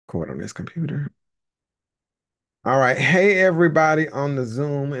Record on this computer. All right. Hey, everybody on the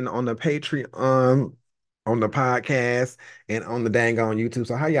Zoom and on the Patreon, on the podcast, and on the dang on YouTube.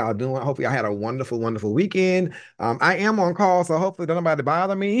 So, how y'all doing? Hopefully, I had a wonderful, wonderful weekend. I am on call, so hopefully, don't nobody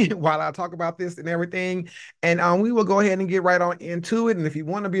bother me while I talk about this and everything. And we will go ahead and get right on into it. And if you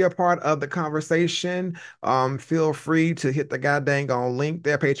want to be a part of the conversation, feel free to hit the goddamn on link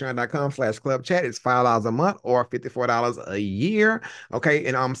there, patreon.com/club chat. It's $5 a month or $54 a year. Okay,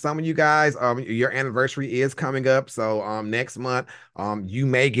 and some of you guys, your anniversary is coming up. So next month, you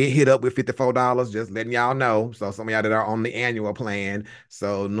may get hit up with $54, just letting y'all know. So some of y'all that are on the annual plan.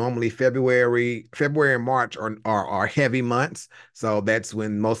 So normally February and March are heavy months. So that's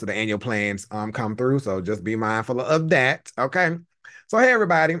when most of the annual plans come through. So just be mindful of that. Okay. So hey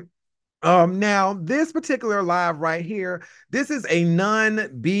everybody. Now this particular live right here, this is a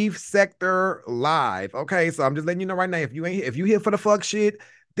non-beef sector live. Okay, so I'm just letting you know right now, if you here for the fuck shit,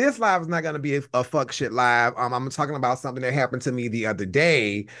 this live is not gonna be a fuck shit live. I'm talking about something that happened to me the other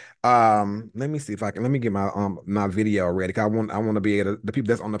day. Let me see if I can let me get my video ready. 'Cause I want to be able to, the people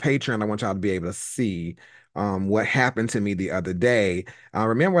that's on the Patreon, I want y'all to be able to see what happened to me the other day.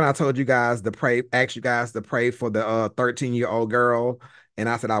 Remember when I told you guys to pray, ask you guys to pray for the 13-year-old girl? And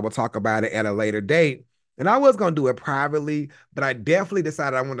I said I would talk about it at a later date. And I was going to do it privately, but I definitely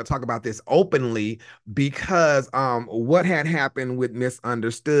decided I wanted to talk about this openly because what had happened with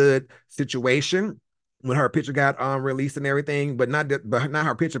Misunderstood situation when her picture got released and everything, but not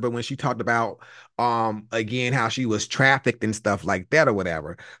her picture, but when she talked about again how she was trafficked and stuff like that or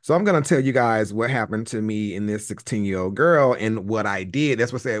whatever. So I'm gonna tell you guys what happened to me in this 16-year-old girl and what I did.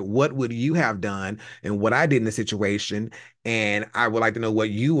 That's what I said, what would you have done and what I did in the situation. And I would like to know what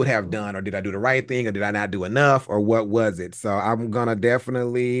you would have done, or did I do the right thing, or did I not do enough, or what was it? So I'm gonna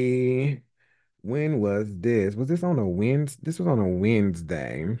definitely. When was this? Was this on a Wednesday? This was on a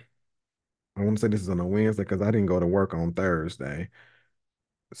Wednesday. I want to say this is on a Wednesday because I didn't go to work on Thursday.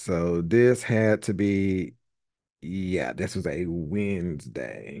 So this had to be, yeah, this was a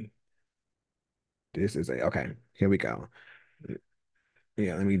Wednesday. This is a, okay, here we go.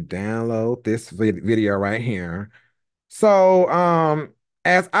 Yeah, let me download this video right here. So,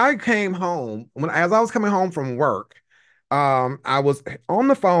 as I came home, as I was coming home from work, I was on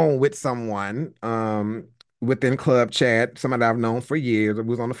the phone with someone, within club chat, somebody I've known for years. We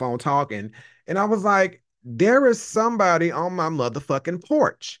was on the phone talking, and I was like, there is somebody on my motherfucking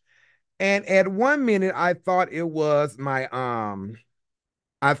porch. And at one minute, I thought it was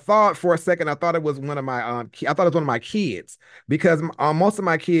I thought for a second, I thought it was one of my I thought it was one of my kids because most of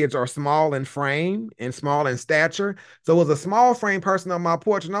my kids are small in frame and small in stature. So it was a small frame person on my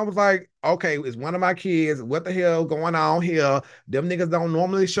porch, and I was like, okay, it's one of my kids. What the hell going on here? Them niggas don't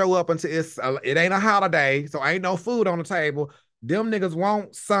normally show up until it ain't a holiday, so ain't no food on the table. Them niggas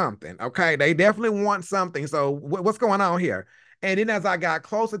want something, okay? They definitely want something. So what's going on here? And then as I got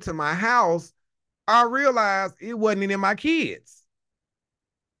closer to my house, I realized it wasn't any of my kids.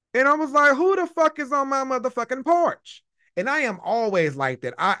 And I was like, who the fuck is on my motherfucking porch? And I am always like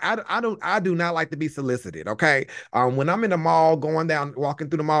that. I do not like to be solicited. Okay. When I'm in the mall, going down, walking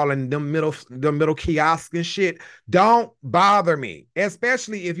through the mall and the middle kiosks and shit, don't bother me.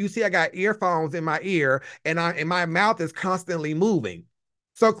 Especially if you see I got earphones in my ear and my mouth is constantly moving.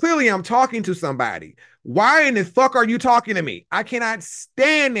 So clearly I'm talking to somebody. Why in the fuck are you talking to me? I cannot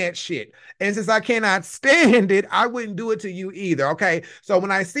stand that shit. And since I cannot stand it, I wouldn't do it to you either. Okay. So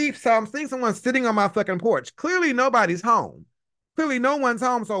when I see someone sitting on my fucking porch, clearly nobody's home. Clearly no one's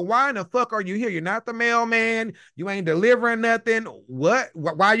home. So why in the fuck are you here? You're not the mailman. You ain't delivering nothing. What?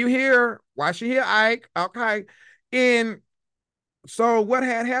 Why are you here? Why she here, Ike? Okay. And so what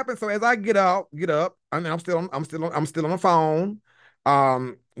had happened? So as I get up, I mean, I'm still on the phone,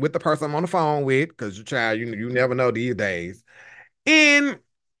 with the person I'm on the phone with, because your child, you never know these days. And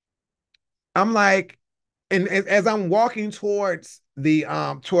I'm like, and as I'm walking towards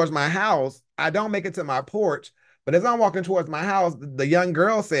my house, I don't make it to my porch, but as I'm walking towards my house, the young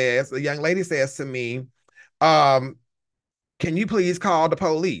lady says to me, um, "Can you please call the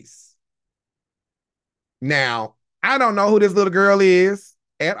police?" Now, I don't know who this little girl is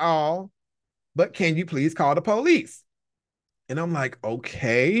at all, but can you please call the police? And I'm like,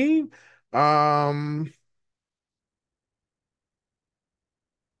 okay. Um,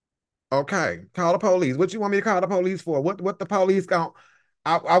 Okay, call the police. What you want me to call the police for? What the police going?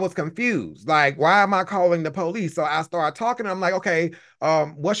 I was confused. Like, why am I calling the police? So I started talking. I'm like, okay,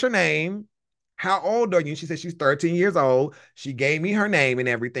 what's your name? How old are you? And she said she's 13 years old. She gave me her name and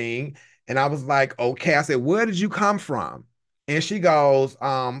everything. And I was like, okay. I said, where did you come from? And she goes,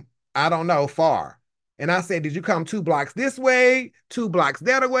 I don't know, far. And I said, did you come 2 blocks this way, 2 blocks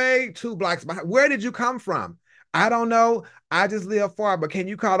that way, 2 blocks behind? Where did you come from? I don't know. I just live far, but can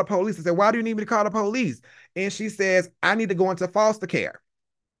you call the police? I said, why do you need me to call the police? And she says, I need to go into foster care.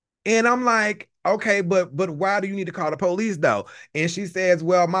 And I'm like, okay, but why do you need to call the police though? And she says,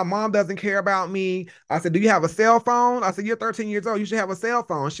 well, my mom doesn't care about me. I said, do you have a cell phone? I said, you're 13 years old. You should have a cell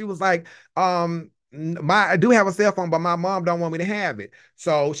phone. She was like, I do have a cell phone, but my mom don't want me to have it.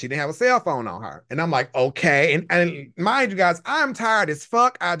 So she didn't have a cell phone on her. And I'm like, okay. And mind you guys, I'm tired as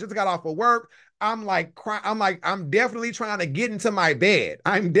fuck. I just got off of work. I'm like crying. I'm like, I'm definitely trying to get into my bed.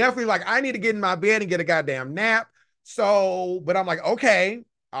 I'm definitely like, I need to get in my bed and get a goddamn nap. So, but I'm like, okay,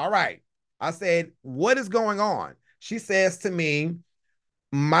 all right. I said, what is going on? She says to me,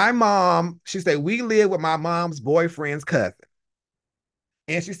 my mom, she said, we live with my mom's boyfriend's cousin.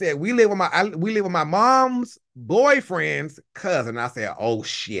 And she said, we live with my mom's boyfriend's cousin. I said, oh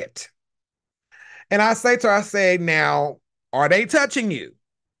shit. And I say to her, I say, now, are they touching you?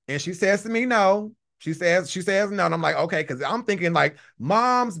 And she says to me, no. She says no. And I'm like, okay, because I'm thinking like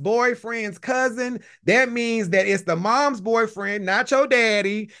mom's boyfriend's cousin. That means that it's the mom's boyfriend, not your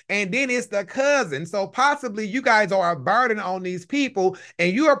daddy. And then it's the cousin. So possibly you guys are a burden on these people.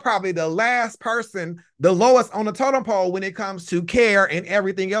 And you are probably the last person, the lowest on the totem pole when it comes to care and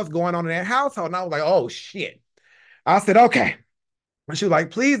everything else going on in that household. And I was like, oh shit. I said, okay. And she was like,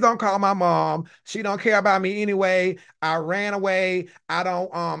 please don't call my mom. She don't care about me anyway. I ran away. I don't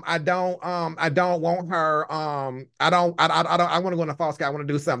want her. I want to go in a false sky. I want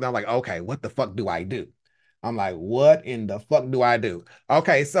to do something. I'm like, okay, what the fuck do I do? I'm like, what in the fuck do I do?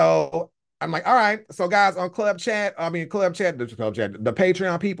 Okay, so I'm like, all right. So guys on Club Chat, the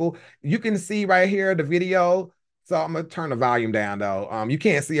Patreon people, you can see right here the video. So I'm gonna turn the volume down though. You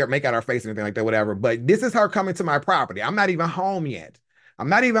can't see her make out her face or anything like that, whatever. But this is her coming to my property. I'm not even home yet. I'm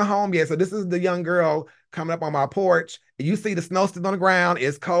not even home yet. So this is the young girl coming up on my porch. You see the snow still on the ground.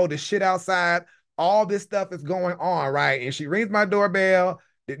 It's cold as shit outside. All this stuff is going on, right? And she rings my doorbell.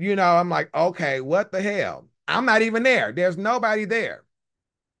 I'm like, okay, what the hell? I'm not even there. There's nobody there.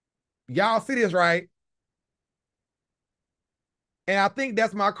 Y'all see this, right? And I think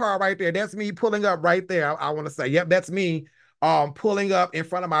that's my car right there. That's me pulling up right there. I want to say, yep, that's me pulling up in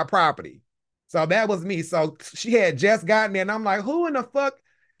front of my property. So that was me. So she had just gotten there, and I'm like, who in the fuck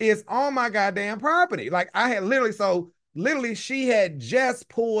is on my goddamn property? Like I had literally she had just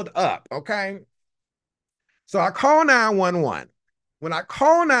pulled up. Okay. So I call 911. When I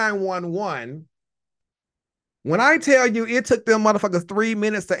call 911, when I tell you it took them motherfuckers 3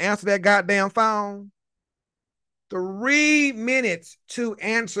 minutes to answer that goddamn phone, 3 minutes to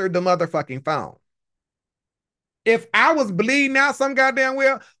answer the motherfucking phone. If I was bleeding out some goddamn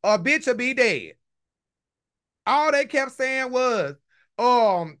well, a bitch would be dead. All they kept saying was,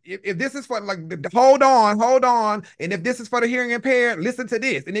 if this is for like, hold on, and if this is for the hearing impaired, listen to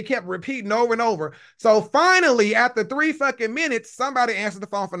this. And it kept repeating over and over. So finally, after 3 fucking minutes, somebody answered the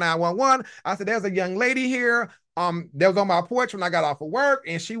phone for 911. I said, there's a young lady here. That was on my porch when I got off of work,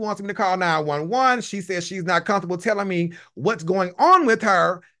 and she wants me to call 911. She says she's not comfortable telling me what's going on with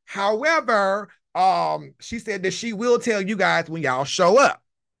her. However, she said that she will tell you guys when y'all show up.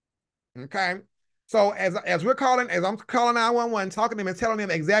 Okay. So as I'm calling 911, talking to them and telling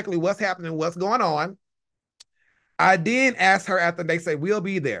them exactly what's happening, what's going on, I then asked her after they say we'll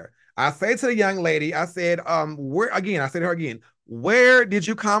be there. I say to the young lady, I said, I said to her again, where did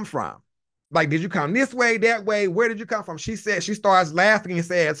you come from? Like, did you come this way, that way? Where did you come from? She said, she starts laughing and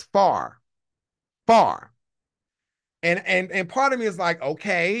says, far, far. And part of me is like,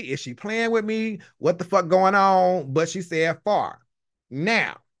 okay, is she playing with me? What the fuck going on? But she said far.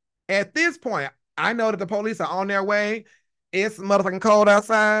 Now, at this point, I know that the police are on their way. It's motherfucking cold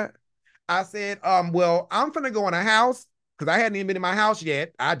outside. I said, well, I'm finna go in a house because I hadn't even been in my house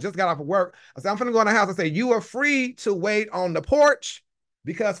yet. I just got off of work. I said, I'm finna go in the house. I said, you are free to wait on the porch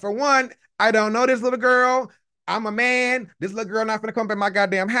because for one, I don't know this little girl. I'm a man. This little girl not gonna come to my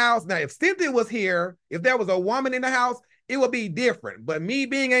goddamn house. Now, if Cynthia was here, if there was a woman in the house, it would be different. But me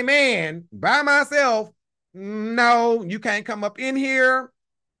being a man by myself, no, you can't come up in here.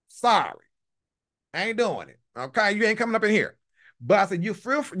 Sorry, I ain't doing it. Okay, you ain't coming up in here. But I said, you're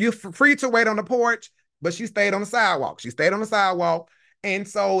free to wait on the porch. But she stayed on the sidewalk. She stayed on the sidewalk. And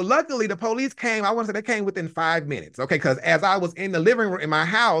so luckily the police came. I want to say they came within 5 minutes. Okay. Because as I was in the living room in my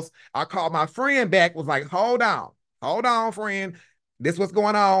house, I called my friend back, was like, hold on, friend. This what's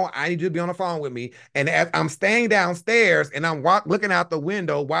going on. I need you to be on the phone with me. And as I'm staying downstairs and I'm looking out the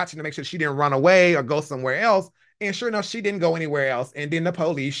window, watching to make sure she didn't run away or go somewhere else. And sure enough, she didn't go anywhere else. And then the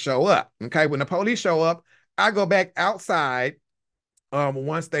police show up. Okay. When the police show up, I go back outside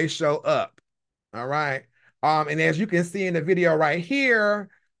once they show up. All right. And as you can see in the video right here,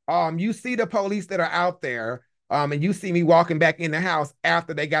 you see the police that are out there. And you see me walking back in the house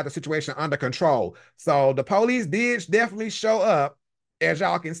after they got the situation under control. So the police did definitely show up, as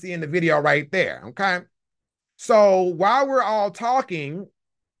y'all can see in the video right there. Okay. So while we're all talking,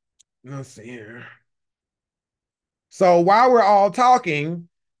 let's see here. So while we're all talking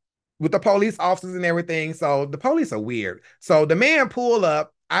with the police officers and everything, so the police are weird. So the man pull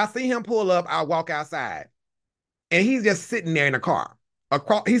up, I see him pull up, I walk outside, and he's just sitting there in the car.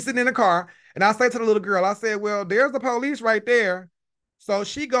 He's sitting in the car, and I say to the little girl, I said, "Well, there's the police right there." So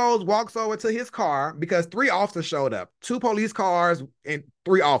she goes, walks over to his car because three officers showed up, two police cars and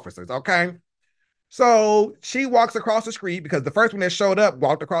three officers. Okay. So she walks across the street because the first one that showed up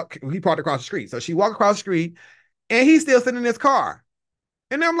walked across, he parked across the street. So she walked across the street and he's still sitting in his car.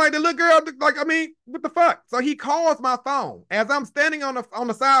 And I'm like, the little girl, like, I mean, what the fuck? So he calls my phone as I'm standing on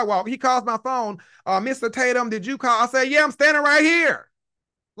the sidewalk. He calls my phone. Mr. Tatum, did you call? I say, yeah, I'm standing right here.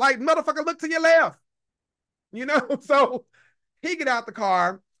 Like, motherfucker, look to your left. You know. So he get out the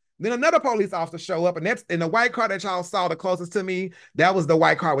car. Then another police officer show up, and that's in the white car that y'all saw the closest to me. That was the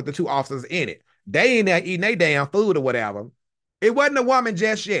white car with the two officers in it. They in there eating their damn food or whatever. It wasn't a woman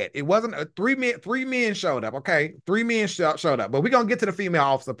just yet. It wasn't a three men. Three men showed up. Okay, three men showed up. But we're gonna get to the female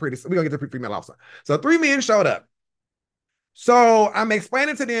officer pretty soon. We're gonna get to the female officer. So three men showed up. So I'm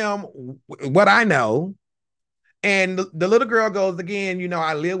explaining to them what I know. And the little girl goes again, you know,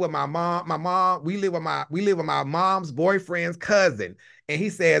 I live with my mom. We live with my mom's boyfriend's cousin. And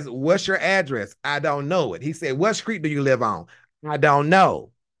he says, "What's your address?" I don't know it. He said, "What street do you live on?" I don't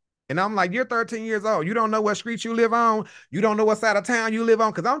know. And I'm like, "You're 13 years old. You don't know what street you live on. You don't know what side of town you live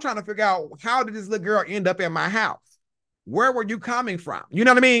on." Because I'm trying to figure out, how did this little girl end up in my house? Where were you coming from? You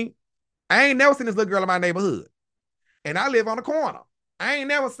know what I mean? I ain't never seen this little girl in my neighborhood. And I live on the corner. I ain't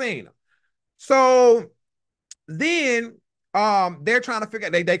never seen her. So then they're trying to figure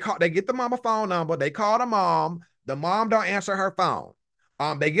out, they get the mama phone number, they call the mom don't answer her phone.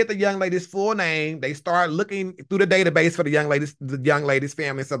 They get the young lady's full name, they start looking through the database for the young lady's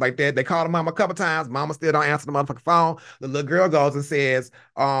family and stuff like that. They call the mama a couple times, mama still don't answer the motherfucking phone. The little girl goes and says,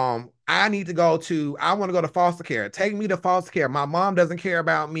 I want to go to foster care. Take me to foster care. My mom doesn't care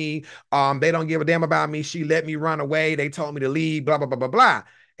about me. They don't give a damn about me. She let me run away. They told me to leave, blah, blah, blah, blah, blah.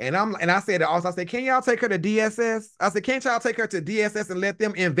 And I said also, I said, can y'all take her to DSS? I said, can't y'all take her to DSS and let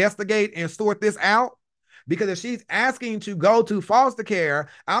them investigate and sort this out? Because if she's asking to go to foster care,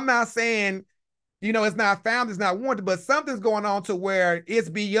 I'm not saying, you know, it's not found, it's not warranted, but something's going on to where it's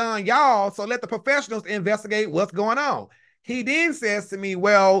beyond y'all. So let the professionals investigate what's going on. He then says to me,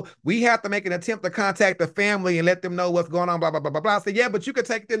 well, we have to make an attempt to contact the family and let them know what's going on, blah, blah, blah, blah, blah. I said, yeah, but you could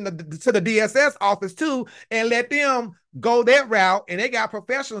take them to the DSS office too and let them go that route. And they got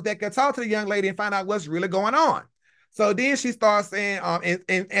professionals that can talk to the young lady and find out what's really going on. So then she starts saying,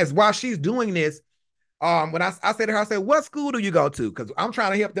 and as while she's doing this, when I said to her, I said, what school do you go to? Because I'm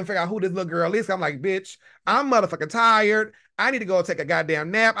trying to help them figure out who this little girl is. I'm like, bitch, I'm motherfucking tired. I need to go take a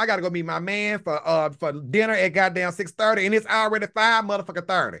goddamn nap. I gotta go meet my man for dinner at goddamn 6:30, and it's already 5 motherfucking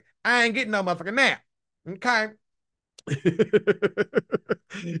 30. I ain't getting no motherfucking nap. Okay.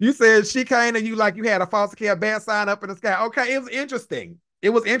 You said she came to you like you had a foster care bad sign up in the sky. Okay, it was interesting. It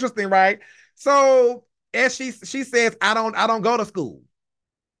was interesting, right? So as she says, I don't go to school.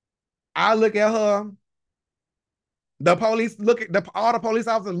 I look at her. The police look at all the police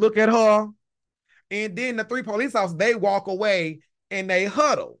officers look at her, and then the three police officers they walk away and they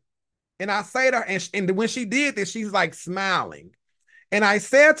huddle. And I say to her, and when she did this, she's like smiling. And I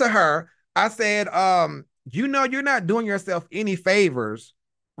said to her, I said, you know, you're not doing yourself any favors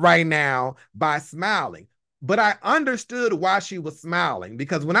right now by smiling. But I understood why she was smiling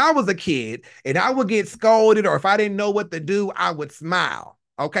because when I was a kid and I would get scolded or if I didn't know what to do, I would smile.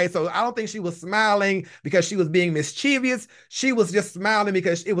 Okay, so I don't think she was smiling because she was being mischievous. She was just smiling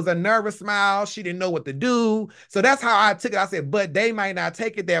because it was a nervous smile. She didn't know what to do. So that's how I took it. I said, but they might not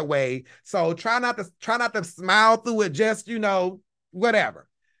take it that way. So try not to smile through it. Just, you know, whatever.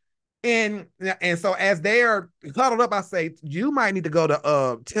 And so as they're huddled up, I say, you might need to go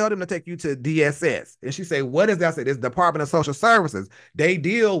to tell them to take you to DSS. And she say, what is that? I said, it's Department of Social Services. They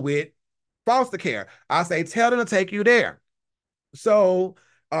deal with foster care. I say, tell them to take you there. So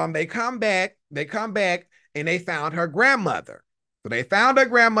they come back, and they found her grandmother. So they found her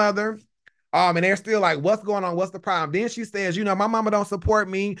grandmother. And they're still like, what's going on? What's the problem? Then she says, my mama don't support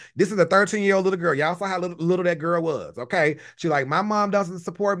me. This is a 13-year-old little girl. Y'all saw how little that girl was. Okay. She's like, my mom doesn't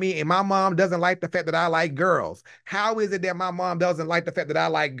support me, and my mom doesn't like the fact that I like girls. How is it that my mom doesn't like the fact that I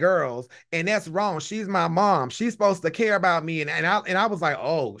like girls? And that's wrong. She's my mom. She's supposed to care about me. And I was like,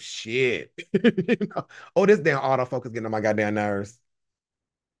 oh shit. Oh, this damn autofocus getting on my goddamn nerves.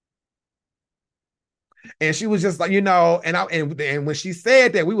 And she was just like, and when she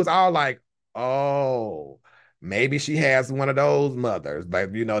said that, we was all like, oh, maybe she has one of those mothers,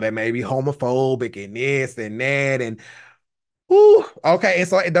 like, that may be homophobic and this and that. And whew, okay. And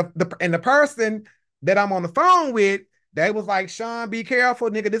so the person that I'm on the phone with, they was like, Sean, be careful,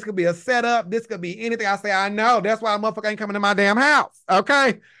 nigga. This could be a setup. This could be anything. I say, I know. That's why a motherfucker ain't coming to my damn house.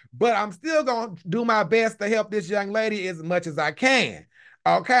 Okay. But I'm still gonna do my best to help this young lady as much as I can.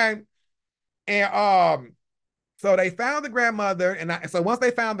 Okay. And so they found the grandmother, so once they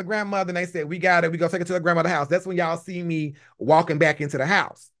found the grandmother, and they said, we got it, we gonna take it to the grandmother's house. That's when y'all see me walking back into the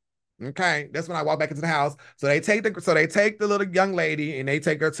house. Okay, that's when I walk back into the house. So they take the little young lady and they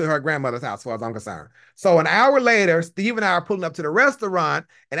take her to her grandmother's house, as far as I'm concerned. So an hour later, Steve and I are pulling up to the restaurant,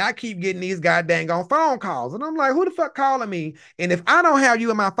 and I keep getting these goddamn on phone calls, and I'm like, who the fuck calling me? And if I don't have you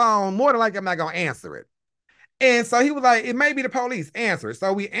in my phone, more than likely I'm not gonna answer it. And so he was like, it may be the police. Answer it.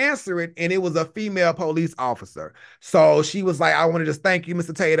 So we answer it, and it was a female police officer. So she was like, I want to just thank you,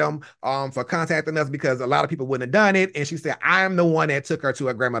 Mr. Tatum, for contacting us, because a lot of people wouldn't have done it. And she said, I'm the one that took her to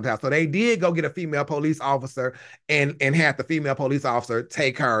her grandmother's house. So they did go get a female police officer and had the female police officer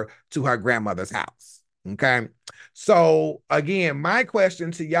take her to her grandmother's house. Okay. So again, my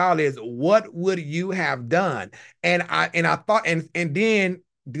question to y'all is, what would you have done? And I thought, and then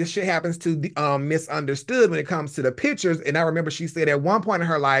this shit happens to the misunderstood when it comes to the pictures. And I remember she said at one point in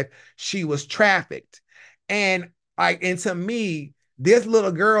her life she was trafficked, and and to me, this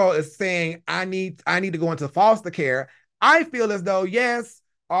little girl is saying, I need to go into foster care. I feel as though, yes,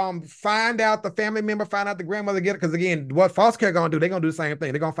 find out the family member, find out the grandmother, get it, because again, what foster care gonna do, they're gonna do the same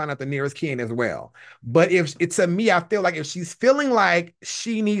thing. They're gonna find out the nearest kin as well. But if it's, to me, I feel like if she's feeling like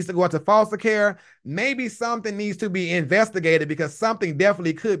she needs to go into foster care, maybe something needs to be investigated, because something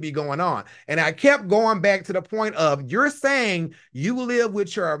definitely could be going on. And I kept going back to the point of, you're saying you live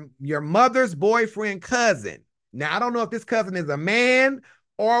with your mother's boyfriend cousin. Now, I don't know if this cousin is a man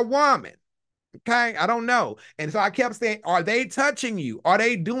or a woman. Okay, I don't know. And so I kept saying, are they touching you? Are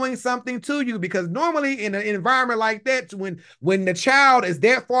they doing something to you? Because normally in an environment like that, when the child is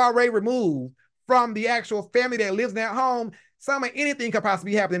that far away removed from the actual family that lives in that home, anything could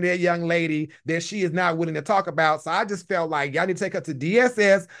possibly happen to that young lady that she is not willing to talk about. So I just felt like y'all need to take her to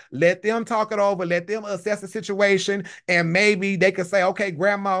DSS, let them talk it over, let them assess the situation, and maybe they could say, okay,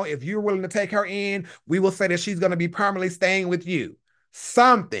 grandma, if you're willing to take her in, we will say that she's going to be permanently staying with you.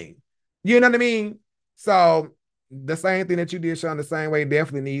 Something. You know what I mean? So the same thing that you did, Sean, the same way,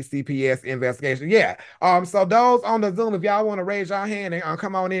 definitely needs CPS investigation. Yeah. So those on the Zoom, if y'all want to raise your hand and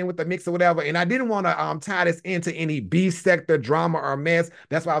come on in with the mix or whatever. And I didn't want to tie this into any B sector drama or mess.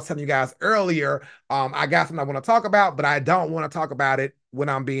 That's why I was telling you guys earlier. I got something I want to talk about, but I don't want to talk about it when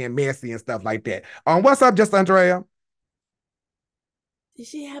I'm being messy and stuff like that. What's up, just Andrea? Did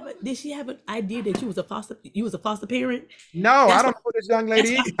she have an idea that you was a foster parent? No, I That's don't why know who this young that's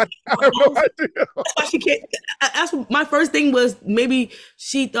lady why is. I have no idea. that's why she can't. That's what my first thing was. Maybe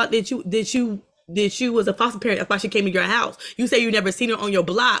she thought that you was a foster parent. That's why she came to your house. You say you never seen her on your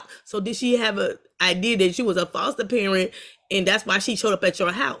block. So did she have an idea that you was a foster parent, and that's why she showed up at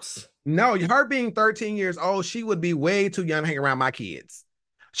your house? No, her being 13 years old, she would be way too young to hang around my kids.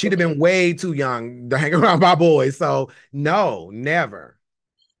 She'd have Okay. been way too young to hang around my boys. So no, never.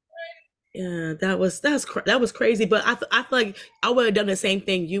 Yeah, that was crazy. But I feel like I would have done the same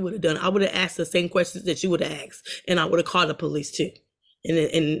thing you would have done. I would have asked the same questions that you would have asked, and I would have called the police too.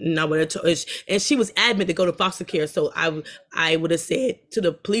 And I would have told, and she was adamant to go to foster care. So I would have said to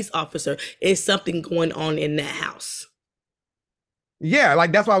the police officer, "Is something going on in that house?" Yeah,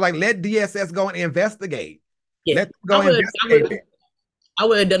 like that's why I was like, let DSS go and investigate. Yeah, Let them go investigate that. I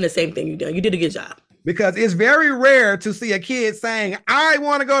would have done the same thing you done. You did a good job. Because it's very rare to see a kid saying, I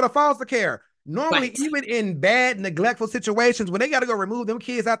want to go to foster care. Normally, Right. even in bad, neglectful situations, when they got to go remove them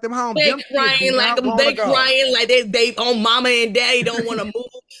kids out them homes, They them kids do crying like not want to they go. crying like they on mama and daddy don't want to move.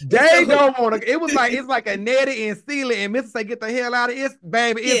 They So don't want to. It's like a Nettie and Steely and Mrs. say, get the hell out of it. It's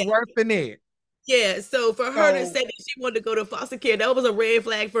baby, it's yeah, worse than that. yeah. So for her to So say that she wanted to go to foster care, that was a red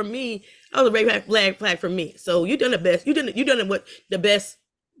flag for me. That was a red flag for me. So you done the best. You done what the best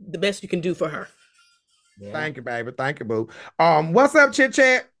you can do for her. Yeah. thank you, baby. Thank you, boo. What's up, chit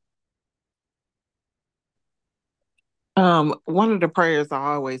chat? One of the prayers I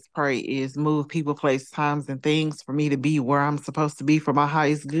always pray is move people, place, times, and things for me to be where I'm supposed to be for my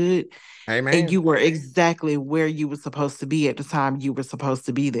highest good. And Amen. you were exactly where you were supposed to be at the time you were supposed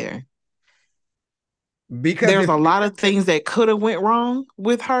to be there. Because There's if a lot of things that could have went wrong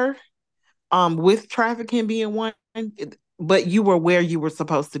with her, with trafficking being one, but you were where you were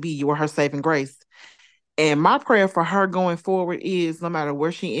supposed to be. You were her saving grace. And my prayer for her going forward is no matter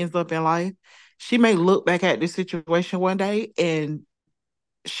where she ends up in life, she may look back at this situation one day and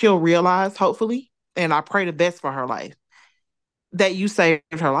she'll realize, hopefully, and I pray the best for her life, that you saved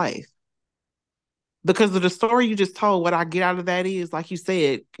her life. Because of the story you just told, what I get out of that is, like you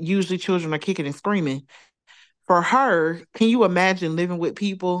said, usually children are kicking and screaming. For her, can you imagine living with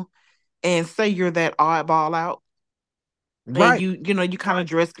people and say you're that oddball out? And right. you kind of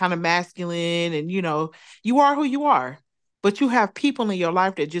dress kind of masculine and you are who you are, but you have people in your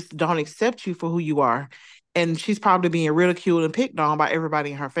life that just don't accept you for who you are, and she's probably being ridiculed and picked on by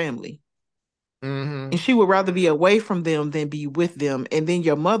everybody in her family, and Hmm. she would rather be away from them than be with them. And then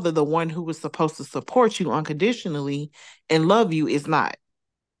your mother, the one who was supposed to support you unconditionally and love you, is not.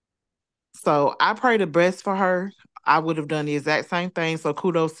 So I pray the best for her. I would have done the exact same thing. So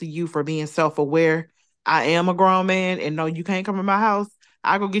kudos to you for being self-aware. I am a grown man and no, you can't come in my house.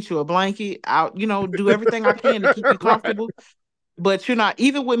 I go get you a blanket. I'll, do everything I can to keep you Right. comfortable. But you're not,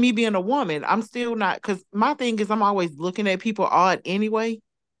 even with me being a woman, I'm still not, because my thing is I'm always looking at people odd anyway.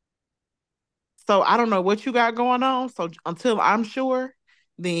 So I don't know what you got going on. So until I'm sure,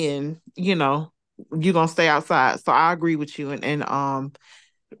 then, you're gonna stay outside. So I agree with you. And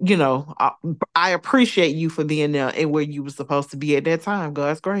you know, I, I appreciate you for being there and where you were supposed to be at that time.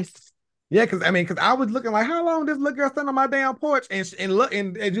 God's grace. Yeah, because I was looking like, how long this little girl stand on my damn porch, and look,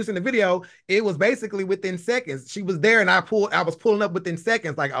 and just in the video, it was basically within seconds. She was there, and I was pulling up within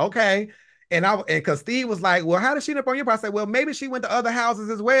seconds, like okay, and because Steve was like, well, how did she end up on your porch? I said, well, maybe she went to other houses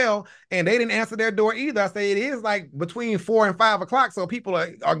as well, and they didn't answer their door either. I said it is like between 4 and 5 o'clock, so people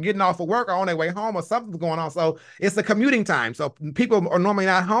are getting off of work or on their way home or something's going on. So it's a commuting time, so people are normally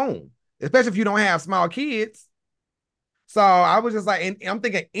not home, especially if you don't have small kids. So I was just like, and I'm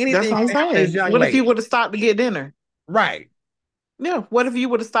thinking That's anything what I'm can happen to this saying. young What if you lady. would have stopped to get dinner? Right. Yeah. What if you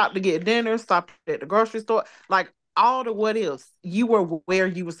would have stopped to get dinner, stopped at the grocery store? Like all the what ifs. You were where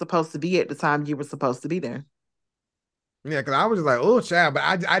you were supposed to be at the time you were supposed to be there. Yeah, because I was just like, oh, child. But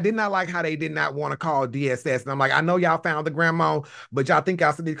I did not like how they did not want to call DSS. And I'm like, I know y'all found the grandma, but y'all think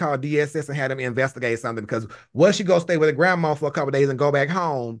y'all still need to call DSS and have them investigate something. Because what she go stay with the grandma for a couple of days and go back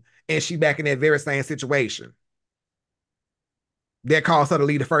home, and she back in that very same situation that caused her to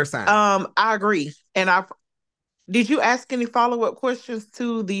leave the first time. I agree. And I did you ask any follow-up questions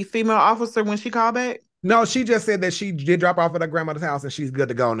to the female officer when she called back? No, she just said that she did drop off at her grandmother's house and she's good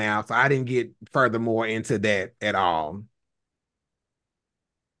to go now. So I didn't get furthermore into that at all.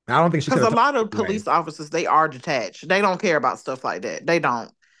 I don't think she could Because have a told lot of me anyway. police officers, they are detached. They don't care about stuff like that. They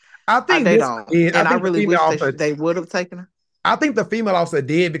don't. I think They this one don't. did. I And I think the really female wish officer. they would have taken her. I think the female officer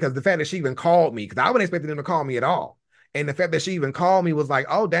did because the fact that she even called me, because I wasn't expecting them to call me at all, and the fact that she even called me was like,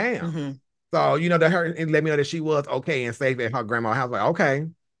 oh damn. Mm-hmm. So that her and let me know that she was okay and safe at her grandma's house. Like okay.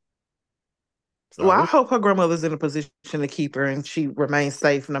 Well, I So hope her grandmother's in a position to keep her and she remains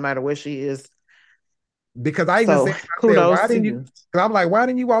safe no matter where she is. because I even So said, I said, why kudos to didn't you? you. Because I'm like, why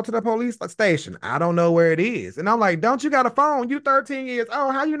didn't you walk to the police station? I don't know where it is. And I'm like, don't you got a phone? You 13 years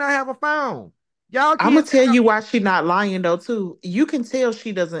old. How you not have a phone? Y'all I'm gonna kids. tell you why she's not lying though too. You can tell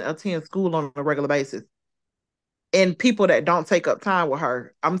she doesn't attend school on a regular basis. And people that don't take up time with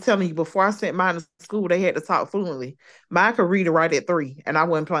her, I'm telling you, before I sent mine to school, they had to talk fluently. Mine could read and write at 3, and I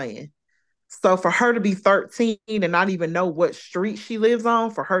wasn't playing. So for her to be 13 and not even know what street she lives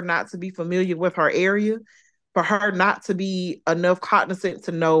on, for her not to be familiar with her area, for her not to be enough cognizant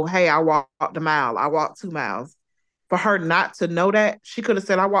to know, hey, I walked a mile, I walked 2 miles. For her not to know that, she could have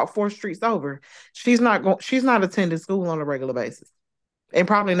said, I walked 4 streets over. She's not attending school on a regular basis. And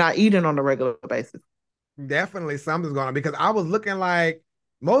probably not eating on a regular basis. Definitely something's going on because I was looking like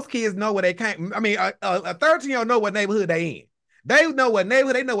most kids know where they came. I mean, a 13-year-old know what neighborhood they in. They know what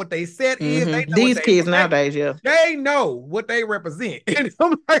neighborhood. They know what they set is. They know what These kids nowadays, yeah. they know what they represent. And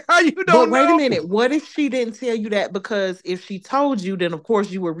I'm like, how you But don't wait a know? minute. What if she didn't tell you that? Because if she told you, then of course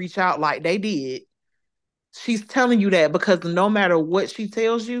you would reach out like they did. She's telling you that because no matter what she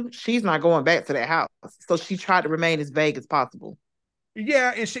tells you, she's not going back to that house. So she tried to remain as vague as possible.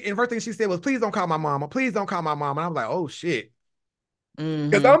 Yeah, and first thing she said was, "Please don't call my mama. Please don't call my mama." And I'm like, "Oh shit,"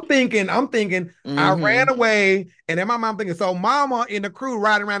 because Mm-hmm. I'm thinking, I ran Mm-hmm. away, and then my mom thinking, so mama in the crew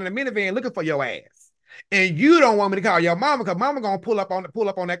riding around in the minivan looking for your ass, and you don't want me to call your mama because mama gonna pull up on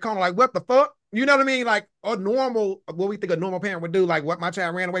that corner like, what the fuck? You know what I mean? Like a normal, what we think a normal parent would do, like what my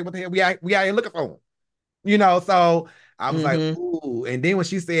child ran away, what the hell, we out here looking for him. So I was like, Mm-hmm. ooh. And then when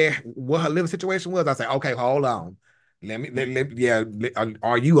she said what her living situation was, I said, okay, hold on. Yeah,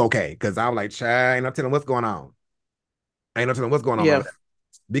 are you okay? Because I was like, child, ain't no telling what's going on. Ain't no telling what's going on over Yeah. there.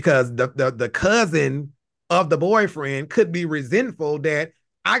 Because the cousin of the boyfriend could be resentful that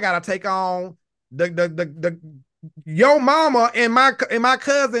I gotta take on the your mama and my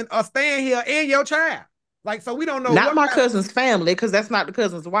cousin are staying here and your child. Like, so we don't know Not what my kind of, cousin's family, because that's not the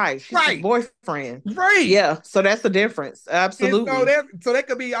cousin's wife. She's his right, boyfriend. right. Yeah, so that's the difference. And so Absolutely. there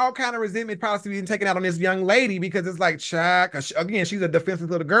could be all kind of resentment possibly being taken out on this young lady because it's like, child, again, she's a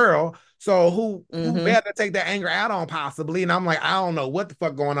defensive little girl. So who Mm-hmm. better to take that anger out on possibly? And I'm like, I don't know what the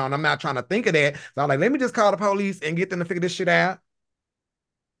fuck going on. I'm not trying to think of that. So I'm like, let me just call the police and get them to figure this shit out.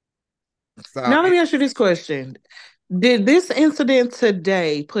 So Now let me ask you this question. Did this incident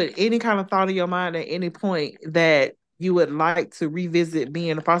today put any kind of thought in your mind at any point that you would like to revisit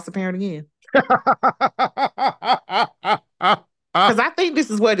being a foster parent again? Because I think this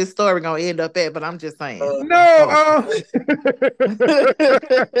is where this story gonna end up at, but I'm just saying. no,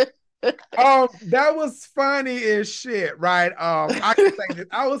 that was funny as shit, right? I can say this.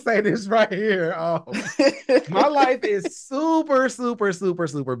 I will say this right here. My life is super, super, super,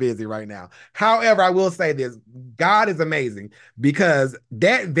 super busy right now. However, I will say this: God is amazing because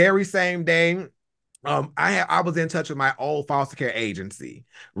that very same day, I was in touch with my old foster care agency,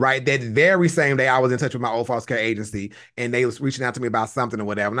 right? That very same day I was in touch with my old foster care agency and they was reaching out to me about something or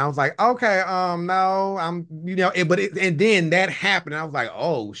whatever. And I was like, okay, no, and then that happened. And I was like,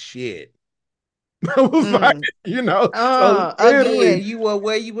 oh shit. I was like, Mm. so Again, literally. you were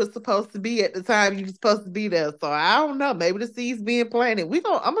where you were supposed to be at the time you were supposed to be there. So I don't know. Maybe the seeds being planted. I'm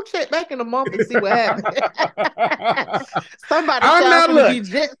gonna check back in a month and see what happened. Somebody I'm child not finna look, be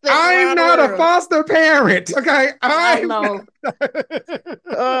jet setting I'm around the not a world. foster parent. Okay. I I'm know.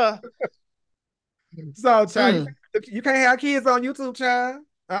 Uh, so child, mm. you can't have kids on YouTube, child.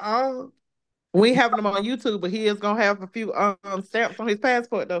 Uh-uh. We ain't having him on YouTube, but he is gonna have a few stamps on his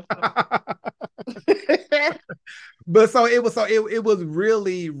passport though. But it was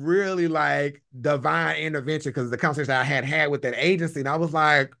really, really like divine intervention because the conversation I had with that agency, and I was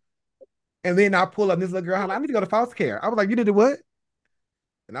like, and then I pull up this little girl, I'm like, I need to go to foster care. I was like, you did what?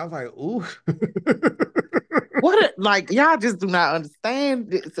 And I was like, ooh. Like y'all just do not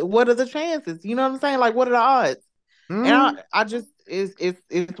understand this. What are the chances? You know what I'm saying? Like what are the odds? And Mm. I just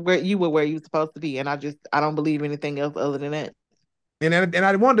it's where you were supposed to be, and I don't believe anything else other than that. And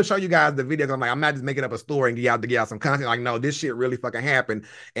I wanted to show you guys the videos. I'm like, I'm not just making up a story and get y'all some content. Like, no, this shit really fucking happened.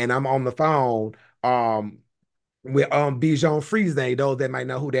 And I'm on the phone with Bijan Frise. Those that might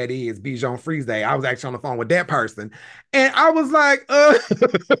know who that is, Bijan Frise. I was actually on the phone with that person. And I was like,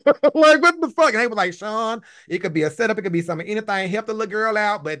 like, what the fuck? And they were like, Sean, it could be a setup, it could be something, anything, help the little girl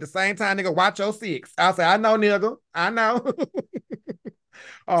out, but at the same time, nigga, watch your six. I say, I know, nigga. I know.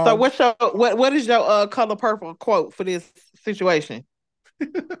 So um, what is your color purple quote for this situation?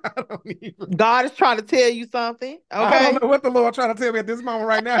 I don't even God is trying to tell you something, I don't okay? know what the Lord trying to tell me at this moment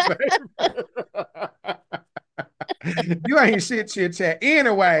right now, babe. You ain't shit, chit chat.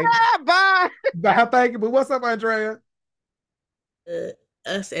 Anyway, Bye. thank you. But what's up, Andrea? uh,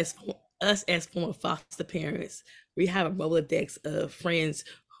 us as us as former foster parents, we have a Rolodex of friends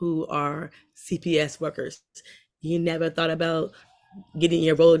who are CPS workers. You never thought about getting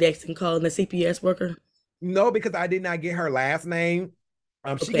your Rolodex and calling a CPS worker? No, because I did not get her last name.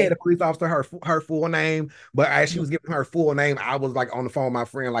 She gave Okay. the police officer her full name, but as she was giving her full name, I was like on the phone with my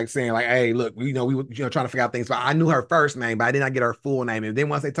friend, like saying, like, "Hey, look, we were trying to figure out things." But I knew her first name, but I did not get her full name. And then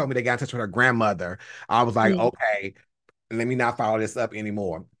once they told me they got in touch with her grandmother, I was like, Mm-hmm. "Okay, let me not follow this up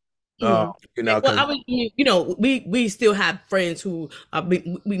anymore." Mm-hmm. Well, Because I mean, we still have friends who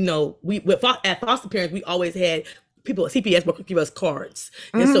we know at foster parents we always had people CPS workers give us cards,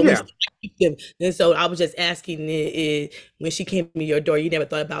 and so we yeah. still keep them. And so I was just asking when she came to your door, you never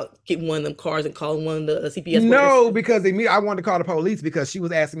thought about getting one of them cards and calling one of the CPS workers? No, because I wanted to call the police because she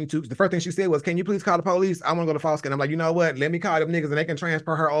was asking me to. The first thing she said was, "Can you please call the police? I want to go to foster." And I'm like, you know what? Let me call them niggas and they can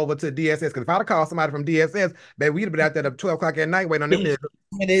transfer her over to DSS. Because if I'd have called somebody from DSS, baby, we'd have been out there at 12 o'clock at night waiting on them niggas.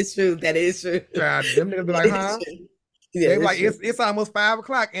 That is true. That is true. Them niggas be That like, is huh? true. Yeah, They be that's like, true. it's almost 5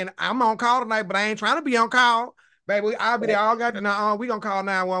 o'clock and I'm on call tonight, but I ain't trying to be on call. Baby, I'll be there all got we gonna call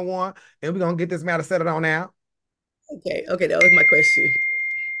 911 and we gonna get this matter settled on out. Okay, okay, that was my question.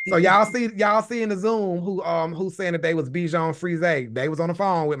 So y'all see in the Zoom who's saying that they was Bijan Frise. They was on the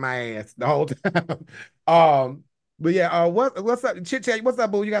phone with my ass the whole time. But yeah, what's up? Chit chat, what's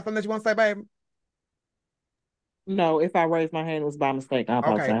up, boo? You got something that you want to say, baby? No, if I raised my hand, it was by mistake. I Okay.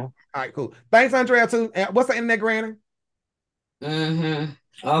 apologize. All right, cool. Thanks, Andrea, too. What's the internet, Granny? Mm-hmm.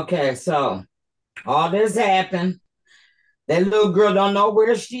 Okay, so all this happened. That little girl don't know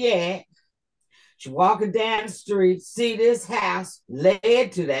where she at. She walking down the street, see this house,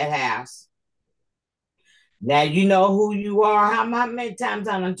 led to that house. Now you know who you are. How many times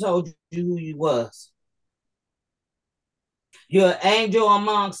I done told you who you was? You're an angel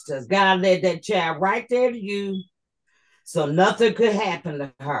amongst us. God led that child right there to you, so nothing could happen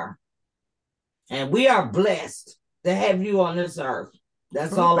to her. And we are blessed to have you on this earth.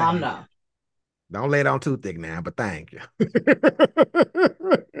 That's Oh, all I thank know. you. Don't lay it on too thick now, but thank you.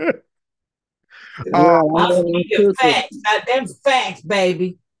 Yeah, uh, I'm I'm living speaking truth. facts. That's facts,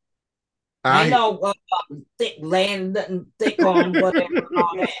 baby. I Ain't hear no thick laying nothing thick on whatever and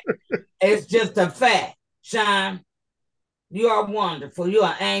all that. It's just a fact. Shine, you are wonderful. You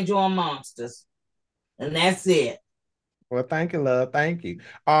are an angel amongst us. And that's it. Well, thank you, love. Thank you.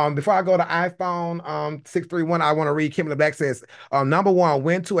 Before I go to iPhone 631, I want to read Kimberly Black says, number one,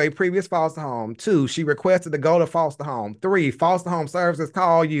 went to a previous foster home. Two, she requested to go to foster home. Three, foster home services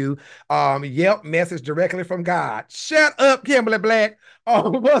call you. Yep, message directly from God. Shut up, Kimberly Black.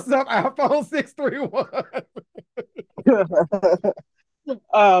 What's up, iPhone 631?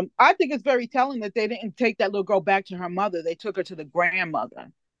 I think it's very telling that they didn't take that little girl back to her mother. They took her to the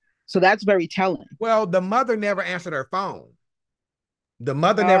grandmother. So that's very telling. Well, the mother never answered her phone. The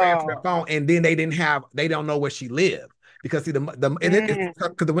mother never answered her Oh. phone, and then they don't know where she lived because see Mm.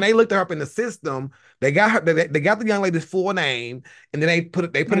 because when they looked her up in the system, they got her they got the young lady's full name, and then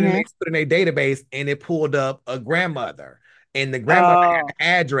Mhm. they put in a database, and it pulled up a grandmother, and the grandmother had Oh, an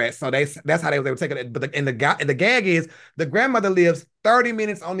address, so that's how they were taking it. But the gag is the grandmother lives 30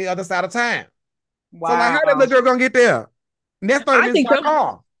 minutes on the other side of town. So like, how that wow. little girl gonna get there? And that's 30 I minutes think by them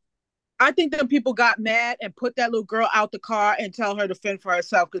car. I think them people got mad and put that little girl out the car and tell her to fend for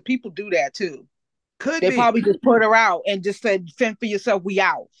herself because people do that too. Could They be. probably just put her out and just said, "Fend for yourself. We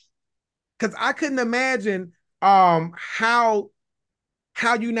out." Because I couldn't imagine how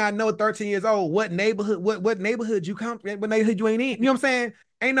you not know 13 years old what neighborhood you come from, what neighborhood you ain't in. You know what I'm saying?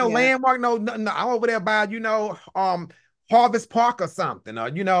 Ain't no Yeah. landmark, no nothing. I'm over there by, Harvest Park or something, or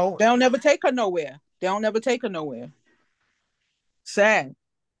They don't never take her nowhere. They don't never take her nowhere. Sad.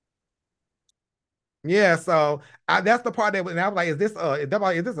 yeah. So that's the part and I was like, is this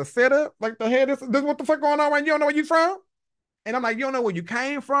a setup? Like the hell, this what the fuck going on right? You don't know where you from? And I'm like, you don't know where you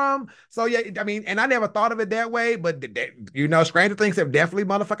came from. So yeah, I mean, and I never thought of it that way, but stranger things have definitely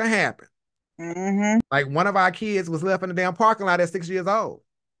motherfucking happened. Mm-hmm. Like one of our kids was left in the damn parking lot at 6 years old.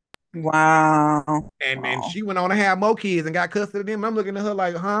 Wow. And Wow. she went on to have more kids and got custody of them. I'm looking at her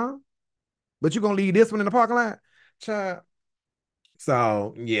like, huh? But you gonna leave this one in the parking lot? Child.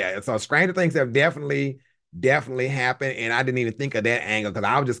 So yeah, so stranger things have definitely happened. And I didn't even think of that angle because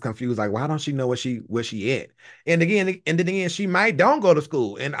I was just confused. Like, why don't she know where she at? And then again, she might don't go to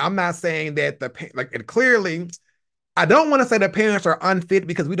school. And I'm not saying that it clearly I don't want to say the parents are unfit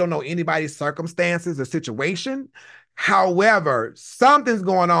because we don't know anybody's circumstances or situation. However, something's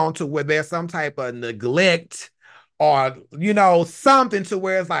going on to where there's some type of neglect or, something to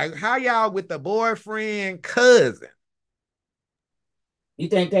where it's like, how y'all with the boyfriend cousin? You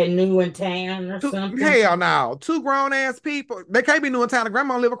think they new in town or something? Hell no. Two grown ass people. They can't be new in town. The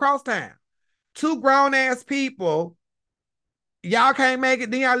grandma live across town. Two grown ass people. Y'all can't make it.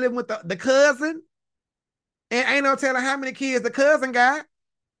 Then y'all live with the cousin. And ain't no telling how many kids the cousin got.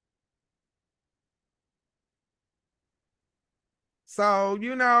 So,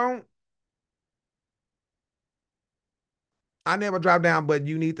 I never dropped down, but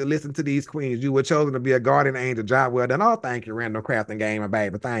you need to listen to these queens. You were chosen to be a guardian angel. Job well done. Oh, thank you, Randall Crafting Gamer,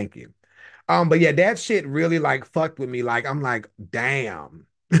 baby. Thank you. But yeah, that shit really like fucked with me. Like, I'm like, damn.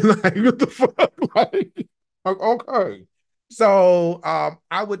 Like, what the fuck? Like, okay. So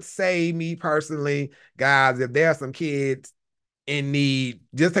I would say, me personally, guys, if there are some kids in need,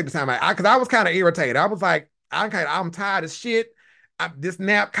 just take the time out. Because I was kind of irritated. I was like, I'm tired of shit. This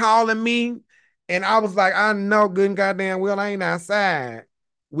nap calling me. And I was like, I know good and goddamn well I ain't outside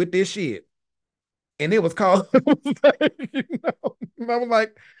with this shit. And it was called, I was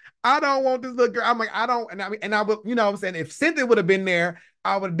like, I don't want this little girl. I'm like, I don't, and I would, what I'm saying, if Cynthia would have been there,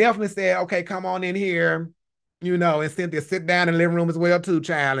 I would have definitely said, okay, come on in here, and Cynthia sit down in the living room as well too,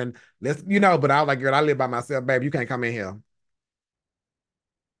 child. And let's, but I was like, girl, I live by myself, baby. You can't come in here.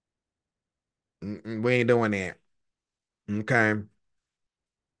 We ain't doing that. Okay.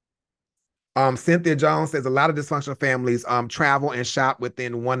 Cynthia Jones says a lot of dysfunctional families travel and shop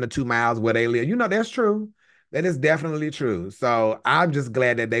within 1 to 2 miles where they live. That's true. That is definitely true. So I'm just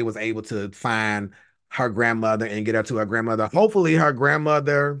glad that they was able to find her grandmother and get her to her grandmother. Hopefully her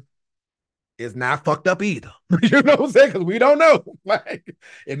grandmother is not fucked up either. You know what I'm saying? Because we don't know. Like,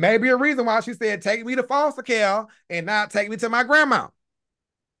 it may be a reason why she said, take me to foster care and not take me to my grandma.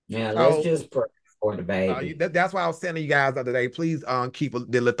 Yeah, let's just pray for the baby. That's why I was telling you guys the other day, please keep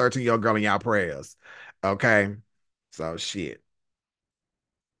the little 13-year-old girl in y'all prayers. Okay? So shit.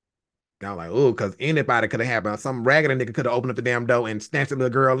 I'm like, oh, because anybody could have happened. Some raggedy nigga could have opened up the damn door and snatched the little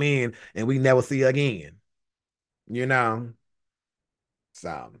girl in, and we never see her again. You know?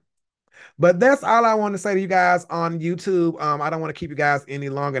 So, but that's all I want to say to you guys on YouTube. I don't want to keep you guys any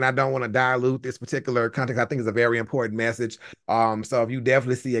longer, and I don't want to dilute this particular content. I think it's a very important message. So if you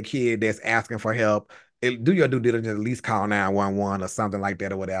definitely see a kid that's asking for help, do your due diligence, at least call 911 or something like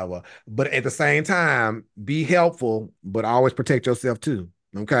that or whatever. But at the same time, be helpful, but always protect yourself too.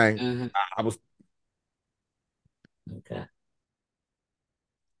 Okay. Mm-hmm. I was. Okay.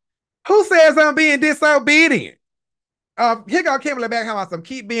 Who says I'm being disobedient? Here go Kimberly back home. Some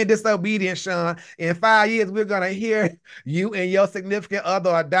keep being disobedient, Sean. In 5 years, we're gonna hear you and your significant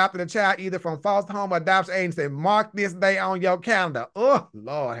other adopting a child either from foster home or adoption agency. Mark this day on your calendar. Oh,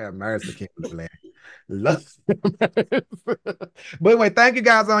 Lord have mercy, Kimberly. Lord. But anyway, thank you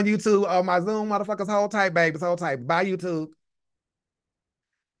guys on YouTube. My Zoom motherfuckers, hold tight, babies. Hold tight. Bye, YouTube.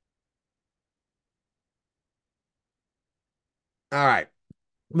 All right.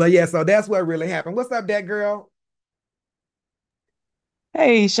 But yeah, so that's what really happened. What's up, that girl?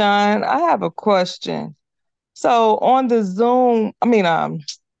 Hey, Sean, I have a question. So on the Zoom,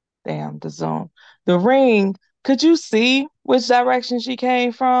 the Zoom, the ring, could you see which direction she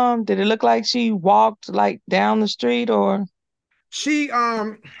came from? Did it look like she walked like down the street or? She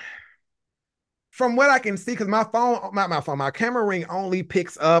from what I can see, because my phone, not my phone, my camera ring only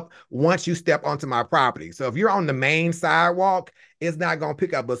picks up once you step onto my property. So if you're on the main sidewalk, it's not gonna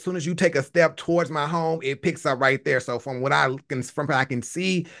pick up. But as soon as you take a step towards my home, it picks up right there. So from what I can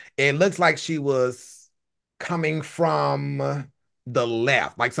see, it looks like she was coming from the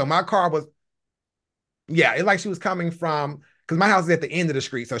left. Like so, my car was, yeah, it's like she was coming from because my house is at the end of the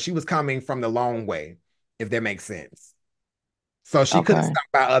street, so she was coming from the long way, if that makes sense. So she could have Okay.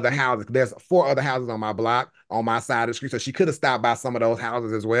 stopped by other houses. There's 4 other houses on my block, on my side of the street. So she could have stopped by some of those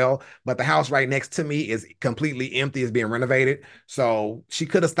houses as well. But the house right next to me is completely empty, it's being renovated. So she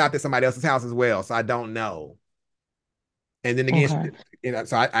could have stopped at somebody else's house as well. So I don't know. And then again, Okay.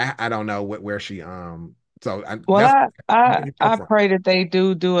 so I don't know where she so that's Well, I pray that they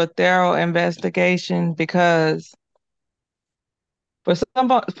do a thorough investigation because for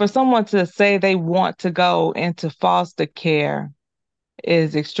someone to say they want to go into foster care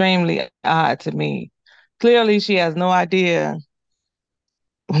is extremely odd to me. Clearly, she has no idea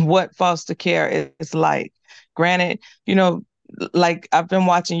what foster care is like. Granted, like I've been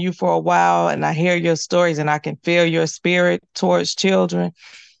watching you for a while and I hear your stories and I can feel your spirit towards children.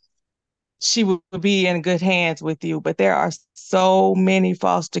 She would be in good hands with you, but there are so many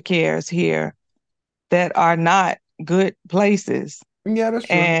foster cares here that are not good places. Yeah, that's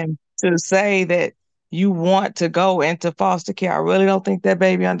true. And to say that you want to go into foster care, I really don't think that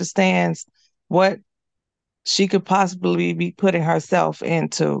baby understands what she could possibly be putting herself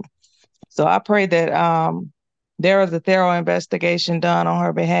into. So I pray that there is a thorough investigation done on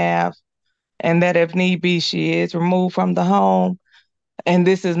her behalf, and that if need be, she is removed from the home. And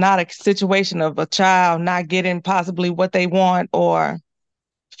this is not a situation of a child not getting possibly what they want or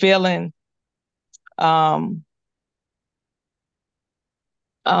feeling um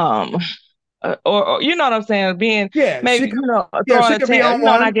um or you know what I'm saying, being yeah, maybe she throwing a could be on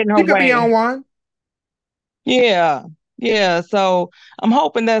not one. getting her She could be way. on one. Yeah. Yeah. So I'm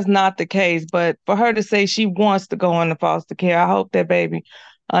hoping that's not the case. But for her to say she wants to go into foster care, I hope that baby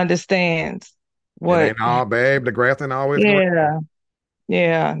understands It what. ain't all, babe. The grass ain't always green. Yeah.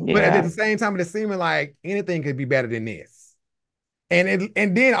 Yeah. But at Yeah. the same time, it's seeming like anything could be better than this. And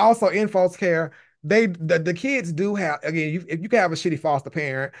then also in foster care, the kids do have, again, you can have a shitty foster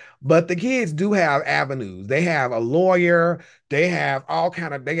parent, but the kids do have avenues. They have a lawyer, they have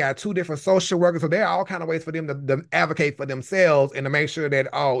they got 2 different social workers, so there are all kind of ways for them to advocate for themselves and to make sure that,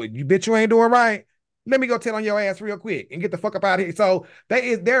 oh, you bitch, you ain't doing right. Let me go tell on your ass real quick and get the fuck up out of here. So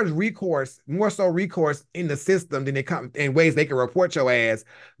there's recourse, more so recourse in the system than they come in ways they can report your ass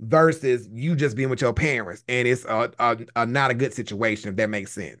versus you just being with your parents, and it's a not a good situation, if that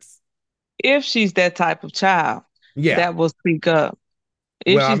makes sense. If she's that type of child, Yeah. that will speak up.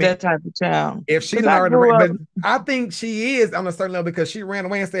 If Well, I she's mean, that type of child. if she 'Cause I learned, grew up, but I think she is on a certain level because she ran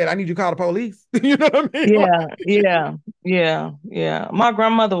away and said, "I need you to call the police." You know what I mean? yeah, yeah, yeah, yeah. My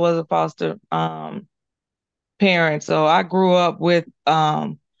grandmother was a foster parent, so I grew up with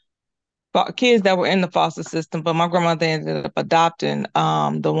kids that were in the foster system, but my grandmother ended up adopting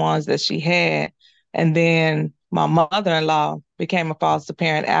the ones that she had. And then my mother-in-law became a foster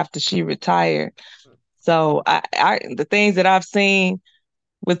parent after she retired. So the things that I've seen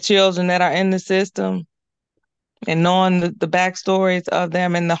with children that are in the system and knowing the backstories of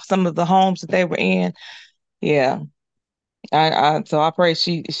them and some of the homes that they were in, yeah. So I pray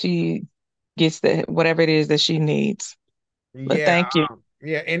she gets whatever it is that she needs. But Yeah, thank you.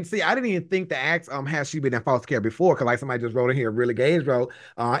 yeah, and see, I didn't even think to ask has she been in foster care before? Because like somebody just wrote in here, really Gage wrote,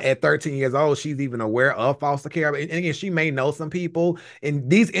 at 13 years old, she's even aware of foster care. And again, she may know some people, and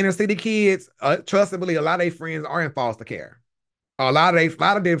these inner city kids, trust and believe, a lot of their friends are in foster care. A lot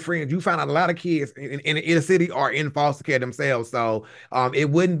of their friends, you find out a lot of kids in the inner city are in foster care themselves. So it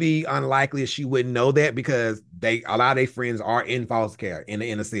wouldn't be unlikely if she wouldn't know that because a lot of their friends are in foster care in the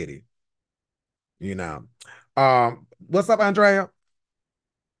inner city. You know. What's up, Andrea?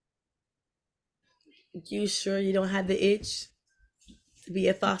 You sure you don't have the itch to be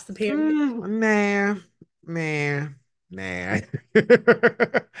a foster parent? Nah, man, nah.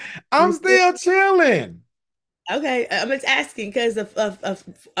 I'm You sure? still chilling. Okay, I'm just asking because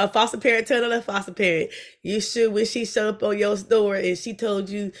a foster parent telling another foster parent, you sure when she showed up on your door and she told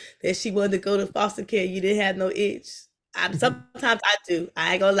you that she wanted to go to foster care, you didn't have no itch? Sometimes I do.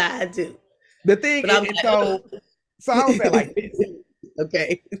 I ain't gonna lie, I do. The thing But is, I'm and like, so I would say it like this.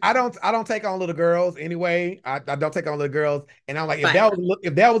 okay. I don't take on little girls anyway. I don't take on little girls. And I'm like, Right.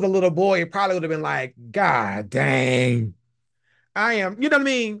 if that was a little boy, it probably would have been like, God dang. I am, you know what I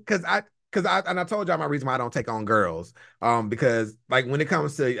mean? And I told y'all my reason why I don't take on girls. Because like when it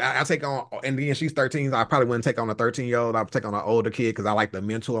comes to I take on, and then she's 13, so I probably wouldn't take on a 13-year-old. I'll take on an older kid because I like to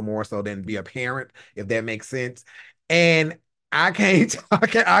mentor more so than be a parent, if that makes sense. And I can't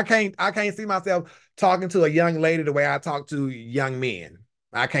see myself talking to a young lady the way I talk to young men.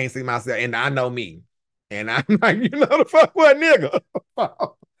 I can't see myself, and I know me. And I'm like, you know the fuck what nigga.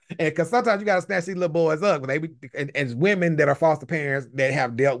 And because sometimes you gotta snatch these little boys up. They be, and as women that are foster parents that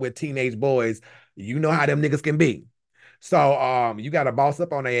have dealt with teenage boys, you know how them niggas can be. So you gotta boss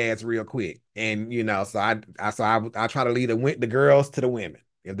up on their ass real quick. And so I try to lead the girls to the women,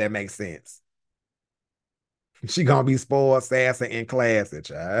 if that makes sense. She gonna be spoiled, sassy, and classy,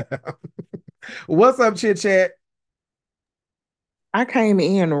 child. What's up, chit chat? I came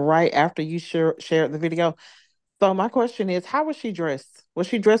in right after you shared the video. So my question is, how was she dressed? Was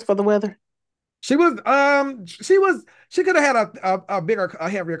she dressed for the weather? She could have had a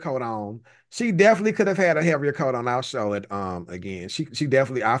heavier coat on. She definitely could have had a heavier coat on. I'll show it again. She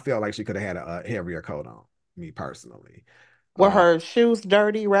definitely, I felt like she could have had a heavier coat on, me personally. Were Uh her shoes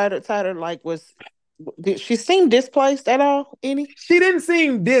dirty, ratted, tattered? Did she seem displaced at all? Any? she didn't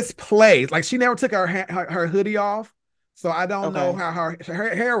seem displaced. Like she never took her hoodie off. So I don't know Okay. how her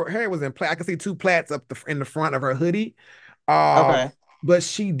hair was in plait. I can see two plaits in the front of her hoodie. Um, Okay. but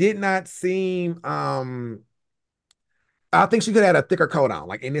she did not seem I think she could have had a thicker coat on.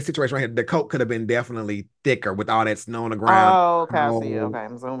 Like in this situation right here, the coat could have been definitely thicker with all that snow on the ground. Oh, okay. I see it. Oh, Okay,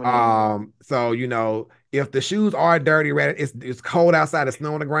 I'm zooming in. so if the shoes are dirty, red, it's cold outside, it's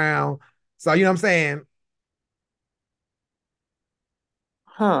snow on the ground. So you know what I'm saying?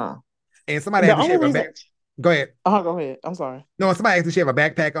 Huh. And somebody The asked if she only have a reason. back. Go ahead. Oh, go ahead. I'm sorry. No, somebody asked if she have a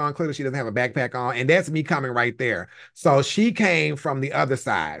backpack on. Clearly, she doesn't have a backpack on, and that's me coming right there. So she came from the other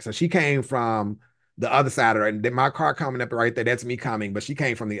side. So she came from the other side of her, and then my car coming up right there. That's me coming, but she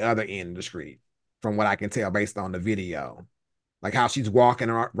came from the other end of the street, from what I can tell based on the video. Like how she's walking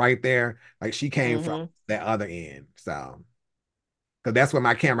right there, like she came from Mm-hmm. that other end. So, because that's where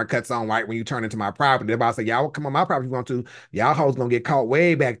my camera cuts on right when you turn into my property. They're about to say, y'all come on my property if you want to. Y'all hoes gonna get caught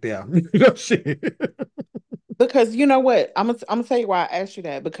way back there. Shit. Because you know what? I'm gonna tell you why I asked you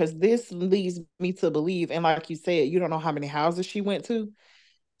that, because this leads me to believe, and like you said, you don't know how many houses she went to.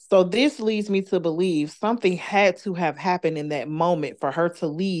 So this leads me to believe something had to have happened in that moment for her to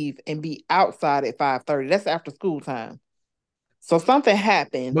leave and be outside at 5:30. That's after school time. So something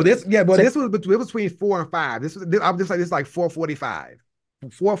happened to This was between 4 and 5. I'm just like this like 4:45,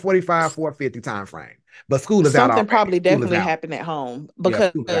 4:45, 4:50 time frame. But school is out something already. probably School is definitely out. happened at home, Yeah,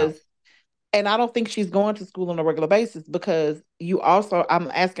 school is out. because and I don't think she's going to school on a regular basis, because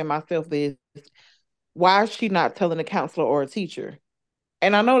I'm asking myself this, why is she not telling a counselor or a teacher?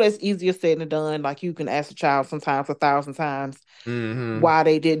 And I know that's easier said than done. Like, you can ask a child sometimes 1,000 times Mm-hmm. why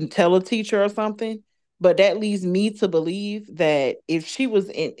they didn't tell a teacher or something. But that leads me to believe that if she was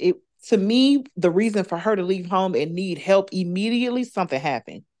in it, to me, the reason for her to leave home and need help immediately, something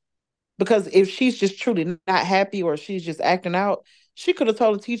happened. Because if she's just truly not happy, or she's just acting out, she could have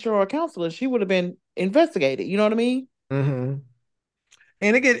told a teacher or a counselor. She would have been investigated. You know what I mean? Mm-hmm.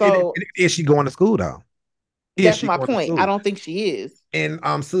 And again, So is she going to school though? Is that's she my going to point. I school? don't think she is. And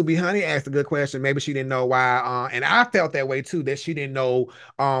Subi Honey asked a good question. Maybe she didn't know why. And I felt that way too, that she didn't know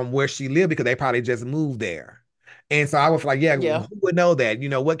where she lived because they probably just moved there. And so I was like, yeah, Yeah. who would know that? You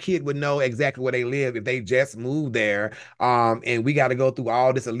know, what kid would know exactly where they live if they just moved there? And we got to go through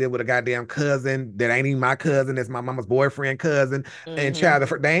all this to live with a goddamn cousin that ain't even my cousin, that's my mama's boyfriend cousin. And Mm-hmm.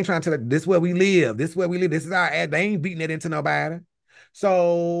 child, they ain't trying to tell her, this is where we live. This is where we live. This is our ad. They ain't beating it into nobody.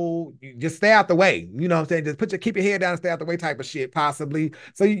 So you just stay out the way. You know what I'm saying? Just keep your head down and stay out the way type of shit, possibly.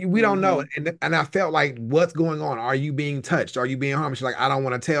 So we don't know. And I felt like, what's going on? Are you being touched? Are you being harmed? She's like, I don't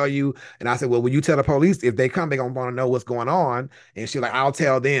want to tell you. And I said, well, will you tell the police? If they come, they're gonna want to know what's going on. And she's like, I'll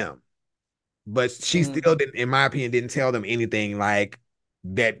tell them. But she still didn't, in my opinion, didn't tell them anything like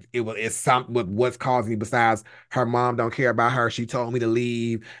that it's something with what's causing besides her mom don't care about her. She told me to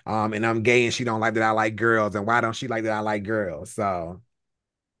leave. And I'm gay and she don't like that I like girls. And why don't she like that I like girls? So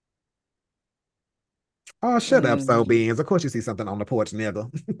oh, shut up, so beans. Of course you see something on the porch, nigga.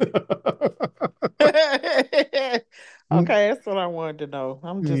 Okay, that's what I wanted to know.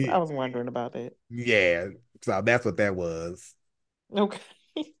 I Yeah, was wondering about that. yeah. So that's what that was. Okay.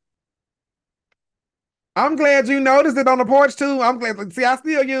 I'm glad you noticed it on the porch too. I'm glad. See, I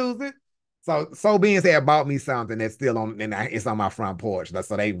still use it. So beans had bought me something that's still on, and it's on my front porch.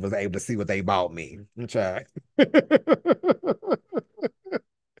 So they was able to see what they bought me. Try.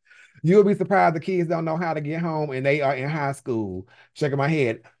 You'll be surprised the kids don't know how to get home, and they are in high school. Shaking my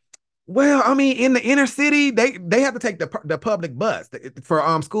head. Well, I mean, in the inner city, they have to take the public bus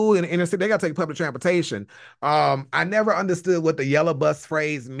for school in the inner city. They got to take public transportation. I never understood what the yellow bus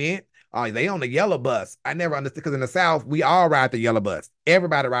phrase meant. They on the yellow bus. I never understood because in the South we all ride the yellow bus.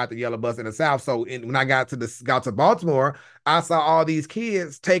 Everybody ride the yellow bus in the South. So when I got to Baltimore, I saw all these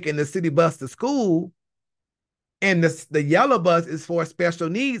kids taking the city bus to school, and the yellow bus is for special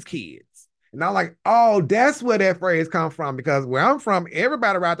needs kids. And I'm like, oh, that's where that phrase come from, because where I'm from,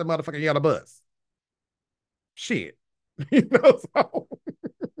 everybody ride the motherfucking yellow bus. Shit. You know, so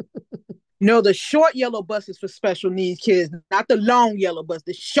No, the short yellow bus is for special needs kids, not the long yellow bus.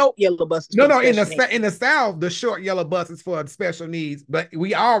 The short yellow bus is no, for the no, special needs. in the South, the short yellow bus is for special needs, but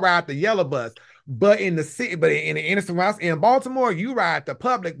we all ride the yellow bus. But in the city, but in the inner in Baltimore, you ride the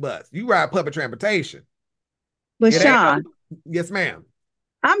public bus. You ride public transportation. But It ain't Sean, yes, ma'am.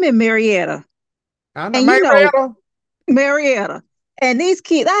 I'm in Marietta, I know and you know, Marietta. Marietta, and these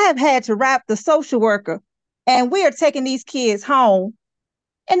kids, I have had to rap the social worker, and we are taking these kids home,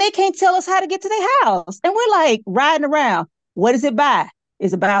 and they can't tell us how to get to their house. And we're like riding around. What is it by?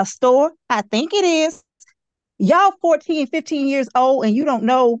 Is it by a store? I think it is. Y'all 14, 15 years old, and you don't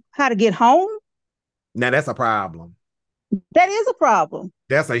know how to get home? Now that's a problem. That is a problem.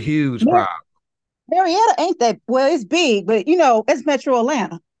 That's a huge problem. Marietta ain't that, well, it's big, but you know, it's Metro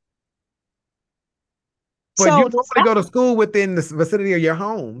Atlanta. But you So normally go to school within the vicinity of your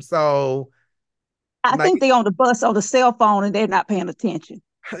home. So I like think they on the bus on the cell phone and they're not paying attention.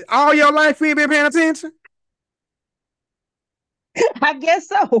 all your life you ain't been paying attention. I guess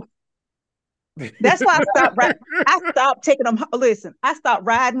so. That's why I stopped taking them. Listen, I stopped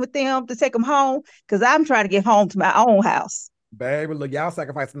riding with them to take them home because I'm trying to get home to my own house. Baby, look, y'all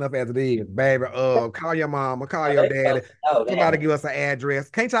sacrifice enough as it is. Baby, call your mom or call your daddy. Somebody give us an address.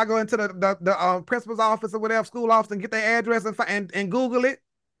 Can't y'all go into the principal's office or whatever, school office, and get their address and Google it?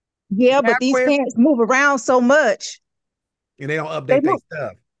 Yeah, but these parents move around so much. And they don't update their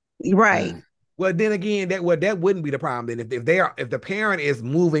stuff. Right. Well, then again, that wouldn't be the problem. Then if the parent is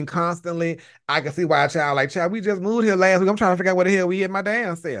moving constantly, I can see why a child like, child, we just moved here last week. I'm trying to figure out where the hell we at my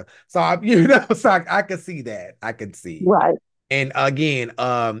damn self. So I could see that. I could see. Right. And again,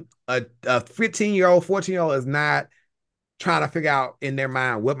 a 15-year-old, 14-year-old is not trying to figure out in their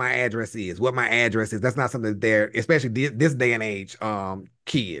mind what my address is. That's not something that they're, especially this day and age,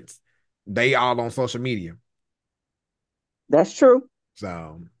 kids. They all on social media. That's true.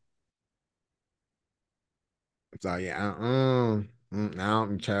 So yeah,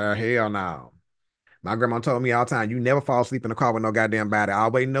 no, child, hell no. My grandma told me all the time, you never fall asleep in the car with no goddamn body. I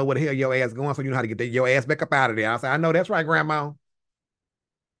always know where the hell your ass going, so you know how to get your ass back up out of there. I said, I know that's right, grandma.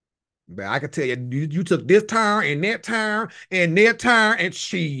 But I could tell you, you took this turn and that turn and that turn, and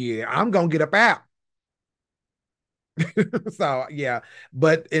shit, I'm gonna get up out. So yeah,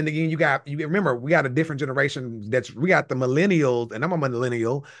 but and again, you remember we got a different generation. We got the millennials, and I'm a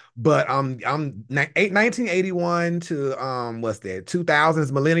millennial, but I'm 1981 to what's that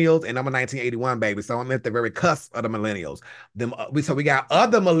 2000s millennials, and I'm a 1981 baby, so I'm at the very cusp of the millennials. So we got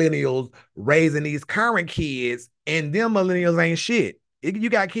other millennials raising these current kids, and them millennials ain't shit. You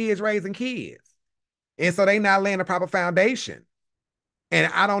got kids raising kids, and so they not laying a proper foundation.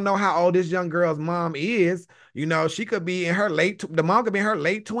 And I don't know how old this young girl's mom is. You know, she could be in her the mom could be in her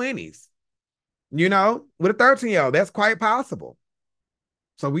late 20s, you know, with a 13-year-old. That's quite possible.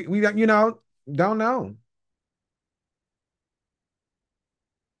 So we you know, don't know.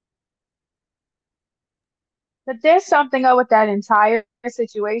 But there's something up with that entire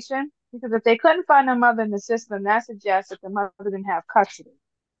situation because if they couldn't find the mother in the system, that suggests that the mother didn't have custody.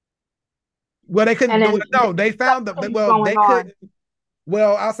 Well, they couldn't And do then it. No, they found them. something's Well, going they on. couldn't.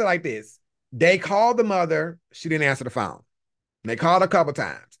 Well, I'll say like this. They called the mother. She didn't answer the phone. They called a couple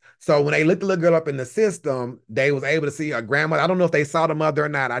times. So when they looked the little girl up in the system, they was able to see a grandmother. I don't know if they saw the mother or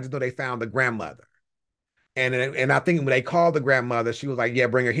not. I just know they found the grandmother. And I think when they called the grandmother, she was like, "Yeah,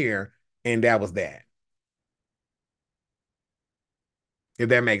 bring her here," and that was that. If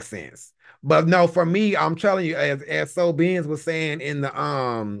that makes sense. But no, for me, I'm telling you, as So Beans was saying in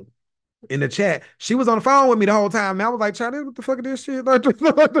the chat, she was on the phone with me the whole time. And I was like, Charlie, what the fuck is this shit? Like,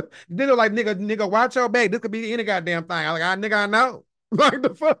 then they're like, nigga, watch your back. This could be any goddamn thing. I was like, nigga, I know. Like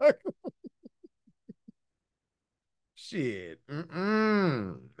the fuck. Shit.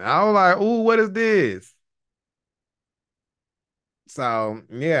 Mm-mm. I was like, ooh, what is this? So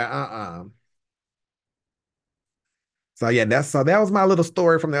yeah, So yeah, that was my little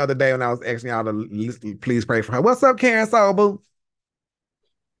story from the other day when I was asking y'all to please pray for her. What's up, Karen Sobel?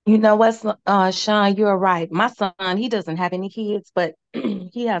 You know what's Sean, you're right. My son, he doesn't have any kids, but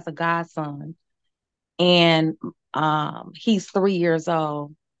he has a godson. And he's 3 years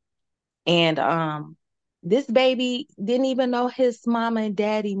old. And this baby didn't even know his mama and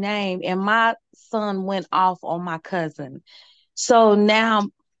daddy name. And my son went off on my cousin. So now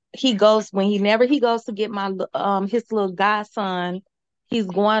he goes whenever he goes to get my his little godson, he's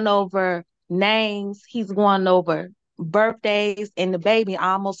going over names, he's going over birthdays, and the baby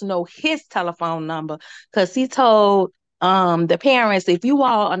almost know his telephone number because he told the parents, if you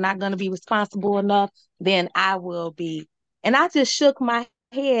all are not going to be responsible enough, then I will be. And I just shook my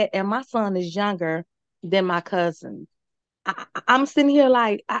head, and my son is younger than my cousin. I'm sitting here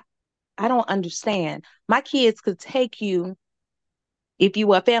like I don't understand. My kids could take you if you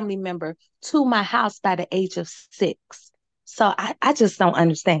were a family member to my house by the age of 6. So I just don't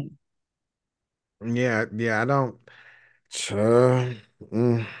understand. Yeah, I don't. Uh,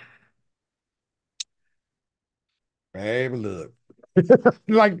 mm, Baby, look.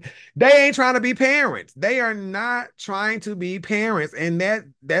 Like they ain't trying to be parents. They are not trying to be parents, and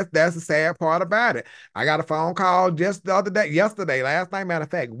that's the sad part about it. I got a phone call just the other day, yesterday, last night. Matter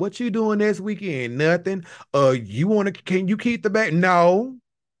of fact, what you doing this weekend? Nothing. You want to? Can you keep the baby? No,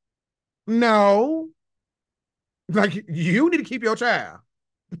 no. Like you need to keep your child.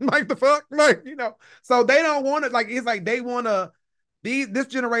 Like the fuck, like So they don't want it. Like it's like they want to. This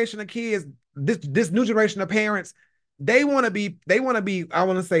generation of kids, this new generation of parents, they want to be. They want to be. I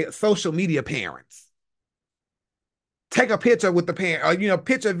want to say social media parents. Take a picture with the parent, or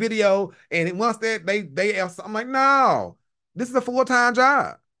picture video, and once that I'm like, no, this is a full-time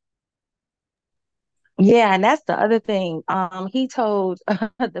job. Yeah, and that's the other thing. He told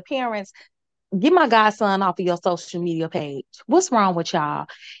the parents, get my godson off of your social media page. What's wrong with y'all?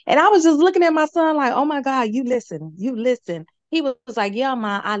 And I was just looking at my son like, oh my God, you listen, you listen. He was like, yeah,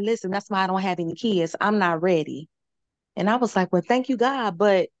 ma, I listen. That's why I don't have any kids. I'm not ready. And I was like, well, thank you, God.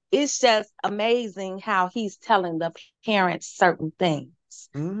 But it's just amazing how he's telling the parents certain things.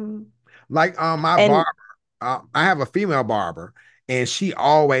 Mm-hmm. Like my And barber, I have a female barber, and she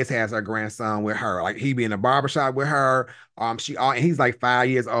always has her grandson with her. Like he be in a barber shop with her. And he's like 5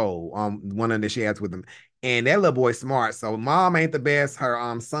 years old. One of the she has with him. And that little boy's smart. So mom ain't the best.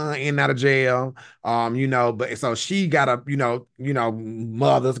 Her son in and out of jail. But so she gotta,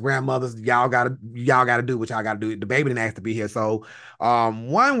 mothers, grandmothers, y'all gotta do what y'all gotta do. The baby didn't ask to be here. So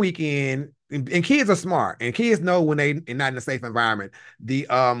one weekend, and kids are smart, and kids know when they are not in a safe environment. The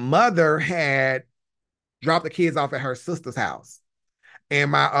mother had dropped the kids off at her sister's house.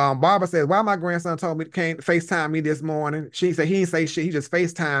 And my barber says, why my grandson told me came FaceTime me this morning. She said he didn't say shit. He just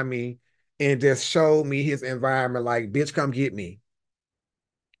FaceTime me and just showed me his environment. Like, bitch, come get me.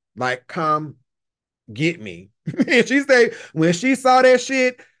 Like, come get me. And she said, when she saw that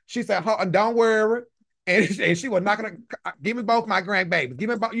shit, she said, don't worry. And she was not gonna give me both my grandbabies. Give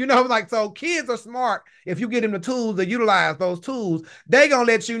me both, like so kids are smart. If you get them the tools to utilize those tools, they gonna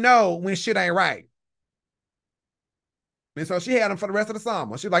let you know when shit ain't right. And so she had them for the rest of the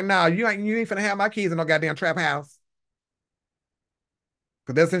summer. She's like, nah, you ain't finna have my kids in no goddamn trap house.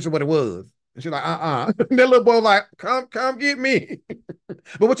 Cause that's essentially what it was. And she's like, that little boy was like, come get me.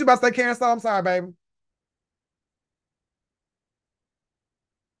 But what you about to say, Karen? So I'm sorry, baby.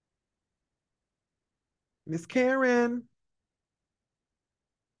 Miss Karen.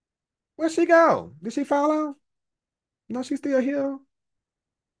 Where'd she go? Did she fall off? No, she's still here.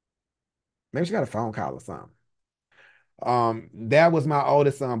 Maybe she got a phone call or something. That was my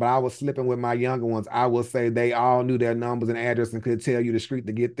oldest son, but I was slipping with my younger ones. I will say they all knew their numbers and address and could tell you the street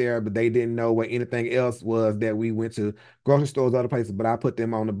to get there, but they didn't know where anything else was that we went to grocery stores, other places. But I put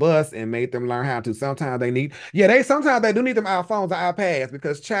them on the bus and made them learn how to. Sometimes they need, yeah, they sometimes they do need them iPhones or iPads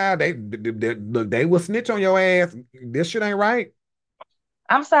because child, look, they will snitch on your ass. This shit ain't right.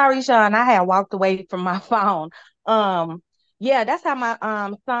 I'm sorry, Sean. I had walked away from my phone. Um, yeah, that's how my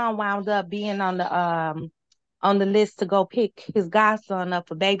son wound up being on the list to go pick his godson up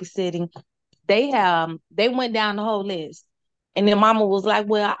for babysitting. They went down the whole list. And then mama was like,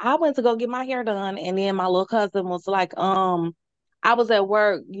 well, I went to go get my hair done. And then my little cousin was like, I was at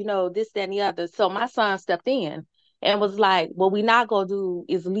work, this, that, and the other. So my son stepped in and was like, what we not gonna do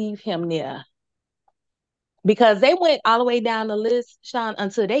is leave him there. Because they went all the way down the list, Sean,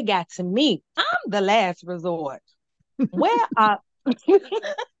 until they got to me. I'm the last resort. Where are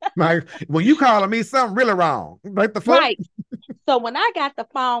Like when you calling me something really wrong, like the fuck. right? So when I got the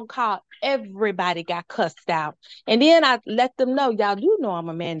phone call, everybody got cussed out. And then I let them know, y'all do know I'm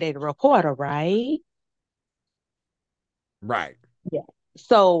a mandated reporter, right? Right. Yeah.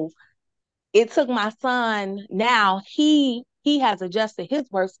 So it took my son, now he has adjusted his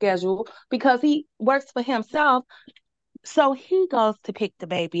work schedule because he works for himself. So he goes to pick the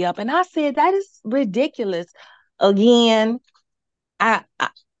baby up. And I said, that is ridiculous. Again, I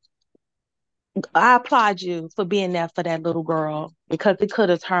applaud you for being there for that little girl because it could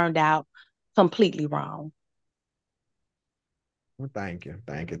have turned out completely wrong. Well, thank you,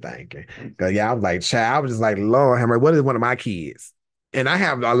 thank you, thank you. Cause yeah, I was like, child, I was just like, Lord, Henry, what is one of my kids? And I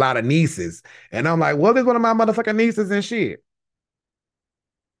have a lot of nieces, and I'm like, what is one of my motherfucking nieces and shit?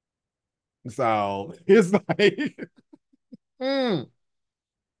 So it's like, hmm.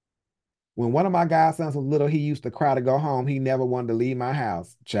 When one of my godsons was little, he used to cry to go home. He never wanted to leave my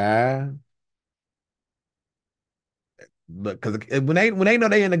house, child. Look, because when they know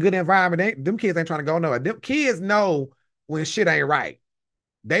they in a good environment, them kids ain't trying to go nowhere. Them kids know when shit ain't right.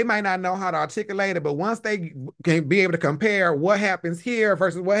 They might not know how to articulate it, but once they can be able to compare what happens here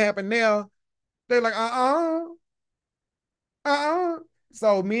versus what happened there, they're like,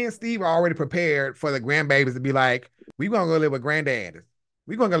 So me and Steve are already prepared for the grandbabies to be like, we gonna go live with granddaddies.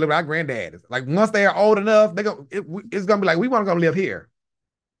 We gonna go live with our granddaddies. Like once they are old enough, it's gonna be like, we want to go live here.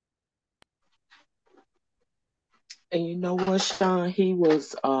 And you know what, Sean?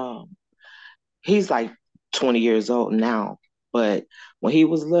 He's like 20 years old now. But when he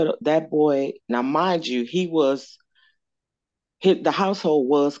was little, that boy, now mind you, the household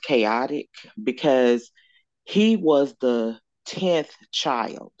was chaotic because he was the 10th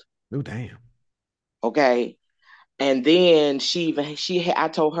child. Oh, damn. Okay. And then I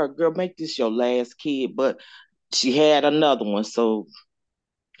told her, girl, make this your last kid, but she had another one. So,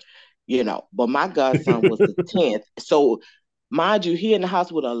 but my godson was the 10th. So mind you, he in the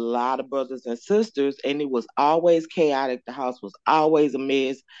house with a lot of brothers and sisters, and it was always chaotic. The house was always a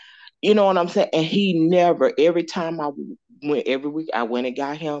mess. You know what I'm saying? And he never, every time I went, every week I went and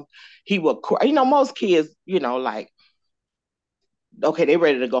got him, he would cry. Most kids, like, okay, they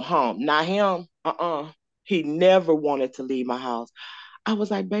ready to go home. Not him. He never wanted to leave my house. I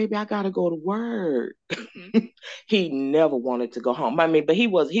was like, baby, I gotta go to work. He never wanted to go home. I mean, but he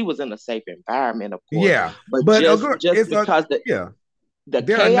was in a safe environment, of course. Yeah, But but just because the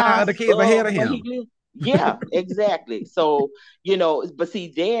there are 9 chaos other kids ahead of where him. he lived. Yeah, exactly. So, but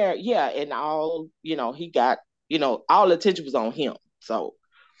see there, yeah, and all, he got, all the attention was on him. So,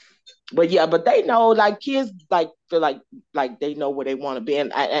 but yeah, but they know, like, kids like feel like they know where they want to be.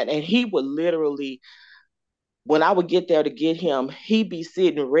 And he would literally, when I would get there to get him, he'd be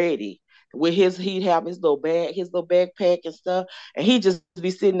sitting ready with he'd have his little bag, his little backpack and stuff, and he'd just be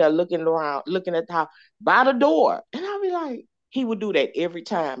sitting there looking around, looking at the house by the door. And I'd be like, he would do that every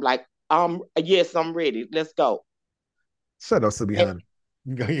time. Like, yes, I'm ready. Let's go. Shut up, Subi, honey.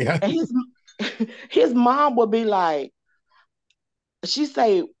 Yeah. And his mom would be like, she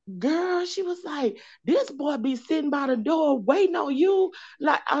say, girl, she was like, this boy be sitting by the door waiting on you.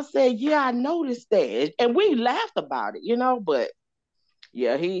 Like, I said, yeah, I noticed that. And we laughed about it, but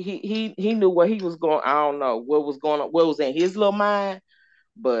yeah, he knew where he was going. I don't know what was going on, what was in his little mind,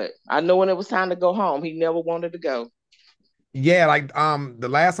 but I know when it was time to go home, he never wanted to go. Yeah, like the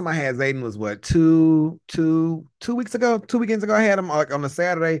last time I had Zayden was what, two weeks ago, 2 weekends ago. I had him like on a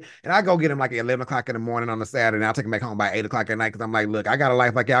Saturday, and I go get him like at 11 o'clock in the morning on a Saturday, and I'll take him back home by 8 o'clock at night because I'm like, look, I got a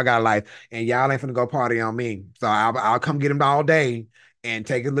life like y'all got a life, and y'all ain't finna go party on me. So I'll come get him all day and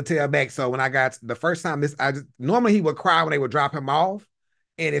take his little tail back. So when I got the first time, normally he would cry when they would drop him off.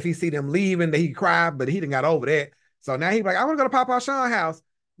 And if he see them leaving, that he cry, but he didn't got over that. So now he like, I want to go to Papa Sean's house.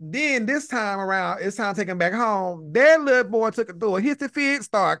 Then this time around, it's time to take him back home. That little boy took it through a hissy fit,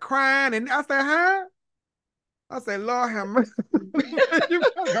 started crying, and I said, huh? I said, Lord have mercy. You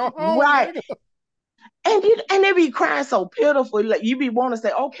gotta go home, Right. nigga. And they be crying so pitiful. Like you be wanting to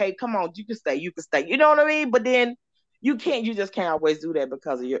say, okay, come on, you can stay, you can stay. You know what I mean? But then you just can't always do that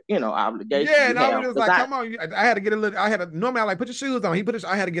because of your, obligations Yeah, you and I was have. just Because like, come on. I had to get a little, normally I like, put your shoes on.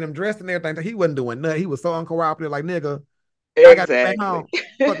 I had to get him dressed and everything. He wasn't doing nothing. He was so uncooperative, like, nigga, I got to get back exactly. home.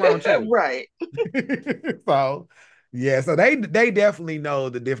 Fuck around with you. Right. So, yeah, so they definitely know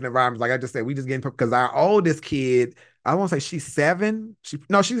the different environments. Like I just said, we just getting, because our oldest kid, I won't say she's 7. Is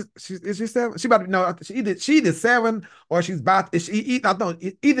she 7? She about to, no, she either 7 or she's about, I don't,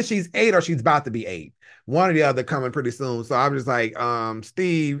 either she's 8 or she's about to be 8. One or the other coming pretty soon. So I'm just like,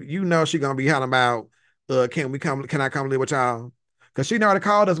 Steve, she gonna be hollering about, can I come live with y'all? Because she already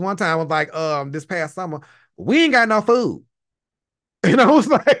called us one time, was like, this past summer, we ain't got no food. And I was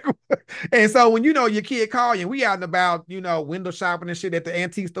like, and so when your kid call you, and we out and about, window shopping and shit at the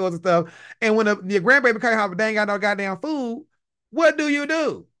antique stores and stuff. And when your grandbaby call you, but they ain't got no goddamn food, what do you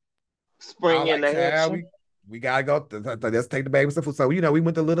do? I Spring was like, into child, action. we gotta go. Let's take the baby some food. So we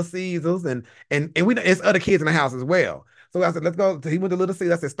went to Little Caesars and we it's other kids in the house as well. So I said, let's go. He went to Little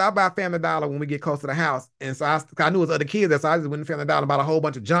Caesars. I said, stop by Family Dollar when we get close to the house. And so I knew it was other kids there, so I just went to Family Dollar and bought a whole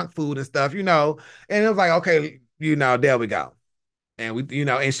bunch of junk food and stuff, And it was like, okay, there we go. And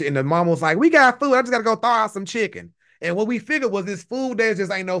and the mom was like, we got food. I just gotta go thaw out some chicken. And what we figured was this food, there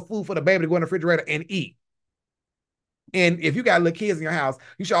just ain't no food for the baby to go in the refrigerator and eat. And if you got little kids in your house,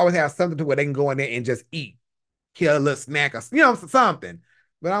 you should always have something to where they can go in there and just eat, kill a little snack or something.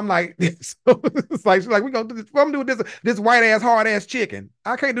 But I'm like, so it's like she's like, we gonna do this. I'm doing this white ass hard ass chicken.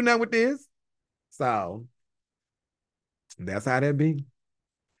 I can't do nothing with this. So that's how that be.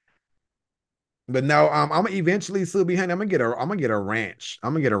 But no, I'm gonna eventually still be honey. I'm gonna get a ranch.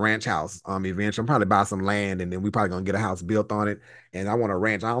 I'm gonna get a ranch house. Eventually, I'm probably buy some land, and then we probably gonna get a house built on it. And I want a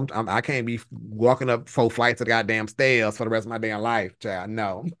ranch. I can't be walking up 4 flights of goddamn stairs for the rest of my damn life, child.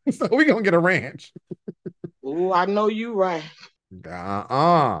 No, so we gonna get a ranch. Oh, I know you right.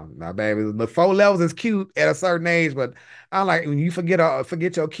 Now, baby, the 4 levels is cute at a certain age, but I like when you forget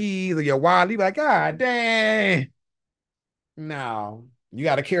your keys or your wallet. You be like, God dang, no. You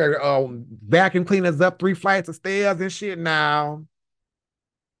got to carry vacuum cleaners up 3 flights of stairs and shit. Now,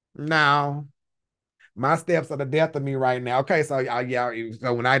 my steps are the death of me right now. Okay, so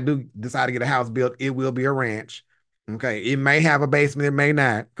so when I do decide to get a house built, it will be a ranch. Okay, it may have a basement, it may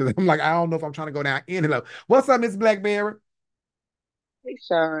not, because I'm like, I don't know if I'm trying to go down in and up. What's up, Miss Blackberry? Hey,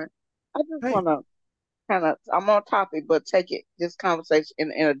 Sean. I just Hey, want to I'm on topic, but take this conversation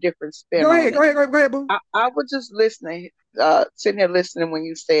in a different spin go on ahead, it. go ahead, boo. I was just listening, sitting here listening when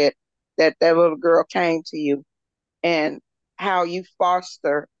you said that little girl came to you and how you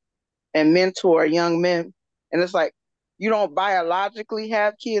foster and mentor young men. And it's like you don't biologically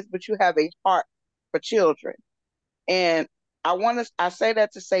have kids, but you have a heart for children. And I say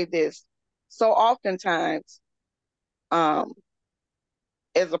that to say this. So oftentimes, um,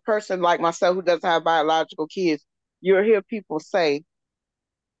 as a person like myself who doesn't have biological kids, you'll hear people say,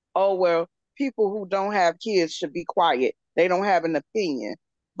 oh, well, people who don't have kids should be quiet. They don't have an opinion.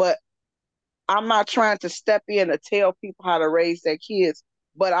 But I'm not trying to step in and tell people how to raise their kids,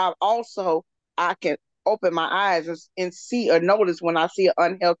 but I can open my eyes and see or notice when I see an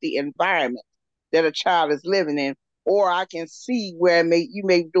unhealthy environment that a child is living in, or I can see where you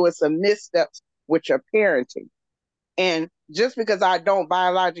may be doing some missteps with your parenting. And just because I don't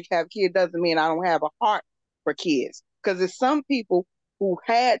biologically have kids doesn't mean I don't have a heart for kids. Because there's some people who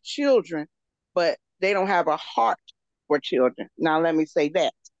had children, but they don't have a heart for children. Now, let me say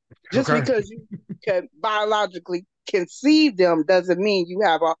that. Just Okay. because you can biologically conceive them doesn't mean you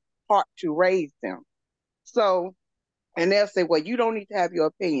have a heart to raise them. So, and they'll say, well, you don't need to have your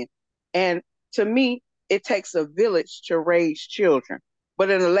opinion. And to me, it takes a village to raise children.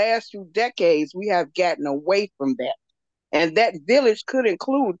 But in the last few decades, we have gotten away from that. And that village could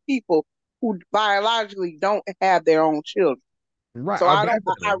include people who biologically don't have their own children. Right. So I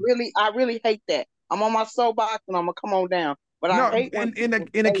Definitely. really hate that. I'm on my soapbox and I'm gonna come on down. But I No, hate when and people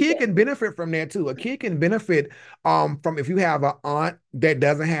a say kid that. can benefit from that too. A kid can benefit from if you have an aunt that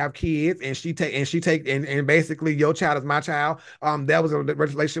doesn't have kids and and basically your child is my child. That was a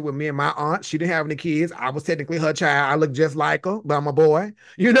relationship with me and my aunt. She didn't have any kids. I was technically her child. I look just like her, but I'm a boy.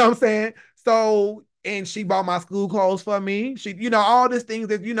 You know what I'm saying? So and she bought my school clothes for me. She, all these things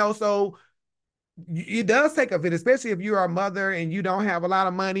that, so it does take a village, especially if you're a mother and you don't have a lot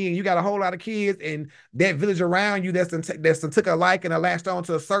of money and you got a whole lot of kids and that village around you that's took a liking and latched on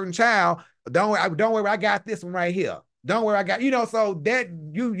to a certain child. Don't worry, I got this one right here. Don't worry, I got, so that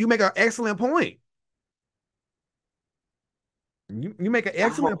you make an excellent point. You make an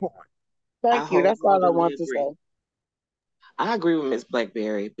excellent point. Thank you. That's all I want to agree. say. I agree with Miss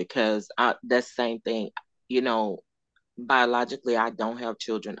Blackberry because that's the same thing. Biologically, I don't have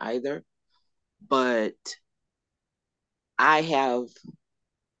children either, but I have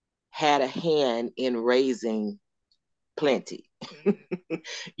had a hand in raising plenty,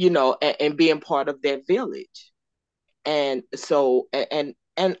 and being part of that village. And so, and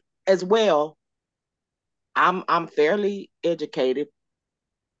as well, I'm fairly educated.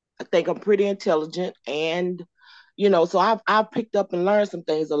 I think I'm pretty intelligent, and so I've picked up and learned some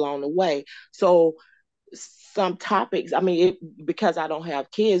things along the way. So some topics, I mean, because I don't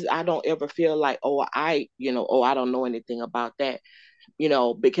have kids, I don't ever feel like, I don't know anything about that,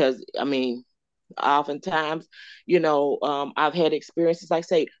 because I mean, oftentimes, I've had experiences, like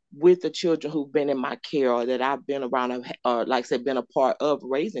say, with the children who've been in my care or that I've been around, or like I said, been a part of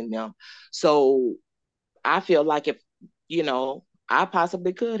raising them. So I feel like if, I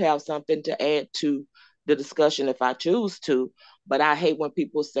possibly could have something to add to the discussion if I choose to. But I hate when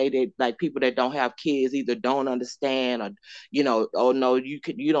people say that, like, people that don't have kids either don't understand, or, oh no, you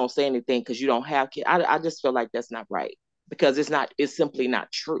don't say anything because you don't have kids. I just feel like that's not right, because it's simply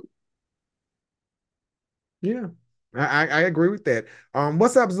not true. Yeah, I agree with that.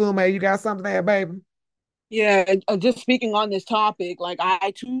 What's up, Zoom? You got something there, baby? Yeah, just speaking on this topic, like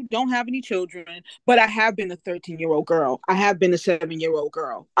I too don't have any children, but I have been a 13-year-old girl. I have been a 7-year-old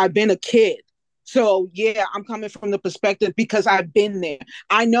girl. I've been a kid. So yeah, I'm coming from the perspective because I've been there.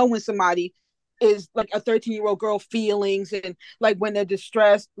 I know when somebody is like a 13-year-old girl feelings, and like when they're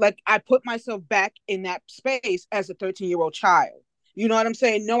distressed, like I put myself back in that space as a 13-year-old child. You know what I'm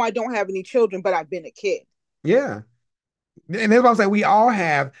saying? No, I don't have any children, but I've been a kid. Yeah. And that's what I'm saying. We all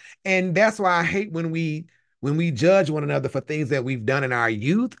have, and that's why I hate when we judge one another for things that we've done in our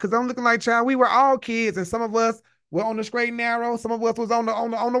youth. Because I'm looking like, child, we were all kids, and some of us were on the straight and narrow, some of us was on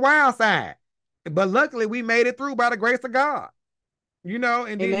the wild side. But luckily, we made it through by the grace of God. And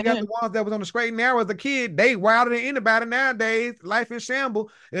then you got the ones that was on the straight and narrow as a kid. They wilder than anybody nowadays. Life in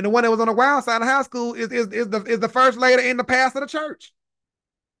shambles. And the one that was on the wild side of high school is the first lady in the past of the church.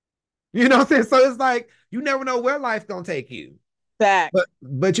 You know what I'm saying? So it's like you never know where life's gonna take you. Fact.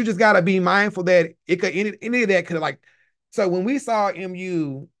 But you just gotta be mindful that it could any of that could have, like, so when we saw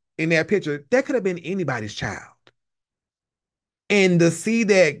MU in that picture, that could have been anybody's child. And to see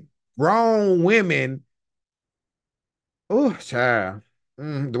that grown women, oh child,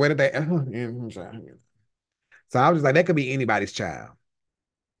 the way that they so I was just like, that could be anybody's child.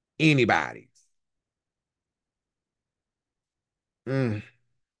 Anybody's. Mm,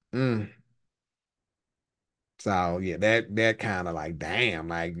 mm. So yeah, that kind of like, damn,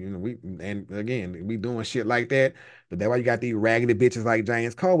 like, we, and again, we doing shit like that, but that's why you got these raggedy bitches like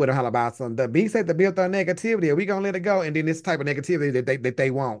James Cole with a holler about something. The B said to build on negativity. Are we gonna let it go? And then this type of negativity that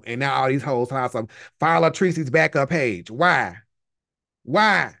they want, and now all these hoes holler some follow Tracy's backup page. Why?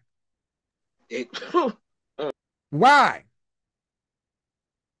 Why? Why?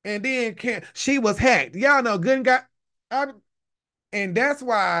 And then she was hacked. Y'all know good and got, and that's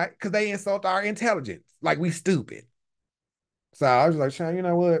why, because they insult our intelligence, like we stupid. So I was like, Sean, you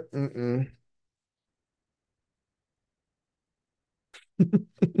know what?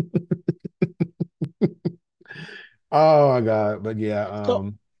 Oh my God. But yeah,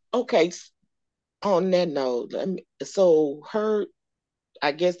 So, okay, on that note, so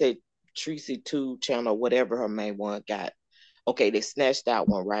I guess that Tracy 2 channel, whatever her main one got, okay, they snatched that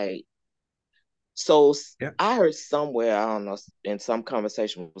one, right? So yeah. I heard somewhere, I don't know, in some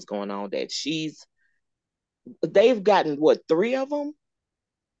conversation was going on that they've gotten what, 3 of them?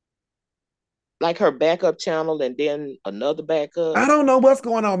 Like her backup channel and then another backup. I don't know what's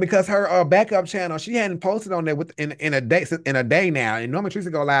going on, because her backup channel, she hadn't posted on there in a day now. And normally Tracy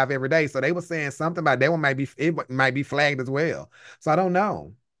go live every day. So they were saying something about that one might be flagged as well. So I don't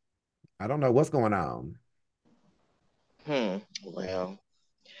know. I don't know what's going on. Well.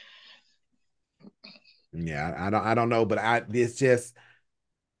 Yeah, I don't know, but it's just,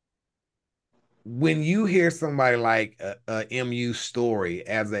 when you hear somebody like a MU story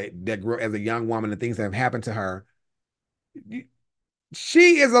as a young woman and things that have happened to her,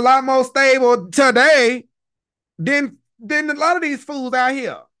 she is a lot more stable today than a lot of these fools out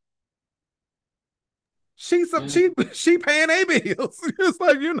here. She paying their bills. It's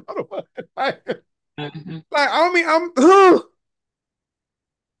like, what? Like, I mean,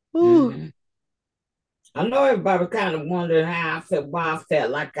 I know everybody kind of wondering how I felt, why I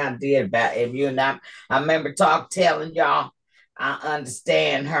felt like I did about MU. And I remember telling y'all I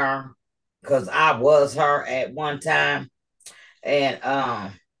understand her because I was her at one time. And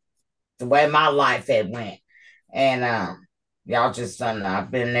the way my life had went. And y'all just don't know. I've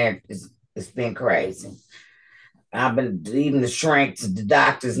been there. It's been crazy. I've been, even the shrinks, the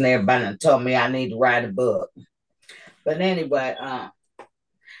doctors and everybody told me I need to write a book. But anyway,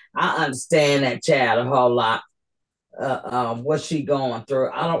 I understand that child a whole lot. What she going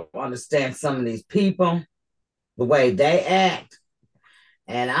through. I don't understand some of these people, the way they act.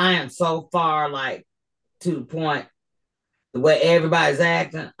 And I am so far like to the point, the way everybody's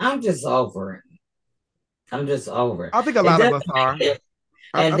acting, I'm just over it. I'm just over it. I think a lot of us are.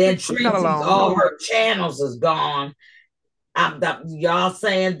 And then Tracy's, all her channels is gone. Y'all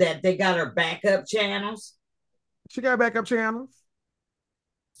saying that they got her backup channels? She got backup channels.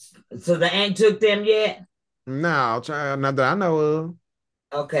 So they ain't took them yet? No, child, not that I know of.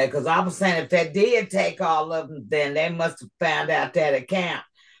 Okay, because I was saying if they did take all of them, then they must have found out that account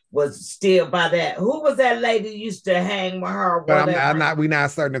was still by that. Who was that lady used to hang with her? But we're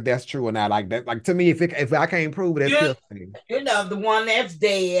not certain if that's true or not. Like that, like to me, if I can't prove it, that's still you know, the one that's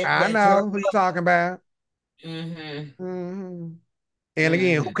dead. I know who you're talking about. Mm-hmm. Mm-hmm. And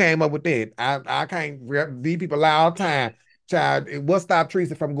again, who came up with that? I can't. These people lie all the time. Child, what stopped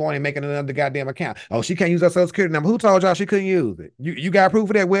Teresa from going and making another goddamn account? Oh, she can't use her social security number. Who told y'all she couldn't use it? You got proof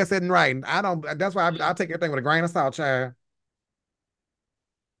of that? Where said in writing? I don't. That's why I take everything with a grain of salt, child.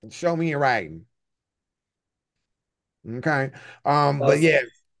 Show me in writing. Okay. But yeah.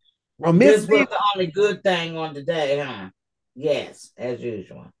 Well, this was the only good thing on the day, huh? Yes, as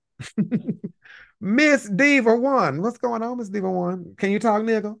usual. Miss Diva One. What's going on, Miss Diva One? Can you talk,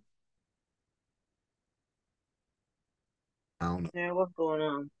 nigga? I don't know. Yeah, what's going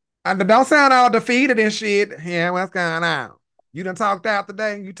on? Don't sound all defeated and shit. Yeah, what's going on? You done talked out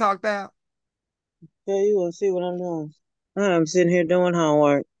today? You talked out? Yeah, you want to see what I'm doing? I'm sitting here doing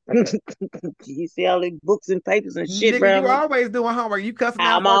homework. You see all these books and papers and shit, bro. You bro. always doing homework. You cussing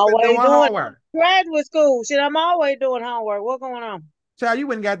I'm out always doing homework. Graduate school. Shit, I'm always doing homework. What's going on? Child, you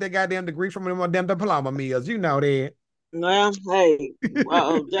wouldn't got that goddamn degree from them damn diploma mills. You know that. Well, hey,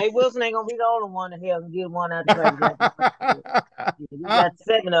 Jay Wilson ain't gonna be the only one that hell can get one out the crack. You got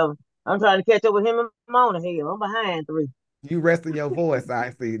 7 of them. I'm trying to catch up with him and Mona. Hell, I'm behind 3. You resting your voice,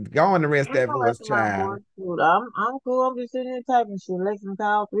 I see. Go on to rest that voice, child. I'm cool. I'm just sitting here typing shit. Lexington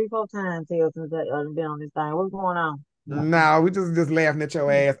called 3-4 times since I've been on this thing. What's going on? No, we just laughing at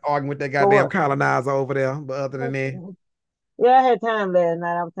your ass, arguing with that goddamn colonizer over there. But other than that. Yeah, I had time last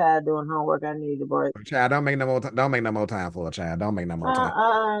night. I'm tired of doing homework. I need a break. Child, don't make no more time for a child. Don't make no more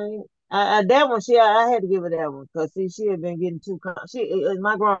time. That one, I had to give her that one because see, she had been getting too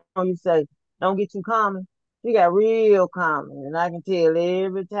my grandma used to say, "Don't get too common." She got real common, and I can tell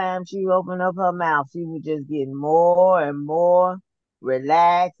every time she opened up her mouth, she was just getting more and more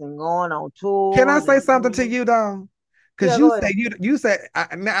relaxed and going on tour. Can I say something to you though? Because you said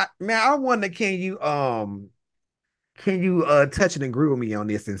now I wonder, can you touch and agree with me on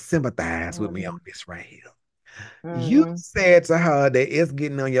this and sympathize with me on this right here? You said to her that it's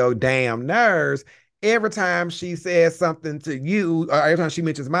getting on your damn nerves every time she says something to you, or every time she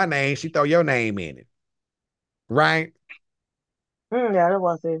mentions my name, she throw your name in it. Right? Yeah, that's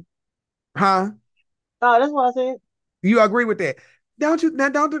what I said. Huh? Oh, that's what I said. You agree with that? Don't you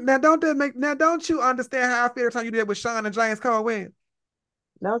don't you understand how I feel every time you did with Sean and James Cohen?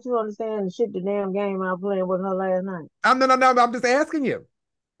 Don't you understand the shit the damn game I was playing with her last night? No, I'm just asking you.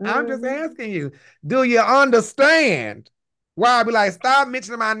 I'm just asking you. Do you understand why I be like, stop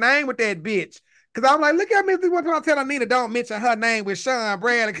mentioning my name with that bitch? Because I'm like, look at me. One time I tell Anita, don't mention her name with Sean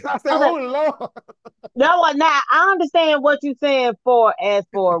Bradley. Because I said, oh, Lord. No, now I understand what you're saying as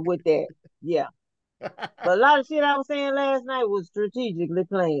for with that. Yeah. But a lot of shit I was saying last night was strategically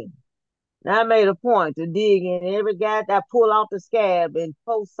planned. Now I made a point to dig in every guy that pull off the scab and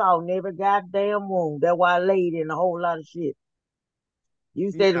post salt in every goddamn wound. That's why I laid in a whole lot of shit. You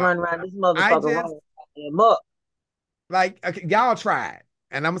stay to run around this motherfucker up. Like, okay, y'all tried.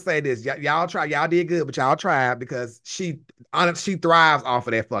 And I'm gonna say this, y'all tried, y'all did good, but y'all tried because she thrives off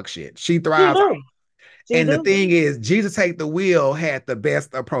of that fuck shit. She thrives. The thing is, Jesus Take the Wheel had the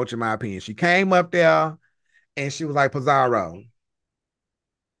best approach, in my opinion. She came up there and she was like, Pizarro.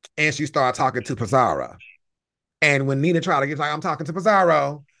 And she started talking to Pizarro. And when Nina tried to get like, I'm talking to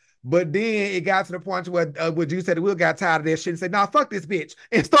Pizarro. But then it got to the point where Jesus Take the Wheel got tired of that shit and said, nah, fuck this bitch.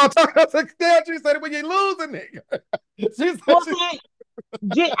 And started talking to the She said, when you're losing it.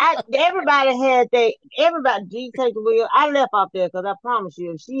 Everybody Jesus Take the Wheel. I left out there because I promise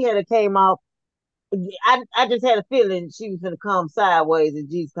you, if she had came out I just had a feeling she was gonna come sideways and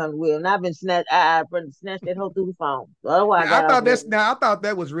Jesus come to will. And I've been snatched that hoe through the phone. So that's why I got off of that. I thought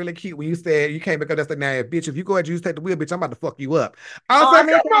that was really cute when you said you came because that's the name, bitch. If you go ahead and you take the wheel, bitch, I'm about to fuck you up. I was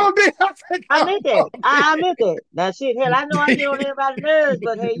like, come on, bitch. I meant that. I meant that. That shit, hell, I know I get on everybody's nerves,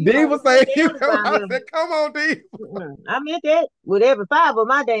 but hey, you D know, was saying, I said, come on, D. I meant that with every fiber of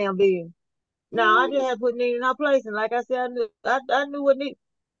my damn being. No, I just had to put Nina in her place, and like I said, I knew what Nina.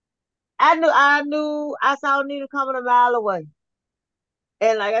 I saw Nina coming a mile away,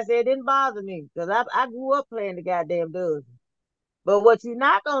 and like I said, it didn't bother me because I grew up playing the goddamn dozen. But what you're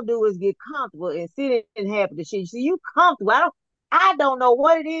not gonna do is get comfortable and sit and happy to shit. See, you comfortable. I don't know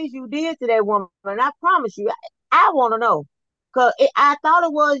what it is you did to that woman. And I promise you, I want to know. I thought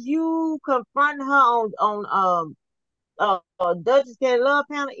it was you confronting her on Duchess County Love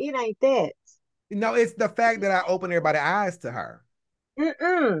Panel. It ain't that. No, it's the fact that I opened everybody's eyes to her.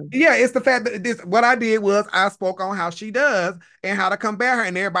 Mm-mm. Yeah, it's the fact that what I did was I spoke on how she does and how to combat her,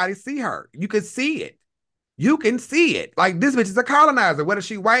 and everybody see her. You could see it. You can see it. Like, this bitch is a colonizer, whether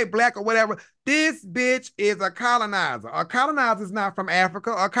she white, black, or whatever. This bitch is a colonizer. A colonizer is not from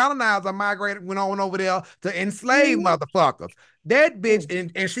Africa. A colonizer migrated, went on over there to enslave motherfuckers. That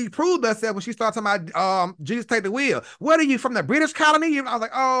bitch, and she proved herself when she started talking about Jesus take the wheel. What are you, from the British colony? I was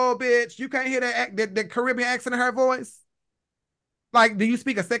like, oh, bitch, you can't hear that Caribbean accent in her voice? Like, do you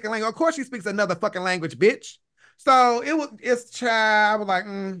speak a second language? Of course she speaks another fucking language, bitch. So it's child. I was like,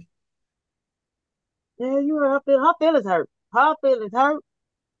 Yeah, you know, her feelings hurt. Her feelings hurt.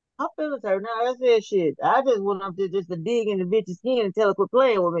 Her feelings hurt. Now that's that shit. I just went up there just to dig in the bitch's skin and tell her quit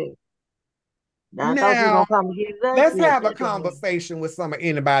playing with me. Now I thought she was Now, gonna come and get it. let's have a conversation with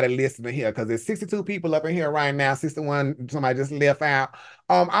anybody listening here, because there's 62 people up in here right now. 61, somebody just left out.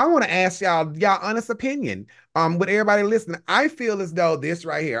 I want to ask y'all honest opinion. With everybody listening, I feel as though this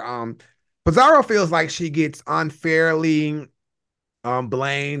right here, Pizarro feels like she gets unfairly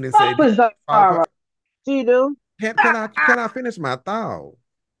blamed and said, Pizarro. She do. Can I finish my thought?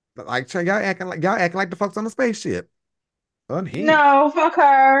 Like, y'all acting like the folks on the spaceship. Unhinged. No, fuck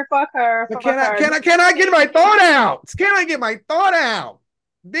her. Fuck her. But Fuck her. can I get my thought out? Can I get my thought out?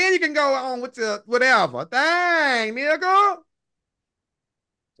 Then you can go on with your whatever. Dang, nigga.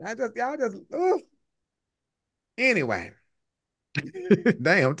 Y'all just, anyway.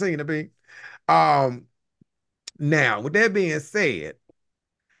 Damn, Tina B. Now, with that being said,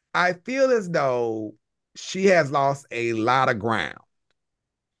 I feel as though she has lost a lot of ground.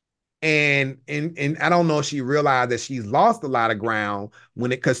 And I don't know if she realized that she's lost a lot of ground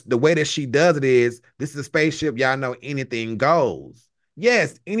because the way that she does it is, this is a spaceship, y'all know anything goes.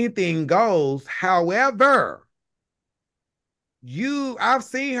 Yes, anything goes. However, I've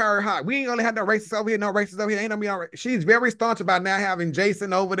seen her. We ain't gonna have no racists over here, Ain't gonna be no. She's very staunch about now having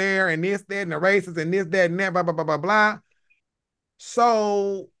Jason over there and this, that, and the racists and this, that, and that, blah, blah, blah, blah, blah.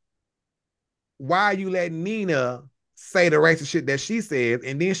 So why you let Nina say the racist shit that she says,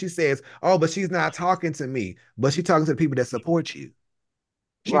 and then she says, oh, but she's not talking to me, but she's talking to the people that support you.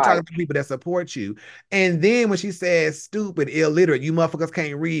 She's talking to people that support you. And then when she says stupid, illiterate, you motherfuckers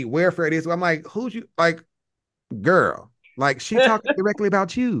can't read, welfare this, I'm like, who's you? Like, girl, like, she talking directly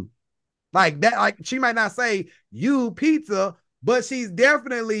about you. Like that, like, she might not say you pizza, but she's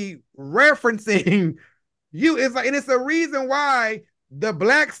definitely referencing you. It's like, and it's a reason why the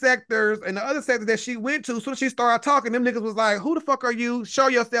black sectors and the other sectors that she went to, as soon as she started talking, them niggas was like, who the fuck are you? Show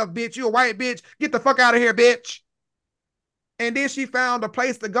yourself, bitch. You a white bitch. Get the fuck out of here, bitch. And then she found a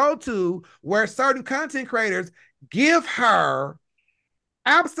place to go to where certain content creators give her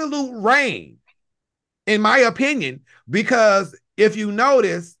absolute reign, in my opinion, because if you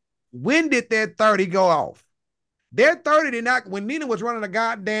notice, when did that 30 go off? That 30 did not, when Nina was running a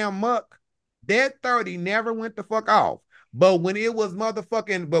goddamn muck, that 30 never went the fuck off. But when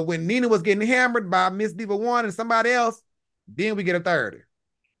when Nina was getting hammered by Miss Diva One and somebody else, then we get a 30.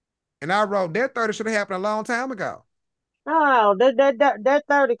 And I wrote, that 30 should have happened a long time ago. No, that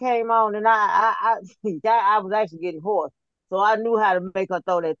 30 came on, and I was actually getting hoarse. So I knew how to make her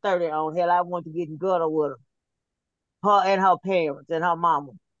throw that 30 on. Hell, I wanted to get in gutter with her and her parents and her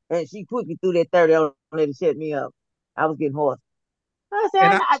mama. And she quickly threw that 30 on there to shut me up. I was getting hoarse. I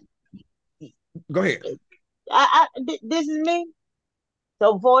said, go ahead. This is me.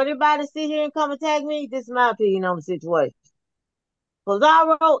 So before anybody sit here and come attack me, this is my opinion on the situation.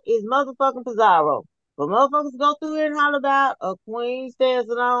 Pizarro is motherfucking Pizarro. But motherfuckers go through here and holler about a queen stands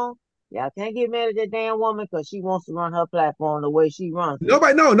alone. Y'all can't get mad at that damn woman because she wants to run her platform the way she runs it.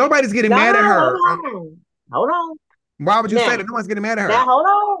 Nobody's getting mad at her. Hold on. Why would you say that? No one's getting mad at her. Now, hold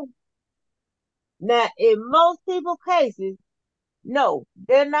on. Now, in most people's cases, no,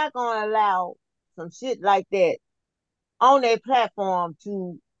 they're not going to allow some shit like that on their platform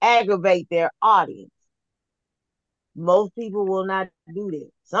to aggravate their audience. Most people will not do that.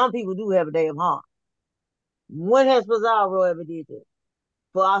 Some people do have a damn heart. When has Pizarro ever did that?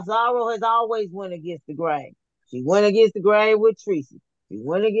 Pizarro has always went against the grain. She went against the grain with Tracy. She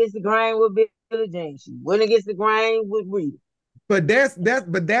went against the grain with Billie Jean. She went against the grain with Rita. But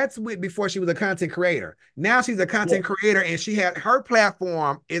that's with before she was a content creator. Now she's a content creator, and her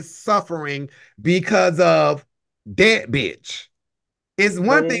platform is suffering because of that bitch. It's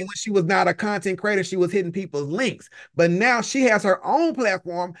one thing when she was not a content creator, she was hitting people's links. But now she has her own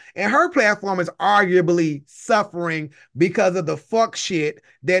platform, and her platform is arguably suffering because of the fuck shit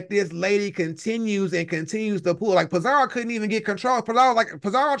that this lady continues to pull. Like Pizarro couldn't even get control.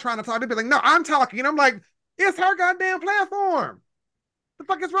 Pizarro trying to talk, they'd be like, no, I'm talking. And I'm like, it's her goddamn platform. The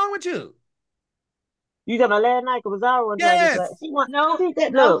fuck is wrong with you? You talking about last night? Because Pizarro yes. She want no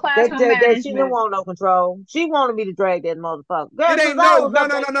look, platform she management. didn't want no control. She wanted me to drag that motherfucker. Girl, It ain't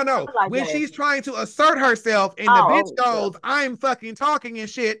no. Like when that. she's trying to assert herself and the bitch goes, I'm fucking talking and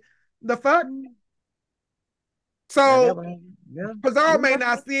shit. The fuck? So Pizarro may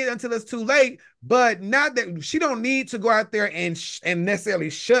not see it until it's too late, but not that she don't need to go out there and necessarily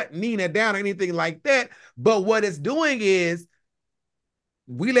shut Nina down or anything like that. But what it's doing is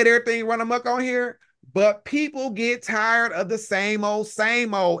we let everything run amok on here, but people get tired of the same old,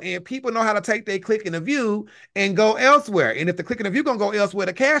 and people know how to take their click and a view and go elsewhere. And if the click and the view gonna go elsewhere,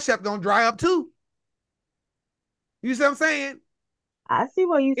 the cash app gonna dry up too. You see what I'm saying? I see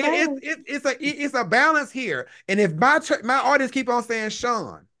what you're saying. It's a balance here. And if my audience keep on saying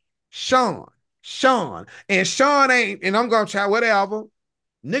Sean, and Sean ain't, and I'm gonna try whatever,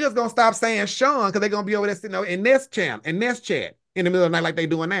 niggas gonna stop saying Sean because they're gonna be over there sitting in this chat in the middle of the night like they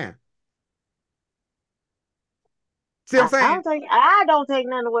doing now. See what I'm saying? I don't take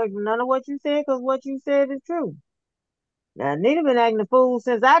nothing away from none of what you said, because what you said is true. Now, Nina been acting a fool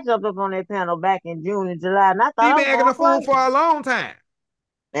since I jumped up on that panel back in June and July, and I thought she been acting a fool for a long time.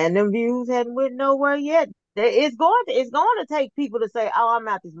 And them views hadn't went nowhere yet. It's going to take people to say, "Oh, I'm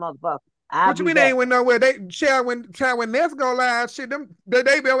out this motherfucker." What you mean they ain't went nowhere? They when Ness go live, shit,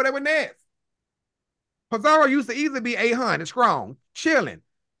 they be over there with Ness. Pizarro used to easily be 800 strong, chilling.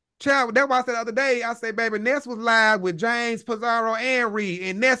 Child, that's why I said the other day, I said, baby, Ness was live with James, Pizarro, and Reed,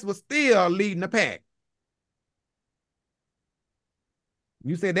 and Ness was still leading the pack.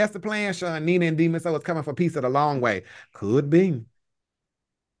 You said that's the plan, Sean. Nina and Demon Soul is coming for peace of the long way. Could be.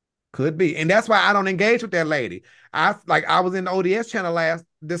 And that's why I don't engage with that lady. I was in the ODS channel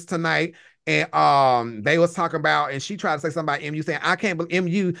tonight, and they was talking about, and she tried to say something about MU, saying, I can't believe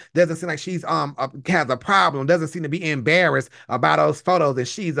MU doesn't seem like she's has a problem, doesn't seem to be embarrassed about those photos, and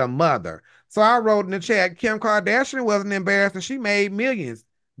she's a mother. So I wrote in the chat, Kim Kardashian wasn't embarrassed and she made millions,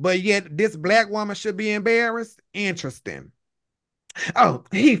 but yet this black woman should be embarrassed. Interesting. Oh,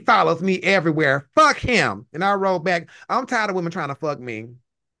 he follows me everywhere. Fuck him. And I wrote back, I'm tired of women trying to fuck me.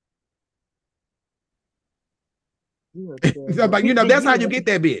 But that's how you get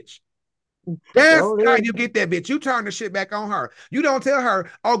that bitch. That's how you get that bitch. You turn the shit back on her. You don't tell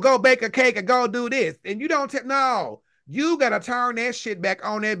her, oh, go bake a cake and go do this. And you don't no. You gotta turn that shit back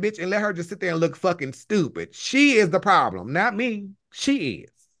on that bitch and let her just sit there and look fucking stupid. She is the problem, not me. She is.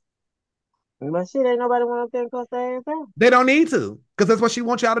 But shit, ain't nobody want up there and cuss their ass out. They don't need to, because that's what she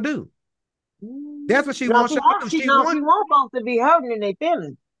wants y'all to do. That's what she wants y'all to do. She wants folks to be hurting in their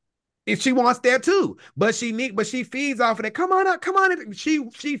feelings. If she wants that too, but she feeds off of that. Come on up.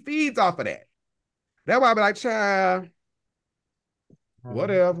 She feeds off of that. That's why I be like, child,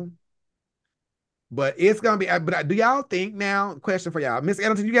 whatever. But it's gonna be. But do y'all think now? Question for y'all, Miss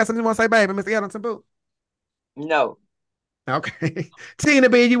Ellington, you got something you want to say, baby, Miss Ellington, boo? No. Okay, Tina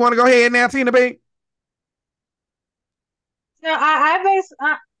B, you want to go ahead now, Tina B? No,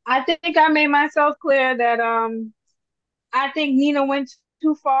 I think I made myself clear that I think Nina went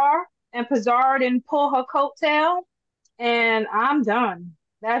too far and Pizarro didn't pull her coattail, and I'm done.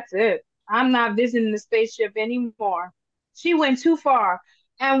 That's it. I'm not visiting the spaceship anymore. She went too far.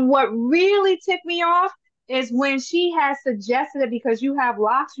 And what really ticked me off is when she has suggested that because you have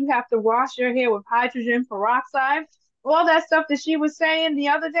locks, you have to wash your hair with hydrogen peroxide. All that stuff that she was saying the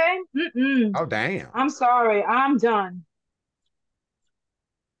other day. Oh, damn. I'm sorry. I'm done.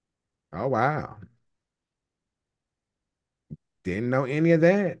 Oh, wow. Didn't know any of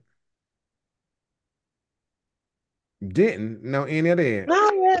that. Didn't know any of that.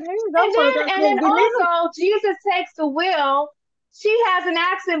 And then also, Jesus Takes the Wheel. She has an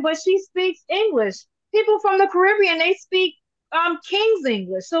accent, but she speaks English. People from the Caribbean, they speak King's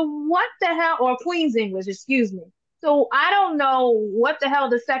English. So what the hell, or Queen's English, excuse me. So I don't know what the hell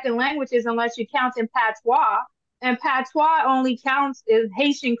the second language is unless you count in patois, and patois only counts as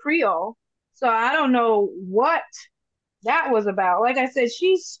Haitian Creole. So I don't know what that was about. Like I said,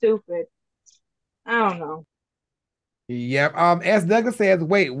 she's stupid. I don't know. Yep. As Douglas says,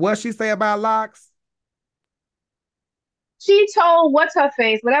 wait, what she say about locks? She told what's her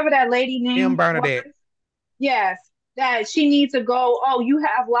face, whatever that lady M. name was. Bernadette. Yes, that she needs to go. Oh, you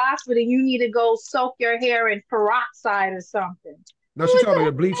have locks, but then you need to go soak your hair in peroxide or something. No, she told her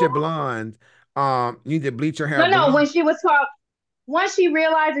to bleach it blonde. You need to bleach your hair No, blonde. when she was talking, once she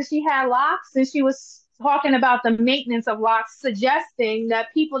realized that she had locks, and she was talking about the maintenance of locks, suggesting that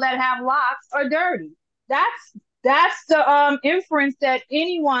people that have locks are dirty. That's the inference that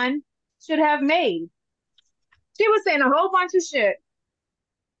anyone should have made. She was saying a whole bunch of shit.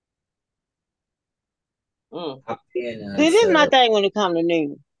 See, this is my thing when it comes to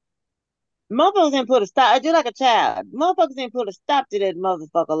Nina. Motherfuckers didn't put a stop, just like a child. Motherfuckers didn't put a stop to that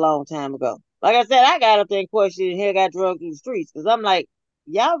motherfucker a long time ago. Like I said, I got up there and questioned and here got drugged through the streets because I'm like,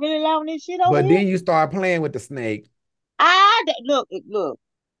 y'all really allowing this shit over But here? then you start playing with the snake. Look,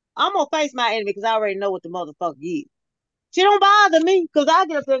 I'm gonna face my enemy because I already know what the motherfucker is. She don't bother me because I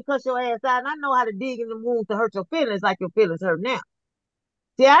get up there and cuss your ass out and I know how to dig in the wounds to hurt your feelings like your feelings hurt now.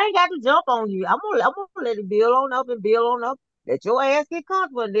 See, I ain't got to jump on you. I'm gonna let it build on up and build on up. Let your ass get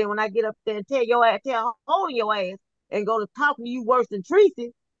comfortable. And then when I get up there and tell a hole in your ass and go to talking to you worse than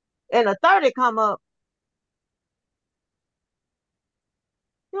Tracy, and a 30 come up,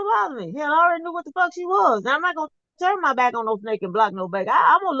 you bother me. Hell, I already knew what the fuck she was. And I'm not gonna turn my back on no snake and block no back.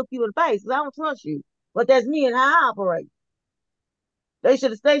 I'm gonna look you in the face because I don't trust you. But that's me and how I operate. They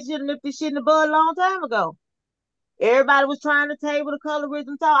should have nipped this shit in the bud a long time ago. Everybody was trying to table the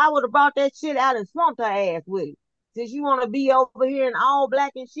colorism talk. I would have brought that shit out and swamped her ass with it. Since you want to be over here in all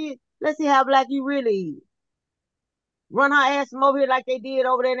black and shit, let's see how black you really is. Run her ass from over here like they did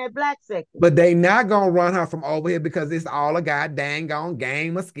over there in that black section. But they not gonna run her from over here because it's all a goddamn on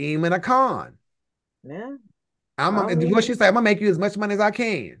game, a scheme, and a con. Yeah. What she say? I'm gonna make you as much money as I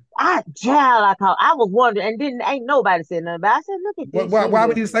can. I was wondering, and then ain't nobody said nothing about it. I said, look at this. Why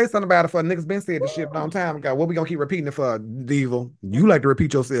would you say something about it for niggas been said this shit a long time ago? What we gonna keep repeating it for, Devil? You like to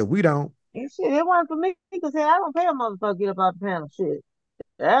repeat yourself. We don't. And shit, it wasn't for me because I don't pay a motherfucker to get up out the panel. Shit.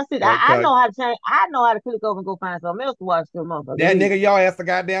 That's it. Okay. I know how to change. I know how to click over and go find something else to watch the motherfucker. That nigga, y'all asked a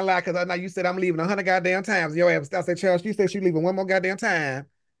goddamn lie because now you said I'm leaving 100 goddamn times. Your ass, I said, Charles, you said she leaving one more goddamn time.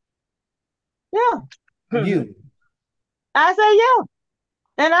 Yeah. You. I said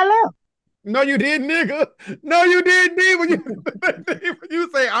yeah, and I left. No, you didn't, nigga. No, you didn't, nigga.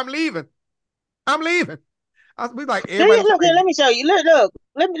 You say I'm leaving. I'm leaving. I was like, everybody. Look here, let me show you. Look.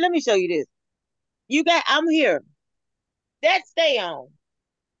 Let me show you this. I'm here. That stay on.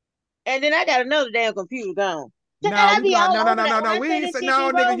 And then I got another damn computer gone. No, we ain't say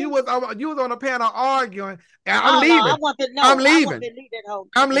no, nigga. You was on the panel arguing. I'm leaving. I'm leaving.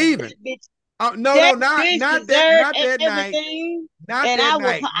 I'm leaving. No, not that night. Not that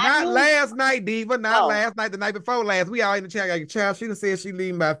night. Not last night, Diva. Not last night. The night before last. We all in the chat. Like, child, she done said she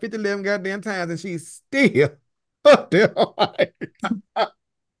leaving by 50, 11 goddamn times, and she's still up there.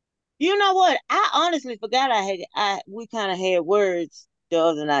 You know what? I honestly forgot we kind of had words the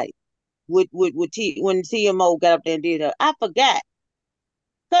other night when TMO got up there and did her. I forgot.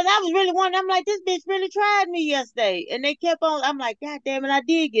 Because I was really wondering, I'm like, this bitch really tried me yesterday. And they kept on, I'm like, God damn it, I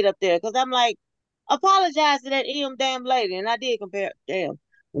did get up there. Because I'm like, apologize to that damn lady. And I did compare, damn.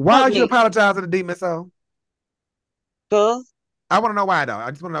 Why would you apologize to the demon soul? Because I want to know why, though.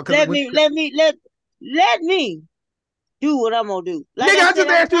 I just want to know. Let me do what I'm going to do. Like I just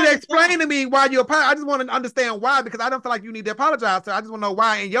asked you to explain to me why you apologize. I just want to understand why, because I don't feel like you need to apologize. So I just want to know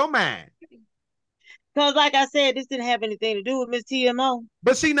why in your mind. Because, like I said, this didn't have anything to do with Miss TMO.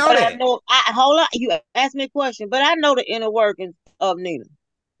 But she know that. Hold on. You asked me a question, but I know the inner workings of Nina.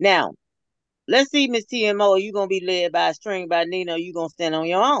 Now, let's see, Miss TMO, are you going to be led by a string by Nina, or you going to stand on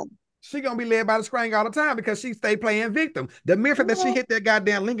your own? She going to be led by the string all the time because she stay playing victim. The mere fact that she hit that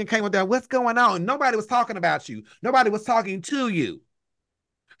goddamn link and came with that, what's going on? Nobody was talking about you. Nobody was talking to you.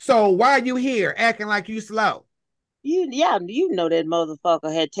 So why are you here acting like you slow? You know that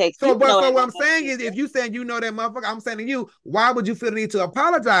motherfucker had texted. So what I'm saying is, if you saying you know that motherfucker, I'm saying to you, why would you feel the need to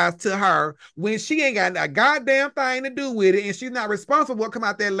apologize to her when she ain't got a goddamn thing to do with it and she's not responsible for what come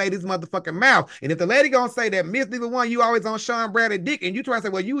out that lady's motherfucking mouth? And if the lady gonna say that Miss Diva One, you always on Sean Bradley dick, and you try to say,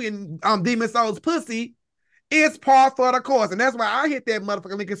 well, you in Demon Soul's pussy, it's par for the course. And that's why I hit that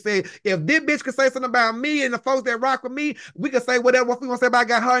motherfucker link and say, if this bitch could say something about me and the folks that rock with me, we could say whatever we want to say about I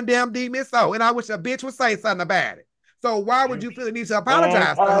got her and damn Demon Soul. And I wish a bitch would say something about it. So why would you feel the need to And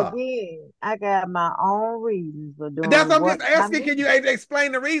apologize to her? again, I got my own reasons for That's doing what I'm what just I asking. Can you did.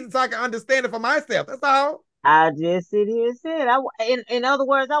 explain the reason so I can understand it for myself? That's all. I just sit here and said, in other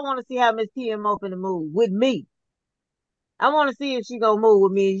words, I want to see how Miss TMO finna move with me. I want to see if she gonna move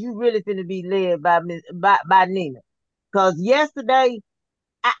with me. You really finna be led by by Nina. Cause yesterday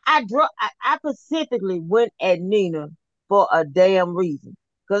I specifically went at Nina for a damn reason.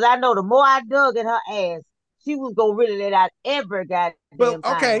 Cause I know the more I dug at her ass, she was gonna really let out every Well, goddamn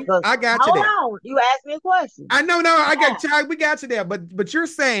time. okay, Because I got you hold there. on, you asked me a question. I know, no, I got Now, we got you there. But you're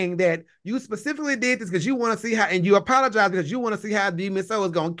saying that you specifically did this because you want to see how, and you apologize because you want to see how D Miss O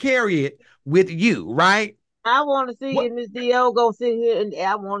is gonna carry it with you, right? I want to see What if Miss Dio go sit here, and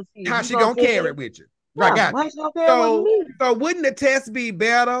I want to see if how you she gonna gonna sit carry here. it with you? Right, Yeah, got how you. she gonna carry it with So me? so wouldn't the test be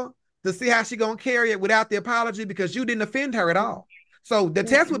better to see how she gonna carry it without the apology because you didn't offend her at all? So the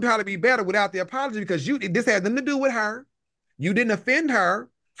test would probably be better without the apology because this had nothing to do with her. You didn't offend her.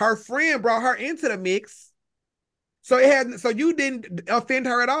 Her friend brought her into the mix. So you didn't offend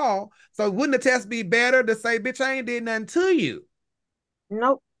her at all. So wouldn't the test be better to say, bitch, I ain't did nothing to you?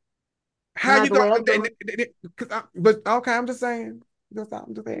 Nope, How not you the way go? I'm doing. But okay, I'm just saying.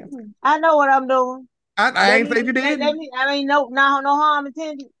 I'm just asking. I know what I'm doing. I Let ain't me, say you let didn't. me. I mean, no harm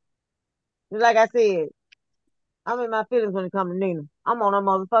intended. Like I said, I'm in my feelings when it comes to Nina. I'm on her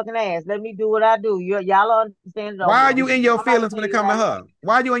motherfucking ass. Let me do what I do. Y'all understand it. Why are you in your I'm not gonna feelings tell when it you come to how to her?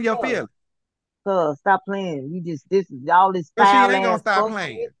 Why are you in your cuz, feelings? stop playing. This is all this But she foul ain't gonna ass stop fuck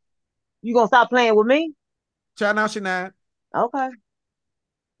playing. shit. You gonna stop playing with me? Child, no, she not. Okay.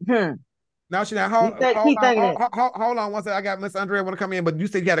 Hmm. No, she not. Hold, hold Keep on, thinking that. hold on one second. I got Miss Andrea want to come in, but you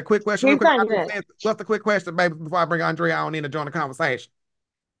said you had a quick question, real Keep quick. thinking that. What's the quick question, baby, before I bring Andrea on in to join the conversation?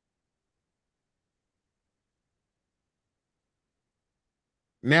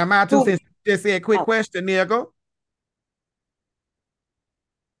 Now, my two Who? cents just said quick Oh, question, nigga.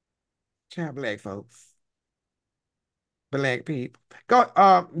 Child, black folks, black people.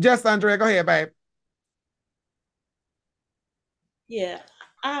 Go, just Andrea, go ahead, babe. Yeah,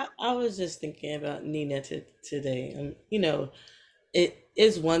 I was just thinking about Nina today. It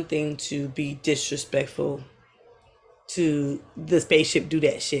is one thing to be disrespectful to the spaceship, do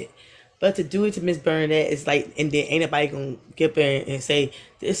that shit, but to do it to Miss Burnett is like, and then ain't nobody gonna get up and say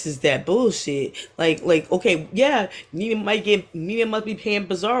this is that bullshit. Okay, yeah, Nina must be paying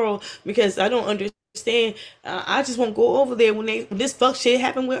Bizarro because I don't understand. I just won't go over there when this fuck shit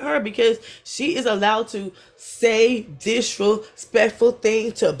happened with her because she is allowed to say disrespectful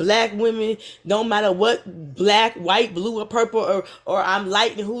things to black women, no matter what black, white, blue, or purple, or I'm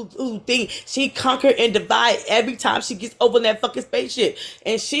light and who think she conquer and divide every time she gets over that fucking spaceship.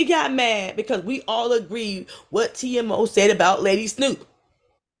 And she got mad because we all agreed what TMO said about Lady Snoop.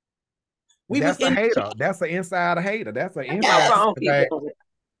 We was That's a in the hater. That's an insider hater. That's an My insider yes. phone keep hater, going.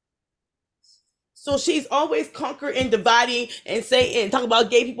 So she's always conquering and dividing and saying and talking about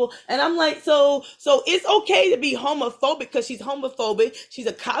gay people. And I'm like, so it's okay to be homophobic because she's homophobic. She's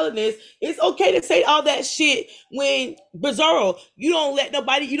a colonist. It's okay to say all that shit when Bizarro, you don't let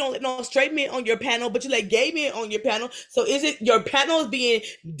no straight men on your panel, but you let gay men on your panel. So is it your panel is being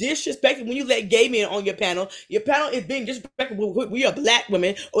disrespected when you let gay men on your panel? Your panel is being disrespectful. We are black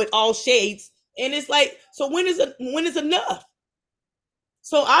women with all shades. And it's like, so when is enough?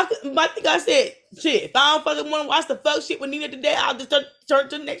 So I think I said, shit, if I don't fucking want to watch the fuck shit with Nina today, I'll just turn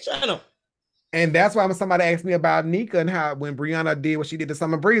to the next channel. and that's why when somebody asked me about Nika and how when Brianna did what she did to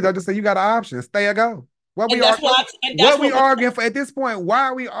Summer Breeze, I just said you got an option, stay or go. And that's why, What we arguing for at this point? Why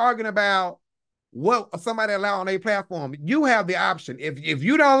are we arguing about what somebody allow on their platform? You have the option. If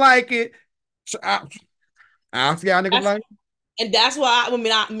you don't like it, I'll see y'all niggas like. And that's why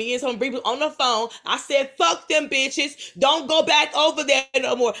me and some people on the phone, I said, fuck them bitches. Don't go back over there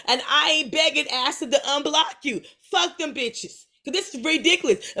no more. And I ain't begging Ashley to unblock you. Fuck them bitches. Because this is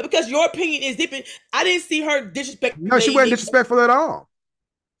ridiculous. And because your opinion is different, I didn't see her disrespect. No, she wasn't disrespectful at all.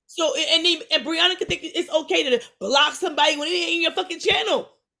 So, and Brianna could think it's okay to block somebody when it ain't in your fucking channel.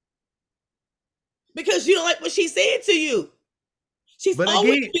 Because you don't like what she said to you. She's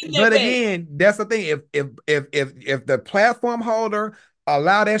always been that way. Again, that's the thing. If the platform holder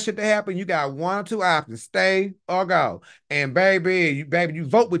allow that shit to happen, you got one or two options: stay or go. And baby, you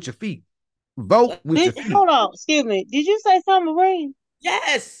vote with your feet. Vote with your feet. Hold on, excuse me. Did you say something, Marie?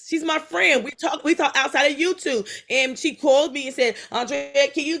 Yes, she's my friend. We talk outside of YouTube. And she called me and said, Andrea,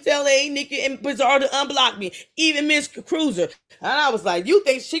 can you tell A, Nikki, and Bizarre to unblock me? Even Miss Cruiser. And I was like, you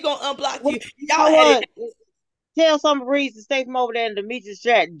think she gonna unblock you? Y'all had it. Tell some Breeze to stay from over there in the Demetrius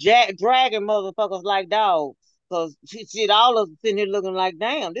chat, dragging motherfuckers like dogs. Cause shit, all of us sitting here looking like,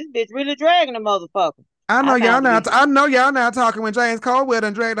 damn, this bitch really dragging a motherfucker. I know I y'all found not. it. I know y'all not talking when James Colwell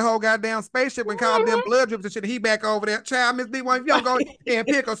and dragged the whole goddamn spaceship and called them Mhm. blood drips and shit. He back over there. Child, Miss B1, if you don't go and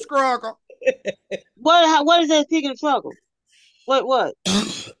pick a struggle. What is that picking trouble? What?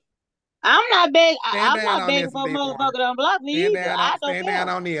 I'm not begging. Stand I'm down not on begging this, for a B1. motherfucker to unblock me Stand either. down on I don't stand down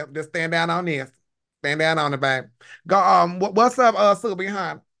care. on this. Just stand down on this. Stand down on it, babe. Go what's up, Sue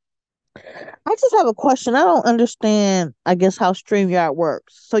behind? I just have a question. I don't understand, I guess, how StreamYard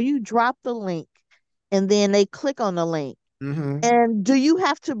works. So you drop the link and then they click on the link. Mm-hmm. And do you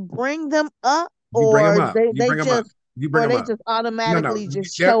have to bring them up You bring them or up. You they bring them up. just You bring them up. No. automatically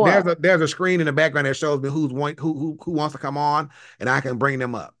just show up? There's a screen in the background that shows me who wants to come on, and I can bring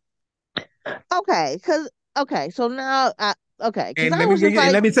them up. Okay, so now because And I was just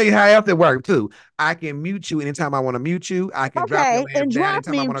let like, me tell you how else it works too. I can mute you anytime I want to mute you. I can drop your okay, ass and down drop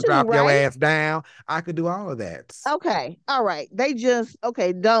anytime I me want to too, drop your right? ass down. I could do all of that. Okay, all right. They just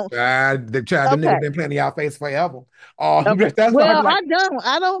don't. The child, them Okay, niggas been playing in y'all face forever. Oh, okay. that's why I be Well, like,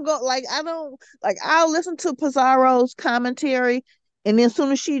 I don't go like I don't like. I'll listen to Pizarro's commentary, and then as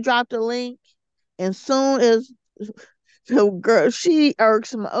soon as she dropped the link, and soon as the girl she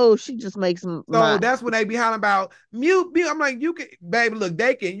irks me. Oh, she just makes so my that's when they be hollering about mute. I'm like, you can, baby, look,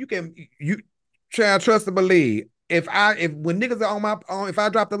 you try trust and believe. If when niggas are if I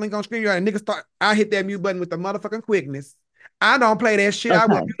drop the link on screen and niggas start, I hit that mute button with the motherfucking quickness. I don't play that shit. I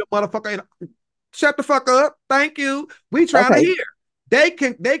will okay, mute the motherfucker and shut the fuck up. Thank you. We trying to okay. hear. They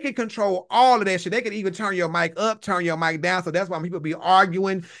can control all of that shit. They can even turn your mic up, turn your mic down. So that's why people be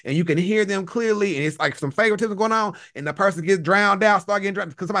arguing and you can hear them clearly. And it's like some favoritism going on, and the person gets drowned out, start getting drowned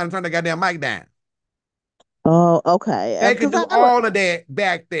because somebody turned the goddamn mic down. Oh, okay. They can Because do all of that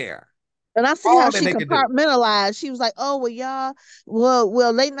back there. and I see how All that she they can do. compartmentalized. She was like, "Oh well, y'all,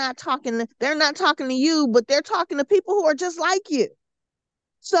 well, they not talking. They're not talking to you, but they're talking to people who are just like you.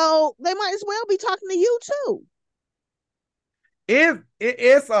 So they might as well be talking to you too."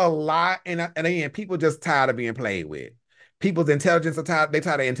 It's a lot, and again, people just tired of being played with. People's intelligence are tired. They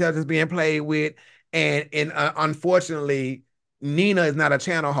tired of intelligence being played with, and unfortunately, Nina is not a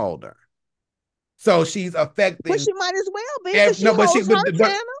channel holder, so she's But affecting. she might as well be because she No, holds her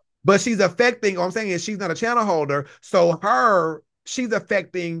channel. but she's affecting. What I'm saying is she's not a channel holder, so she's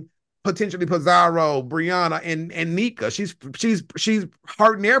affecting potentially Pizarro, Brianna, and Nika. She's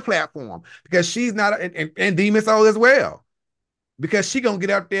hurting their platform because she's not, and Demon Soul as well. Because she gonna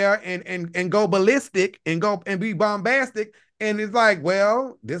get up there and go ballistic and go and be bombastic. And it's like,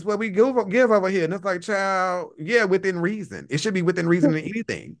 well, this is what we give over here. And it's like, child, yeah, within reason. It should be within reason in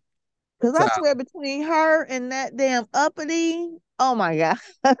anything. Because So I swear, between her and that damn uppity, oh my god,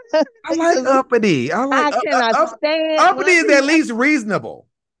 I like uppity. I like I cannot stand when uppity I is tell at you. least reasonable.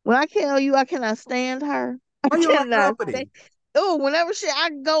 When I tell you, I cannot stand her. I Why you like cannot stand. uppity? Oh, whenever I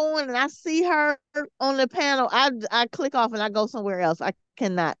go on and I see her on the panel, I click off and I go somewhere else. I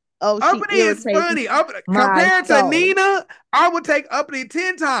cannot. Oh, she Uppity is irritates funny. my Compared to soul. Nina, I would take uppity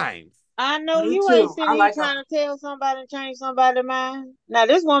 10 times. I know Me you ain't too. sitting I here like her. trying to tell somebody and change somebody's mind. Now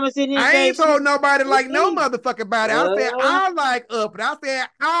this woman sitting here I saying ain't told she. nobody like no Mm-mm. motherfucking body. I said Uh, I like uppity. I said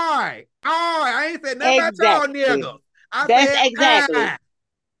I ain't said nothing about y'all exactly. niggas. I That's said exactly.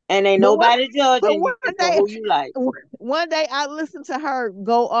 And ain't But nobody but judging one you for day, who you like. one day I listened to her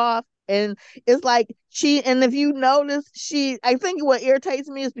go off, and it's like and if you notice, I think what irritates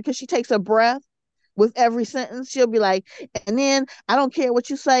me is because she takes a breath with every sentence. She'll be like, and then I don't care what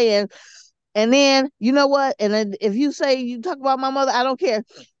you say, and then you know what, and then if you say you talk about my mother, I don't care.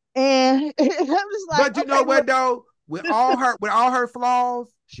 And I'm just like, but you know okay, what though? With all her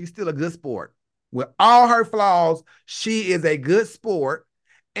flaws, she's still a good sport. With all her flaws, she is a good sport.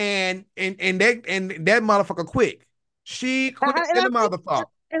 And that motherfucker quick. She quick and than I the think, motherfucker.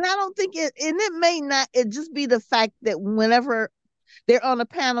 and I don't think and it may not, it just be the fact that whenever they're on a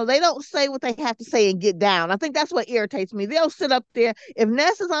panel, they don't say what they have to say and get down. I think that's what irritates me. They'll sit up there. If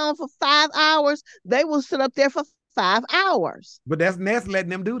Ness is on for 5 hours, they will sit up there for 5 hours. But that's Ness letting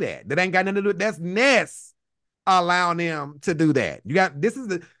them do that. That ain't got nothing to do with that's Ness allowing them to do that. You got this is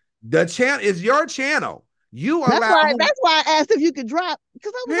the channel is your channel. You allow That's why I asked if you could drop,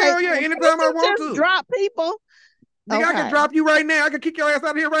 because I was like, hell yeah, well, anytime I you want just to. drop people. Nigga, I can Okay. drop you right now. I can kick your ass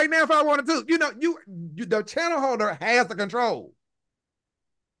out of here right now if I wanted to. You know, you the channel holder has the control.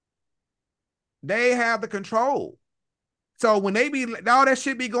 They have the control. So when they be all that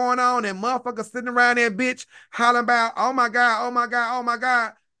shit be going on and motherfuckers sitting around there, bitch, hollering about, oh my God, oh my God, oh my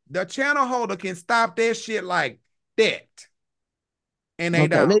God, the channel holder can stop that shit like that. And they Okay.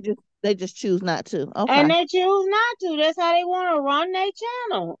 don't. They just choose not to. Okay. And they choose not to. That's how they want to run their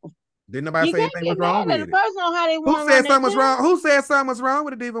channel. Didn't nobody You say can't anything get was wrong mad at with a it. person on how they Who want to run said their something was channel. wrong? Who said something was wrong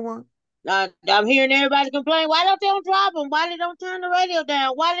with the Diva one? I'm hearing everybody complain. Why don't they don't drop them? Why they don't turn the radio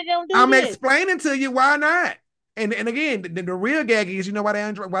down? Why they don't do I'm this? explaining to you why not. And again, the real gag is, you know why they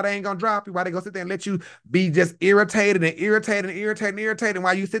ain't gonna drop you? Why they gonna sit there and let you be just irritated and irritated and irritated and irritated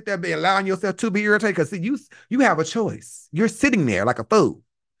while you sit there be allowing yourself to be irritated? Because you have a choice. You're sitting there like a fool.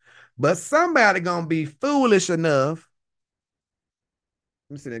 But somebody gonna be foolish enough.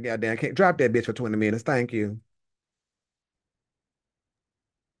 Let me see that goddamn can't drop that bitch for 20 minutes. Thank you.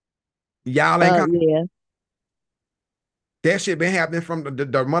 Y'all ain't coming. Yeah. That shit been happening from the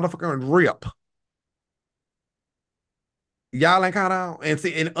motherfucking rip. Y'all ain't caught on. And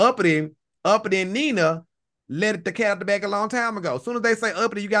see, and Uppity and Nina let the cat out the bag a long time ago. As soon as they say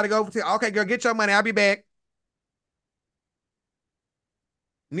Uppity, you got to go. Okay, girl, get your money. I'll be back.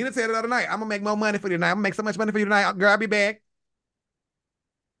 Nina said it the other night. I'm going to make more money for you tonight. I'm going to make so much money for you tonight. Girl, I'll be back.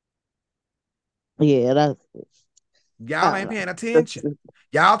 Yeah, that's. Y'all ain't paying attention.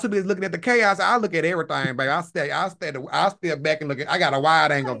 Y'all too busy looking at the chaos. I look at everything, baby. I'll step back and look at. I got a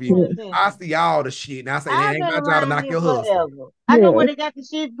wide angle view. I see all the shit, and I say, it ain't my job to knock your husband. I know where they got the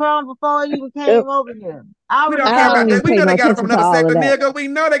shit from before you even came over here. We don't care about that. We know they got it from another sector, nigga. We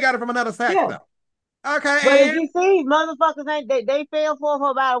know they got it from another sector. Okay, but if you see, motherfuckers ain't they fell for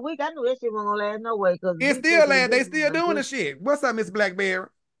about a week. I knew that shit wasn't gonna last no way because it's still last. They still doing the shit. What's up, Miss Blackberry?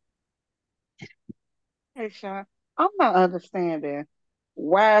 Hey, Sean, I'm not understanding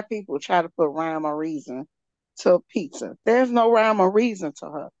why people try to put rhyme or reason to pizza. There's no rhyme or reason to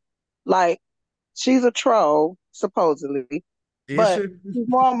her. Like, she's a troll, supposedly, but she's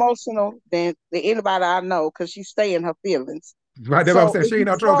more emotional than anybody I know because she stay in her feelings. Right, that's what I'm saying. She ain't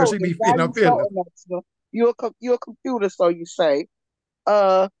no troll because she be feeling her feelings. You're a computer, so you say.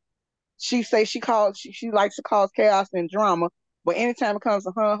 She say she likes to cause chaos and drama, but anytime it comes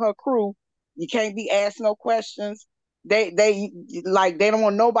to her and her crew, you can't be asked no questions. They don't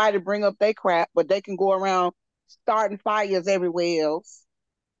want nobody to bring up their crap, but they can go around starting fires everywhere else.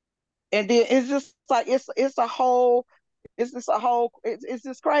 And then it's just like it's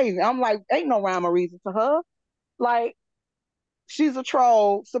just crazy. I'm like, ain't no rhyme or reason to her. Like, she's a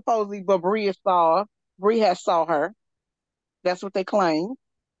troll supposedly, but Bree has saw her. That's what they claim.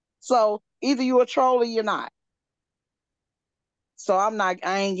 So either you're a troll or you're not. So I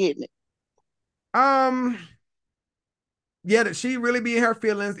ain't getting it. Yeah, that she really be in her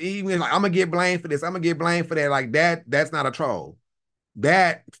feelings, even like, I'm gonna get blamed for this, I'm gonna get blamed for that. Like that's not a troll.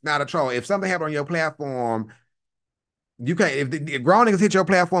 That's not a troll. If something happened on your platform, you can't, if grown niggas hit your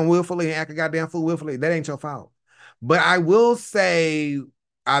platform willfully and act a goddamn fool willfully, that ain't your fault. But I will say,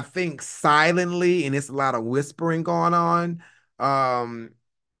 I think silently, and it's a lot of whispering going on.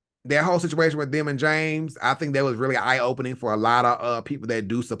 That whole situation with them and James, I think that was really eye-opening for a lot of people that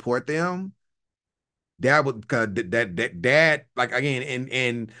do support them. That would, cause that like, again,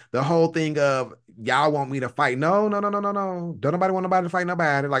 and the whole thing of y'all want me to fight. No. Don't nobody want nobody to fight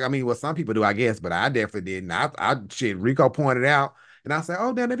nobody. Like, I mean, well, some people do, I guess, but I definitely didn't. Shit, Rico pointed out, and I said,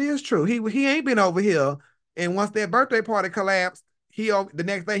 oh, then it is true. He ain't been over here. And once that birthday party collapsed, the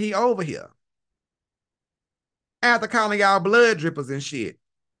next day he over here. After calling y'all blood drippers and shit.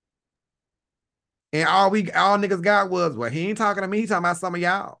 And all niggas got was, well, he ain't talking to me, he talking about some of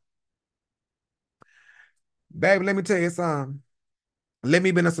y'all. Baby, let me tell you something. Let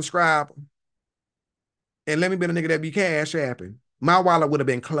me been a subscriber. And let me been a nigga that be cash apping. My wallet would have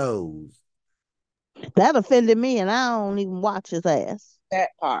been closed. That offended me, and I don't even watch his ass. That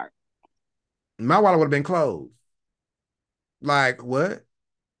part. My wallet would have been closed. Like, what?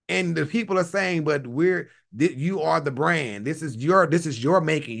 And the people are saying, but you are the brand. This is your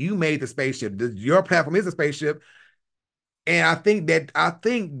making. You made the spaceship. Your platform is a spaceship. And I think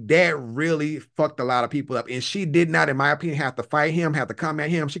that really fucked a lot of people up. And she did not, in my opinion, have to fight him, have to come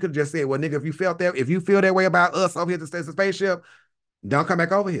at him. She could have just said, well, nigga, if you feel that way about us over here at the spaceship, don't come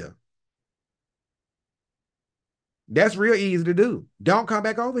back over here. That's real easy to do. Don't come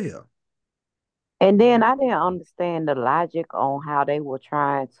back over here. And then I didn't understand the logic on how they were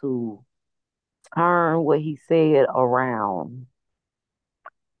trying to turn what he said around.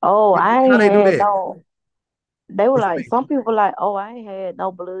 Oh, I How ain't they do had that? no. They were like, some people were like, oh, I ain't had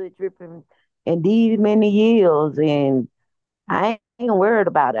no blood dripping in these many years, and I ain't worried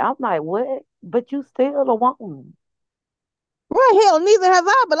about it. I'm like, what? But you still a woman. Well, hell, neither have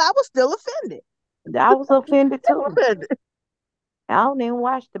I, but I was still offended. I was offended too. Offended. I don't even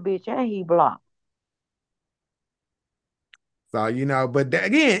watch the bitch, and he blocked. So, but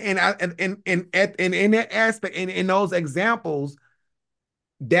again, in that aspect, in those examples,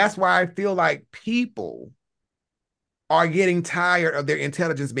 that's why I feel like people are getting tired of their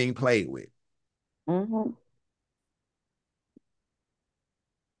intelligence being played with. Mm-hmm.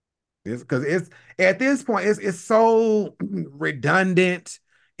 It's because it's at this point, it's so redundant.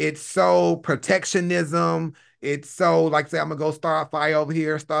 It's so protectionism. It's so like say, I'm gonna go start a fire over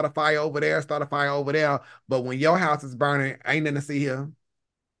here, start a fire over there, start a fire over there. But when your house is burning, ain't nothing to see here.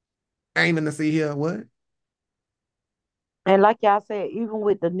 Ain't nothing to see here. What? And like y'all said, even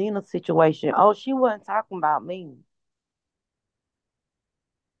with the Nina situation, oh, she wasn't talking about me.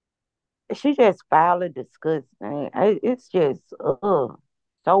 She just foul and disgusting. It's just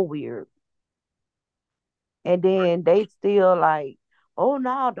so weird. And then they still like, oh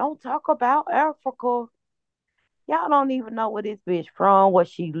no, don't talk about Africa. Y'all don't even know where this bitch from, where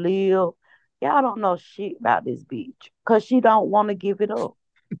she live. Y'all don't know shit about this bitch. Cause she don't want to give it up.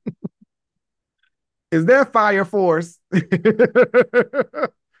 Is there fire force?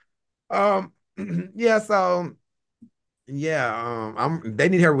 um, yeah. So yeah. They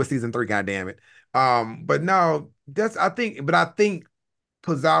need her with season 3. God damn it. But no, I think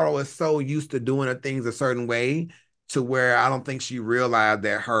Pizarro is so used to doing her things a certain way to where I don't think she realized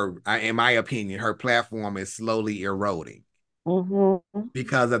that in my opinion, her platform is slowly eroding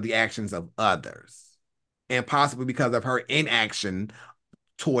because of the actions of others and possibly because of her inaction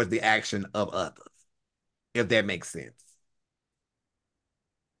towards the action of others, if that makes sense.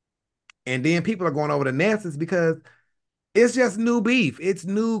 And then people are going over the Ness's because it's just new beef. It's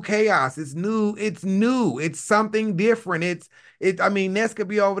new chaos. It's new. It's new. It's something different. I mean, Ness could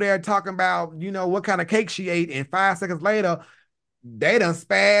be over there talking about, what kind of cake she ate, and 5 seconds later, they done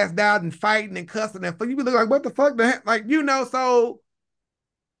spazzed out and fighting and cussing and you be looking like, what the fuck? Like, so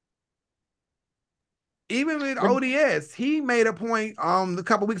even with ODS, he made a point a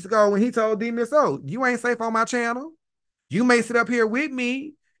couple weeks ago when he told DMSO, you ain't safe on my channel. You may sit up here with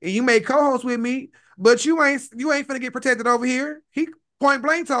me and you may co-host with me, but you ain't finna get protected over here. He point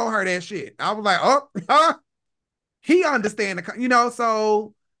blank told her that shit. I was like, oh, he understand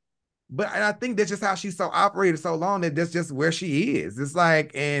so. But I think that's just how she's so operated so long that that's just where she is. It's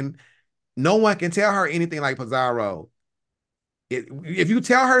like, and no one can tell her anything like Pizarro. If you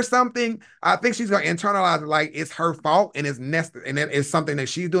tell her something, I think she's gonna internalize it like it's her fault and it's nested and it's something that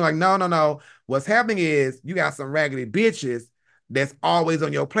she's doing. Like, no, no, no. What's happening is you got some raggedy bitches that's always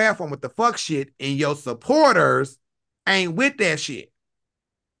on your platform with the fuck shit, and your supporters ain't with that shit.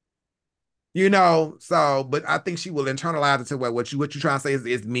 So, but I think she will internalize it to what you trying to say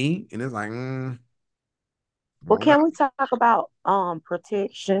is me, and it's like, well, can we talk about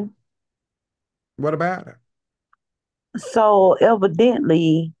protection? What about it? So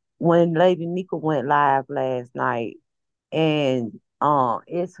evidently, when Lady Nika went live last night, and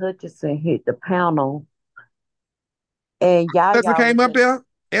S. Hutchinson hit the panel, and Hutchinson came up there.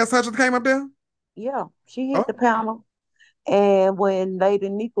 S. Hutchinson came up there. Yeah, she hit the panel, and when Lady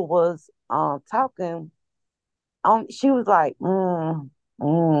Nika was talking, she was like,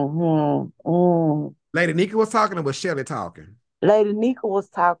 Lady Nika was talking, or was Shelly talking? Lady Nika was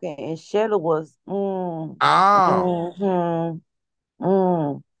talking, and Shelly was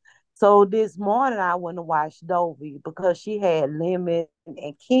So this morning I went to watch Dovey because she had Lemon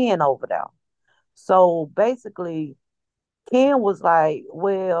and Ken over there. So basically, Ken was like,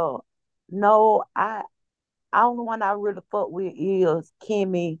 well, no, I only one I really fuck with is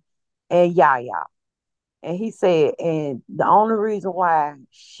Kimmy and Yaya. And he said, and the only reason why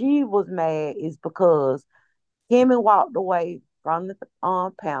she was mad is because Kimmy walked away from the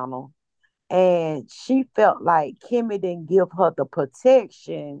panel, and she felt like Kimmy didn't give her the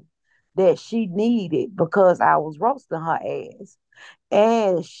protection that she needed because I was roasting her ass.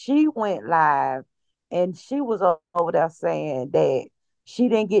 And she went live, and she was over there saying that she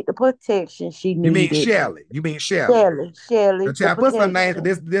didn't get the protection she needed. You mean Shelly? Shelly. I put some names.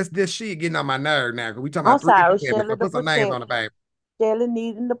 This shit getting on my nerve now because we talking about I'm three. sorry, Shelly. Put some names on the baby. Shelly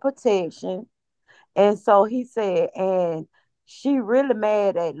needing the protection, and so he said, and she really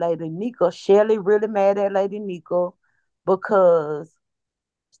mad at Lady Nika. Shelly really mad at Lady Nika because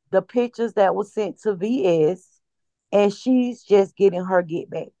the pictures that were sent to VS, and she's just getting her get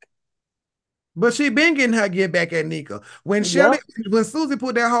back. But she been getting her get back at Nika. When Susie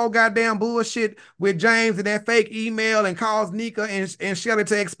put that whole goddamn bullshit with James and that fake email and caused Nika and Shelly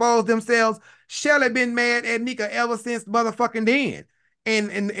to expose themselves, Shelly been mad at Nika ever since motherfucking then.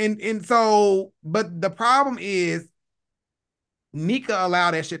 And so, but the problem is Nika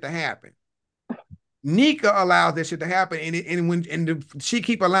allowed that shit to happen. Nika allows that shit to happen, and she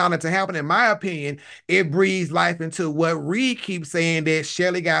keep allowing it to happen. In my opinion, it breathes life into what Reed keeps saying, that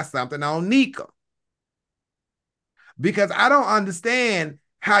Shelly got something on Nika. Because I don't understand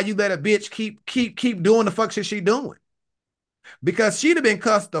how you let a bitch keep doing the fuck shit she doing. Because she'd have been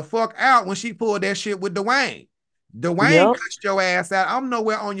cussed the fuck out when she pulled that shit with Dwayne. Dwayne Yep. cussed your ass out. I'm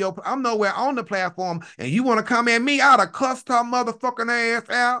nowhere on the platform, and you want to come at me? I'd have cussed her motherfucking ass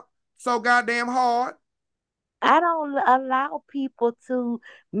out so goddamn hard. I don't allow people to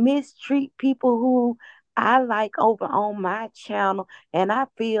mistreat people who I like over on my channel, and I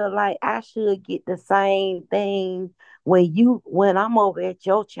feel like I should get the same thing when I'm over at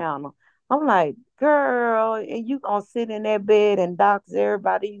your channel. I'm like, girl, and you gonna sit in that bed and dox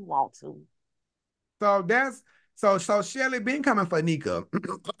everybody you want to. So that's so Shelly been coming for Nika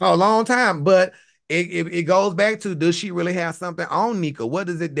a long time, but it goes back to, does she really have something on Nika? What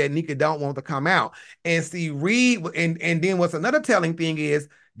is it that Nika don't want to come out? And see, Reed, and then what's another telling thing is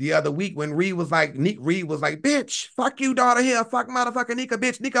the other week when Reed was like, bitch, fuck you, daughter here, fuck motherfucking Nika,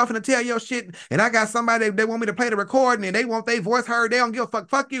 bitch. Nika, I'm finna tell your shit, and I got somebody they want me to play the recording, and they want their voice heard. They don't give a fuck.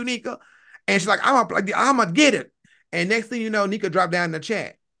 Fuck you, Nika. And she's like, I'm gonna get it. And next thing you know, Nika dropped down in the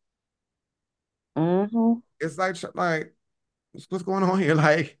chat. Mm-hmm. It's like what's going on here?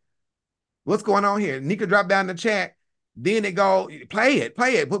 Like, what's going on here? Nika dropped down in the chat. Then it go, play it.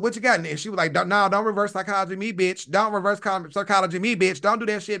 What you got? And she was like, no, don't reverse psychology me, bitch. Don't reverse psychology me, bitch. Don't do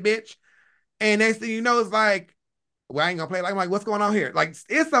that shit, bitch. And next thing you know, it's like, well, I ain't gonna play. Like, I'm like, what's going on here? Like,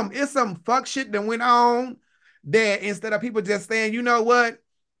 it's some fuck shit that went on that instead of people just saying, you know what?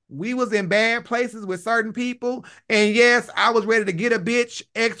 We was in bad places with certain people. And yes, I was ready to get a bitch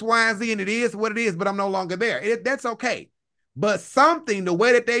X, Y, and Z, and it is what it is, but I'm no longer there. That's okay. But something, the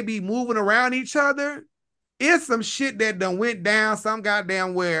way that they be moving around each other, it's some shit that done went down some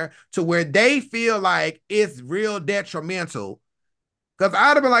goddamn where to where they feel like it's real detrimental. Because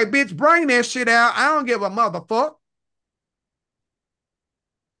I'd have been like, bitch, bring that shit out. I don't give a motherfucker.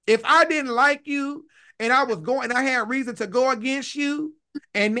 If I didn't like you and I had reason to go against you,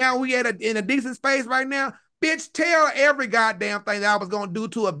 and now we in a decent space right now, bitch, tell every goddamn thing that I was gonna do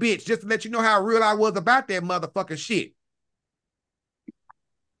to a bitch just to let you know how real I was about that motherfucking shit.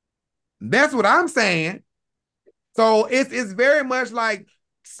 That's what I'm saying. So it's very much like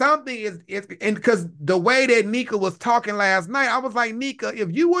something is and because the way that Nika was talking last night, I was like, Nika,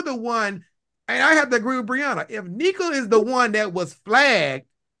 if you were the one, and I have to agree with Brianna, if Nika is the one that was flagged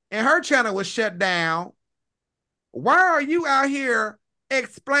and her channel was shut down, why are you out here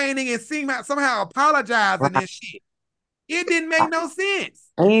explaining and somehow apologizing and shit? It didn't make no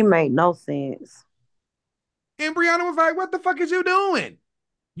sense. It ain't make no sense. And Brianna was like, what the fuck is you doing?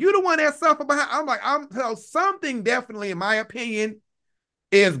 You the one that suffered behind. I'm like, so something definitely, in my opinion,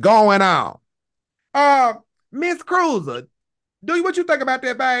 is going on. Miss Cruiser, what you think about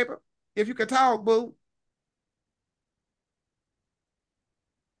that, baby? If you could talk, boo.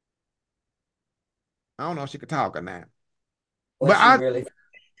 I don't know if she could talk or not. Was she really?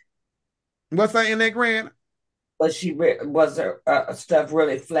 What's that in that grant? Was her stuff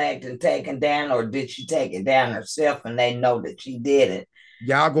really flagged and taken down, or did she take it down herself and they know that she did it?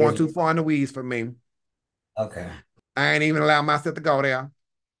 Y'all going too far in the weeds for me. Okay. I ain't even allow myself to go there.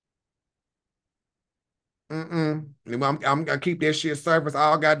 I'm gonna keep that shit surface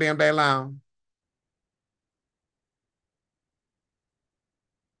all goddamn day long.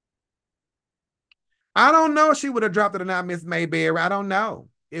 I don't know if she would have dropped it or not, Miss Mayberry. I don't know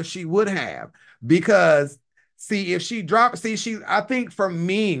if she would have. Because, see, if she dropped, I think for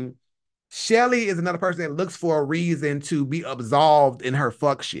me, Shelly is another person that looks for a reason to be absolved in her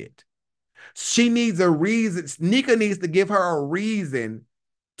fuck shit. She needs a reason. Nika needs to give her a reason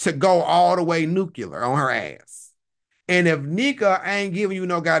to go all the way nuclear on her ass. And if Nika ain't giving you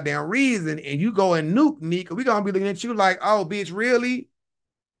no goddamn reason and you go and nuke Nika, we gonna be looking at you like, oh, bitch, really?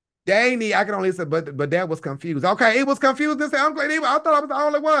 Danny, I can only say, but that was confused. Okay, it was confused. I'm glad I thought I was the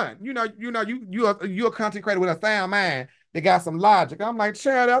only one. You're a content creator with a sound mind. They got some logic. I'm like,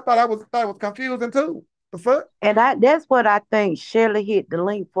 Chad, I thought it was confusing too. The fuck? And that's what I think Shelly hit the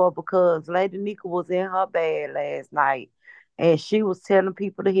link for, because Lady Nika was in her bed last night and she was telling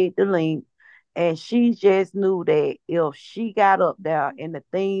people to hit the link. And she just knew that if she got up there and the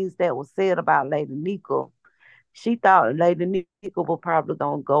things that was said about Lady Nika, she thought Lady Nika was probably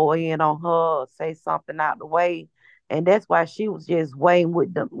gonna go in on her or say something out the way. And that's why she was just waiting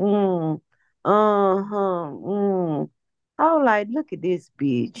with the I was like, look at this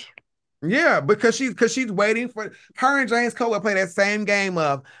bitch. Yeah, because she's waiting for her and James Cole will play that same game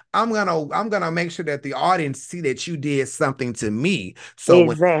of I'm gonna make sure that the audience see that you did something to me.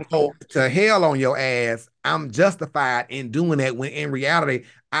 So exactly. When you go to hell on your ass, I'm justified in doing that when in reality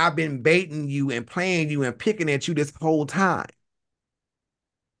I've been baiting you and playing you and picking at you this whole time.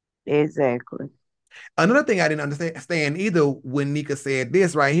 Exactly. Another thing I didn't understand either when Nika said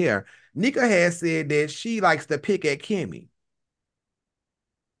this right here. Nika has said that she likes to pick at Kimmy.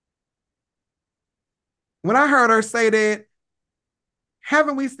 When I heard her say that,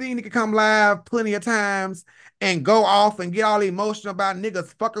 haven't we seen Nika come live plenty of times and go off and get all emotional about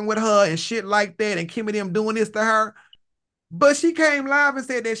niggas fucking with her and shit like that and Kimmy them doing this to her? But she came live and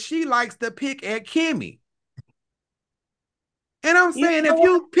said that she likes to pick at Kimmy. And I'm You saying, know if what?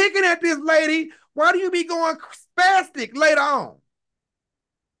 you picking at this lady, why do you be going spastic later on?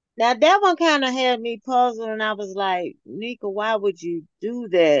 Now that one kind of had me puzzled, and I was like, Nika, why would you do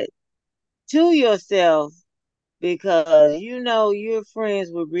that to yourself? Because you know you're friends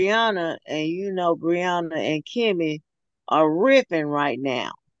with Brianna, and you know Brianna and Kimmy are ripping right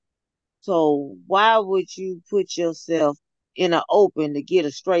now. So why would you put yourself in an open to get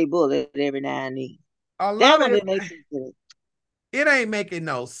a stray bullet every now and then? A That lot one of didn't make sense to me. it ain't making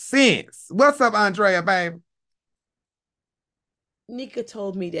no sense. What's up, Andrea, babe? Nika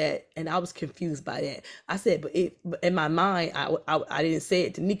told me that, and I was confused by that. I said, but in my mind, I didn't say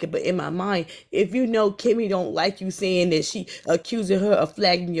it to Nika, but in my mind, if you know Kimmy don't like you saying that she accusing her of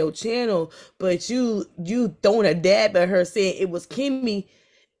flagging your channel, but you throwing a dab at her saying it was Kimmy,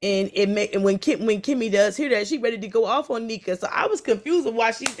 and when Kimmy does hear that, she ready to go off on Nika. So I was confused of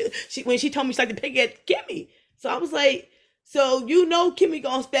why she when she told me she like to pick at Kimmy. So I was like, so you know Kimmy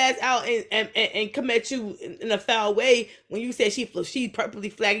gonna spaz out and come at you in a foul way when you said she purposely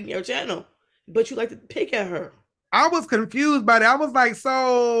flagging your channel, but you like to pick at her. I was confused by that. I was like,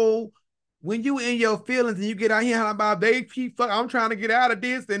 so when you in your feelings and you get out here about they keep fuck, I'm trying to get out of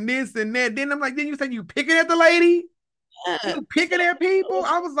this and this and that. Then I'm like, then you say you picking at the lady? Yeah. You picking at people?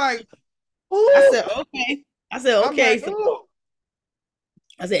 I was like, I ooh. said okay. I said I'm okay. like, So ooh.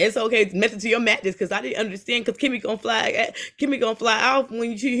 I said it's okay. Method to your madness because I didn't understand because Kimmy gonna fly off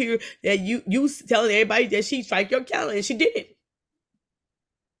when you hear that you telling everybody that she strike your calendar and she didn't.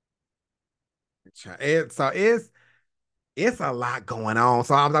 So it's a lot going on.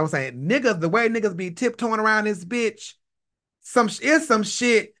 So I was saying, niggas, the way niggas be tiptoeing around this bitch, it's some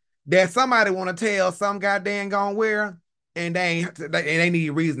shit that somebody want to tell some goddamn gonna wear, and they need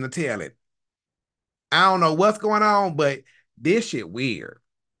reason to tell it. I don't know what's going on, but this shit weird.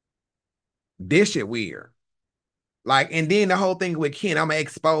 This shit weird. Like, and then the whole thing with Ken, I'm gonna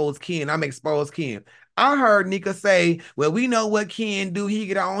expose Ken. I'm gonna expose Ken. I heard Nika say, well, we know what Ken do. He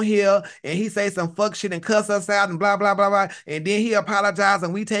get on here and he say some fuck shit and cuss us out and blah, blah, blah, blah. And then he apologize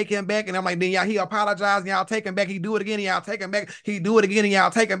and we take him back. And I'm like, then y'all, he apologize and y'all take him back. He do it again and y'all take him back. He do it again and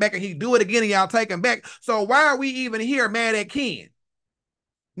y'all take him back. And he do it again and y'all take him back. So why are we even here mad at Ken?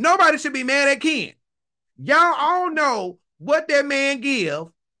 Nobody should be mad at Ken. Y'all all know what that man give.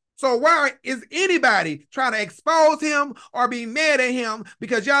 So why is anybody trying to expose him or be mad at him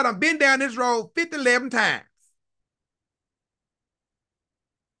because y'all done been down this road 11 times?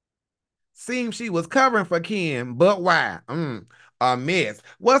 Seems she was covering for Ken, but why? A mess.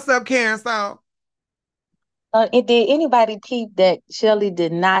 What's up, Karen Saul? Did anybody peep that Shelley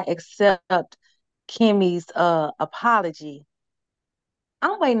did not accept Kimmy's apology?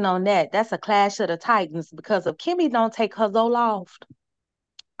 I'm waiting on that. That's a clash of the Titans because if Kimmy don't take her Zoloft,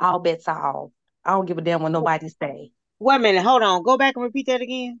 all bets are off. I don't give a damn what nobody say. Wait a minute, hold on. Go back and repeat that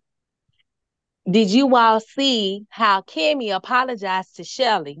again. Did you all see how Kimmy apologized to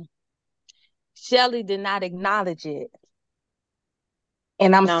Shelley? Shelley did not acknowledge it.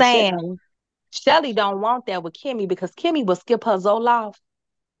 And I'm saying Shelley don't want that with Kimmy because Kimmy will skip her Zoloft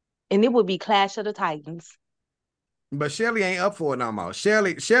and it would be clash of the Titans. But Shelly ain't up for it no more.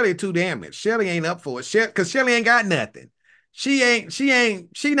 Shelly too damaged. Shelly ain't up for it. Because Shelly ain't got nothing. She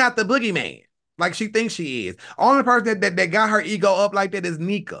not the boogeyman like she thinks she is. Only person that got her ego up like that is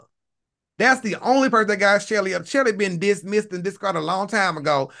Nika. That's the only person that got Shelly up. Shelly been dismissed and discarded a long time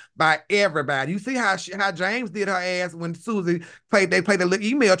ago by everybody. You see how James did her ass when Susie played the little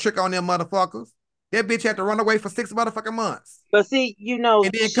email trick on them motherfuckers. That bitch had to run away for 6 motherfucking months. But see, you know,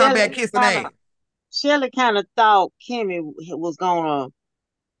 and then come back kissing ass. Shelly kind of thought Kimmy was gonna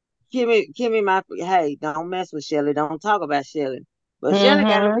Kimmy hey, don't mess with Shelly, don't talk about Shelly. But Shelly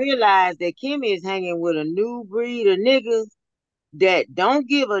gotta realize that Kimmy is hanging with a new breed of niggas that don't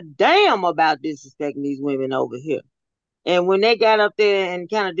give a damn about disrespecting these women over here. And when they got up there and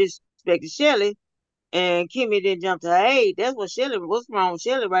kind of disrespected Shelly, and Kimmy didn't jump to her aid, that's what's wrong with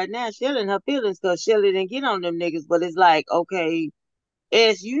Shelly right now. Shelly in her feelings because Shelly didn't get on them niggas. But it's like, okay,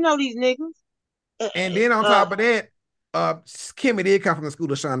 you know these niggas. And then on top of that, Kimmy did come from the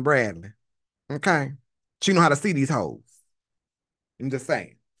school of Sean Bradley. Okay. She know how to see these hoes. I'm just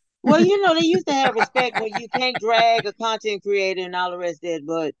saying. Well, you know, they used to have respect when you can't drag a content creator and all the rest of that,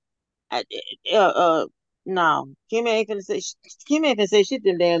 but no. Kimmy ain't finna say shit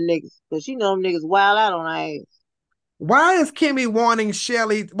to them damn niggas. Because she know them niggas wild out on her ass. Why is Kimmy wanting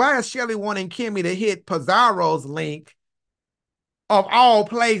Shelly? Why is Shelly wanting Kimmy to hit Pizarro's link of all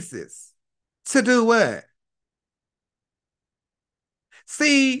places? To do what?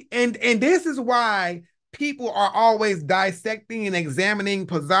 See, and this is why people are always dissecting and examining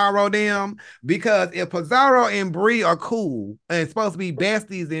Pizarro them, because if Pizarro and Bree are cool and supposed to be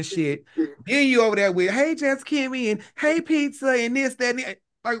besties and shit, then you over there with hey Just Kimmy and hey pizza and this, that, and the,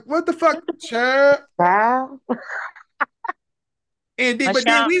 like what the fuck, child? Wow. And then, But but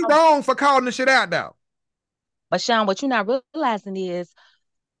then Sean, we wrong for calling the shit out though. but Sean, what you're not realizing is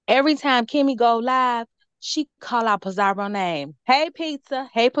every time Kimmy go live, she call out Pizarro name. Hey pizza,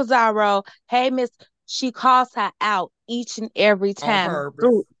 hey Pizarro, hey Miss. She calls her out each and every On time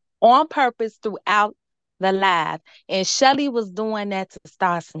purpose. on purpose throughout the live. And Shelly was doing that to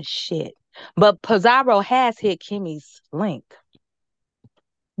start some shit. But Pizarro has hit Kimmy's link.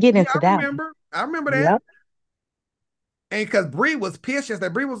 Get into that one. I remember that. Yep. And because Bree was pissed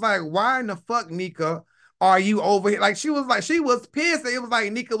yesterday, Bree was like, why in the fuck, Nika, are you over here? Like, she was pissed. It was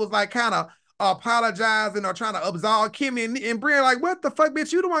like Nika was like kind of apologizing or trying to absolve Kimmy. And Bree like, what the fuck,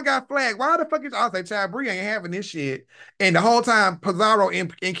 bitch? You the one got flagged. Why the fuck is I say, child, Bree ain't having this shit. And the whole time, Pizarro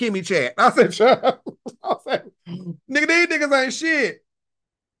and Kimmy chat. I said, child, nigga, these niggas ain't shit.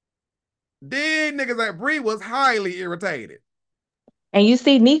 These niggas like Bree was highly irritated. And you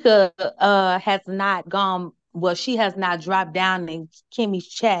see, Nika has not gone, well, she has not dropped down in Kimmy's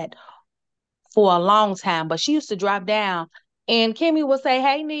chat for a long time, but she used to drop down and Kimmy would say,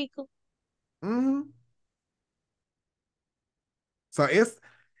 hey, Nika. Mm-hmm. So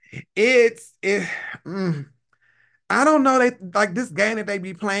I don't know, they like this game that they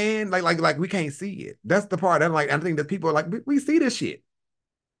be playing, like we can't see it. That's the part that I think that people are like, we see this shit.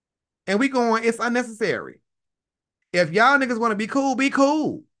 And we going, it's unnecessary. If y'all niggas want to be cool, be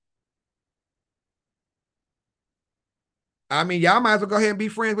cool. I mean, y'all might as well go ahead and be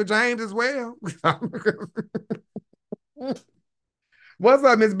friends with James as well. What's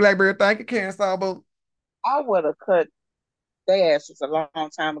up, Miss Blackbird? Thank you, Karen Sawbo. I would have cut their asses a long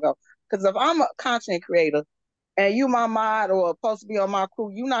time ago. Because if I'm a content creator and you my mod or supposed to be on my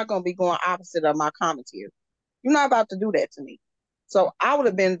crew, you're not going to be going opposite of my commentary. You're not about to do that to me. So I would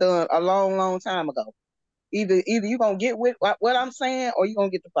have been done a long time ago. Either you're going to get with what I'm saying or you're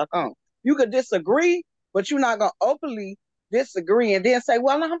going to get the fuck on. You could disagree, but you're not going to openly disagree and then say,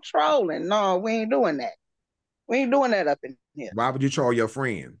 well, I'm trolling. No, we ain't doing that. We ain't doing that up in here. Why would you troll your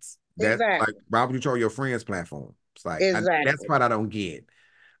friends? Exactly. Like, why would you troll your friends' platform? It's like, exactly. That's part I don't get.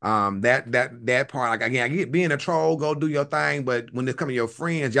 That part, like, again, I get being a troll, go do your thing, but when it's coming to your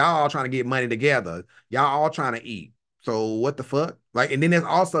friends, y'all all trying to get money together. Y'all all trying to eat. So what the fuck? Like, and then there's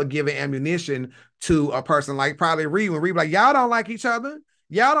also giving ammunition to a person like probably Reed, when Reed like, y'all don't like each other.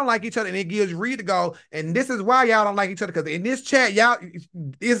 Y'all don't like each other. And it gives Reed to go, and this is why y'all don't like each other. Because in this chat, y'all,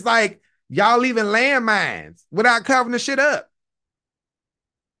 it's like y'all leaving landmines without covering the shit up.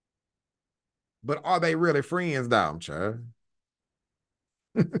 But are they really friends, though, child?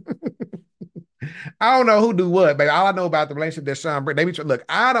 I don't know who do what, baby. All I know about the relationship that Sean Britt, they be look,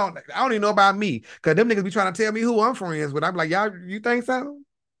 I don't even know about me, because them niggas be trying to tell me who I'm friends with. I'm like, y'all, you think so?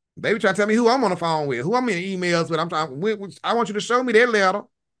 They be trying to tell me who I'm on the phone with, who I'm in emails with. I'm trying, I want you to show me that letter.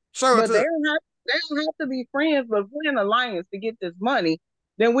 Show it But to they don't have to be friends, but if we're in alliance to get this money,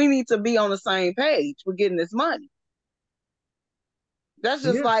 then we need to be on the same page for getting this money. That's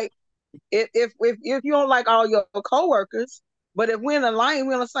just like if you don't like all your coworkers, but if we're in a line,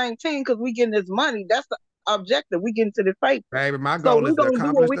 we're on the same team because we getting this money. That's the objective. We getting to the paper. Baby, my So goal we're is to gonna do what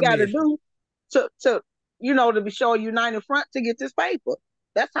accomplish we the gotta mission. do to to be showing united front to get this paper.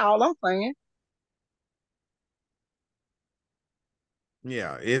 That's all I'm saying.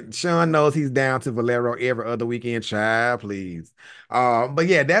 Yeah, Sean knows he's down to Valero every other weekend, child, please. But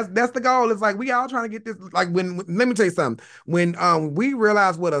yeah, that's the goal. It's like we all trying to get this. Like when let me tell you something. When we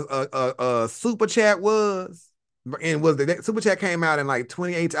realized what a super chat was, and that super chat came out in like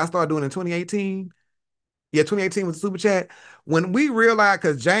 2018. I started doing it in 2018. Yeah, 2018 was a super chat. When we realized,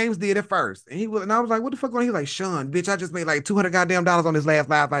 because James did it first, and I was like, what the fuck? He was like, Sean, bitch, I just made like $200 goddamn on this last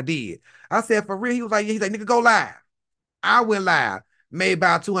live I did. I said, for real? He was like, yeah. He's like, nigga, go live. I went live, made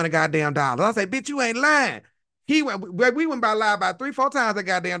about $200 goddamn. I said, bitch, you ain't lying. We went by live about 3-4 times that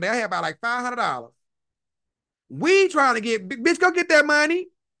goddamn day. I had about like $500. We trying to get, bitch, go get that money.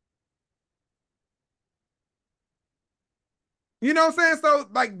 You know what I'm saying? So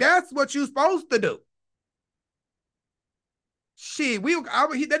like, that's what you supposed to do. Shit,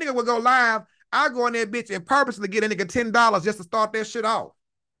 that nigga would go live. I go in there, bitch, and purposely get a nigga $10 just to start that shit off.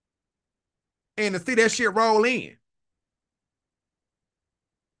 And to see that shit roll in.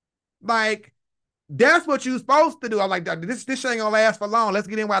 Like, That's what you supposed to do. I'm like, this shit ain't gonna last for long. Let's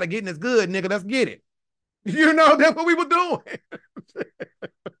get in while the getting is good, nigga. Let's get it. You know, that's what we were doing.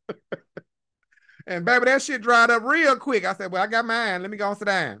 And baby, that shit dried up real quick. I said, well, I got mine. Let me go sit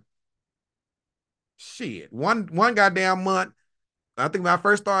down. Shit. One goddamn month. I think when I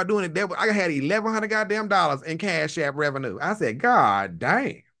first started doing it, I had $1,100 goddamn dollars in Cash App revenue. I said, God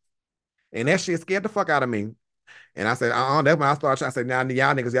damn. And that shit scared the fuck out of me. And I said, that's when I started. I said, now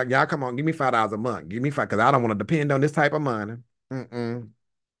y'all niggas, y'all come on, give me $5 a month. Give me $5, because I don't want to depend on this type of money.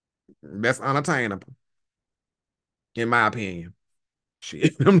 That's unattainable, in my opinion.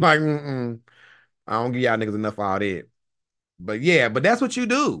 Shit. I'm like, I don't give y'all niggas enough for all that. But yeah, but that's what you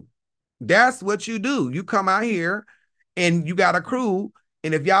do. That's what you do. You come out here and you got a crew.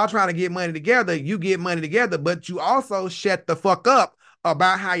 And if y'all trying to get money together, you get money together, but you also shut the fuck up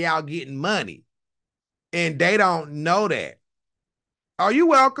about how y'all getting money. And they don't know that. Oh, you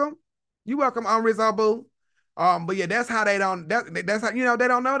welcome. You welcome, Rizzo Boo. But yeah, that's how they don't, that's how, they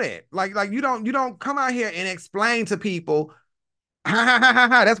don't know that. Like you don't come out here and explain to people,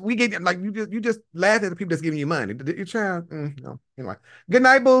 that's, we get, like, you just laugh at the people that's giving you money. Your child, no. Anyway. Good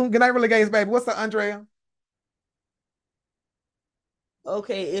night, Boo. Good night, Renegades, baby. What's up, Andrea?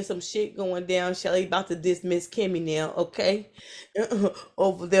 Okay, it's some shit going down. Shelly about to dismiss Kimmy now, okay?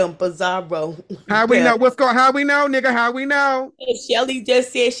 Over there on Bizarro. How we know what's going? How we know, nigga? How we know? Shelly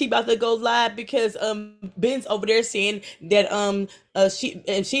just said she about to go live because Ben's over there saying that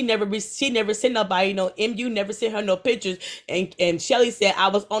she never sent nobody no MU never sent her no pictures, and Shelly said I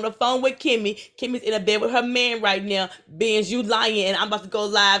was on the phone with Kimmy. Kimmy's in a bed with her man right now. Ben's, you lying, and I'm about to go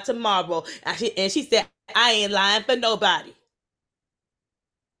live tomorrow. And she said I ain't lying for nobody.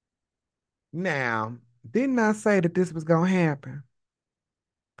 Now, didn't I say that this was gonna happen?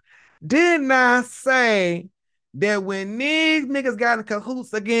 Didn't I say that when these niggas got in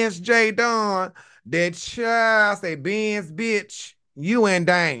cahoots against J Don, that child say, Ben's, bitch, you in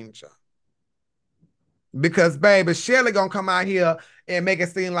danger. Because baby, Shelly gonna come out here and make it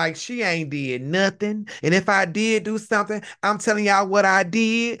seem like she ain't did nothing. And if I did do something, I'm telling y'all what I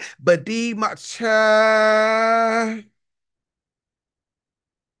did. But my child.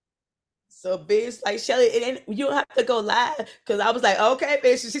 So bitch, like Shelly, you don't have to go live, because I was like, okay,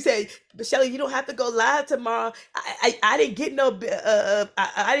 bitch. She said, but Shelly, you don't have to go live tomorrow. I didn't get no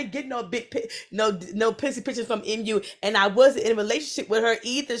I didn't get no no pissy pictures from MU, and I wasn't in a relationship with her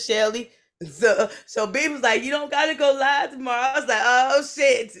either, Shelly. So B was like, you don't gotta go live tomorrow. I was like, oh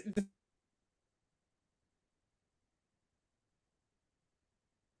shit.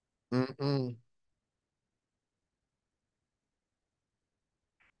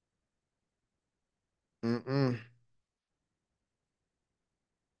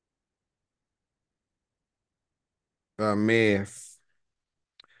 A mess.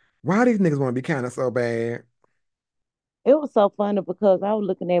 Why these niggas want to be kind of so bad? It was so funny because I was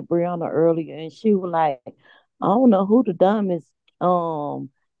looking at Brianna earlier and she was like, I don't know who the dumbest,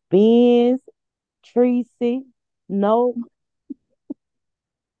 Benz, Tracy, no.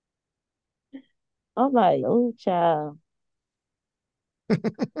 I'm like, oh child.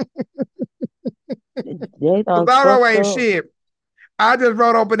 They don't Bizarro ain't shit. I just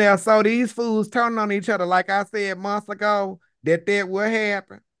wrote open there, so these fools turning on each other, like I said months ago, that would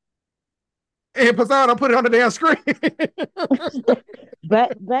happen. And Pizarro put it on the damn screen.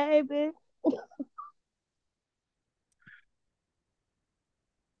 But baby.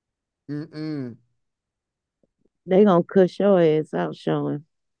 They gonna cuss your ass out, showing.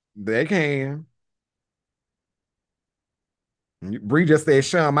 They can. Bree just said,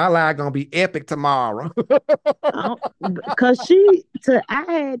 Sean, my live gonna be epic tomorrow. Cause I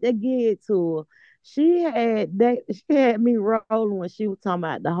had to get to her. She had me rolling when she was talking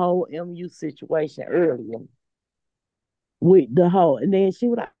about the whole MU situation earlier. With the whole, and then she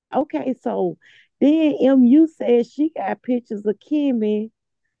was like, okay, so then MU said she got pictures of Kimmy,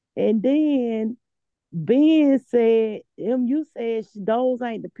 and then Ben said, MU said those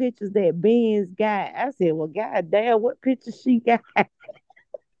ain't the pictures that Ben's got. I said, well, goddamn, what pictures she got?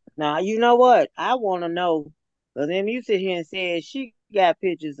 Now, you know what? I want to know, because MU sit here and said she got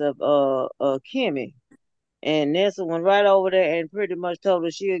pictures of Kimmy. And Nessa went right over there and pretty much told her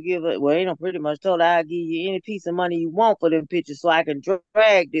she'll give it. Well, ain't no pretty much told her I'll give you any piece of money you want for them pictures so I can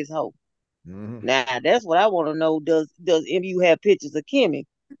drag this hoe. Now, that's what I want to know. Does MU have pictures of Kimmy?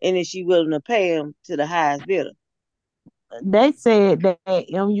 And is she willing to pay him to the highest bidder? They said that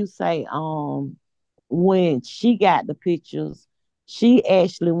MU say when she got the pictures, she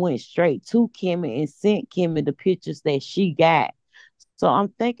actually went straight to Kimmy and sent Kimmy the pictures that she got. So I'm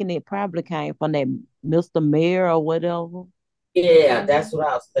thinking it probably came from that Mr. Mayor or whatever. Yeah, that's what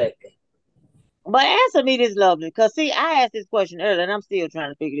I was thinking. But answer me this, lovely, because see, I asked this question earlier, and I'm still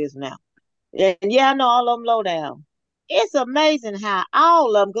trying to figure this one out. And yeah, I know all of them low down. It's amazing how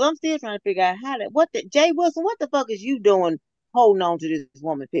all of them, because I'm still trying to figure out how that. What the Jay Wilson? What the fuck is you doing holding on to this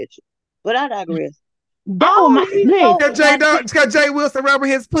woman picture? But I digress. That was my Cause Jay, cause Jay Wilson rubbing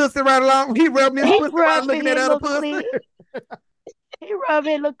his pussy right along. He rubbing his pussy while looking at other pussy. He rubbed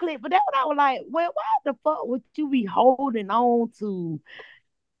his little clip. But that's what I was like, well, why the fuck would you be holding on to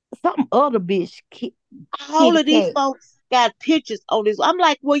some other bitch? All of these folks got pictures on this. I'm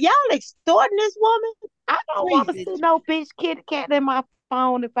like, well, y'all extorting this woman? I don't want to see no bitch kitty cat in my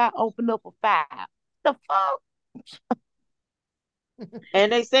phone if I open up a file. The fuck?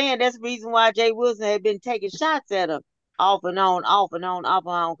 And they saying that's the reason why Jay Wilson had been taking shots at her off and on, off and on, off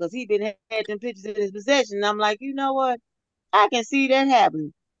and on, because he been had them pictures in his possession. And I'm like, you know what? I can see that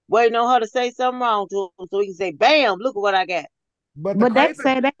happening. Waiting on her to say something wrong to him so he can say, bam, look at what I got. But they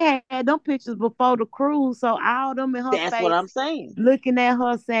say they had them pictures before the cruise, so all them in her That's face what I'm saying. looking at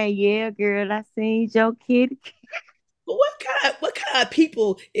her saying, yeah, girl, I seen your kitty. But what kind of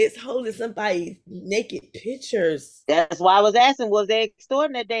people is holding somebody's naked pictures? That's why I was asking, was they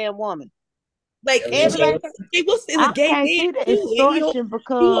extorting that damn woman? Like everybody, it was in a gay can't man see the too, and extortion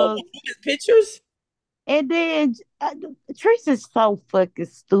because his pictures. And then Teresa's so fucking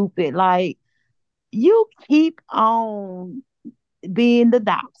stupid. Like, you keep on being the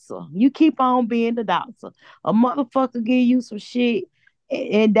doxer. You keep on being the doxer. A motherfucker give you some shit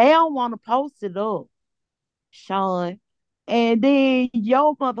and they don't want to post it up, Sean. And then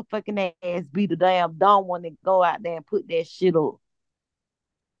your motherfucking ass be the damn dumb one to go out there and put that shit up.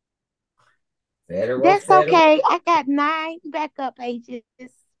 That's okay. I got 9 backup pages.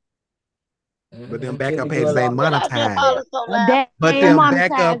 But them backup pages ain't monetized. But them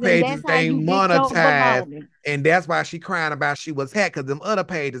backup pages ain't monetized. And that's why she crying about she was hacked, because them other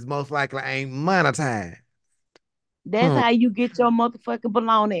pages most likely ain't monetized. That's how you get your motherfucking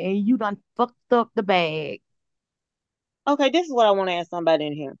baloney, and you done fucked up the bag. Okay, this is what I want to ask somebody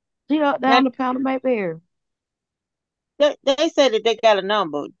in here. She up down the pound of Mayberry. They said that they got a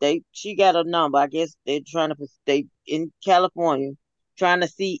number. She got a number. I guess they're trying to stay in California, trying to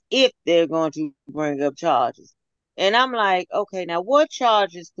see if they're going to bring up charges. And I'm like, okay, now what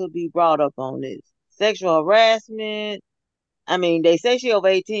charges could be brought up on this? Sexual harassment? I mean, they say she over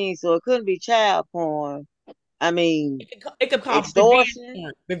 18, so it couldn't be child porn. I mean, it could call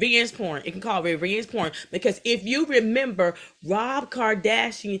revenge porn. It can call revenge porn because if you remember, Rob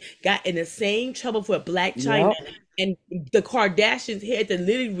Kardashian got in the same trouble for Blac Chyna, and the Kardashians had to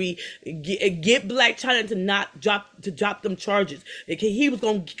literally get Blac Chyna to not drop them charges because he was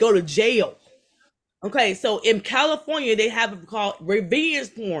going to go to jail. Okay, so in California they have it called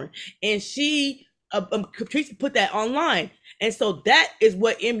revenge porn, and she Patricia put that online. And so that is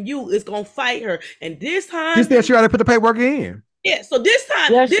what MU is gonna fight her. And this time she said she already put the paperwork in. Yeah, so this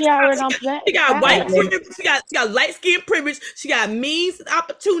time, she got white privilege, she got light skin privilege, she got means,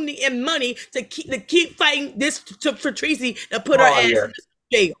 opportunity, and money to keep fighting this for Tracy to put her ass in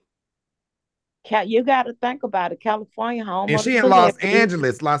jail. You got to think about it. California home. And she in Los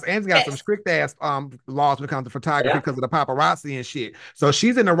Angeles. Los Angeles got some strict ass laws when it comes to photography because of the paparazzi and shit. So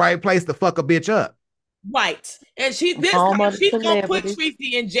she's in the right place to fuck a bitch up. Right. And she's gonna put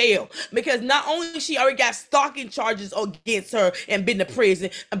Tracy in jail because not only she already got stalking charges against her and been to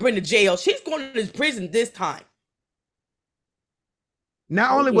prison and been to jail, she's going to prison this time.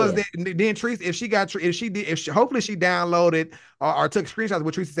 Not only was that, then Tracy, hopefully she downloaded or took screenshots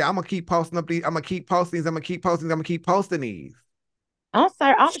where Tracy said, I'm gonna keep posting up these, I'm gonna keep posting these. I'm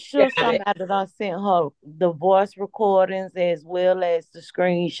sure somebody done sent her the voice recordings as well as the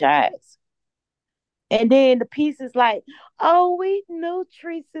screenshots. And then the piece is like, oh, we knew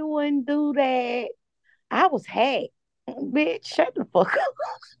Tracy wouldn't do that. I was hacked. Bitch, shut the fuck up.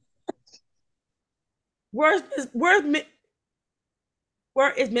 Where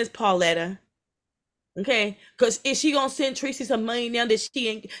is Miss Pauletta? Okay, because is she gonna send Tracy some money now that she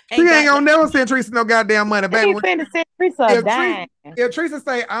ain't gonna never send Tracy no goddamn money, baby. If Tracy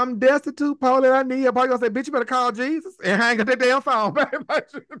say I'm destitute, Paulette, I need you, Paul gonna say, bitch, you better call Jesus and hang up that damn phone, baby.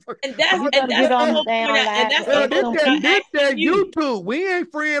 And that's that YouTube. We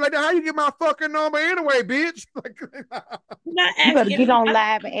ain't friends like that. How you get my fucking number anyway, bitch? You better get on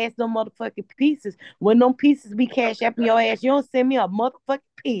live and ask them motherfucking pieces. When them pieces be cash apping your ass, you don't send me a motherfucking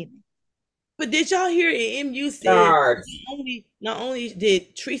penny. But did y'all hear it? MU said not only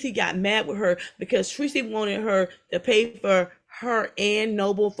did Tracy got mad with her because Tracy wanted her to pay for her and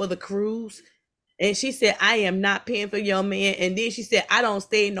Noble for the cruise. And she said, I am not paying for your man. And then she said, I don't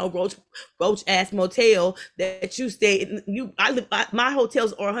stay in no roach ass motel that you stay in. My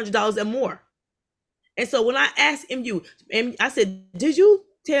hotels are $100 and more. And so when I asked MU, and I said, did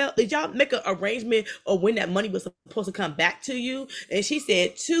y'all make an arrangement of when that money was supposed to come back to you? And she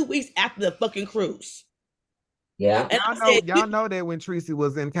said 2 weeks after the fucking cruise. Yeah. And Y'all know that when Tracy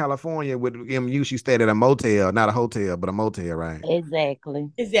was in California with MU, she stayed at a motel, not a hotel, but a motel, right? Exactly.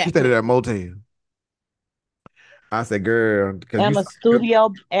 She stayed at a motel. I said, girl, because And a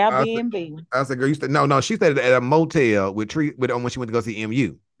studio Airbnb. I said, girl, you stayed. No, she stayed at a motel with when she went to go see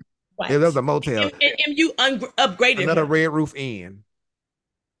MU. Right. It was a motel. And MU upgraded another her. Red Roof Inn.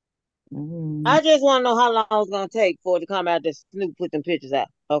 I just want to know how long it's gonna take for it to come out that Snoop put them pictures out.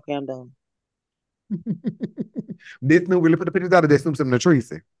 Okay, I'm done. Did Snoop really put the pictures out, or did Snoop send them to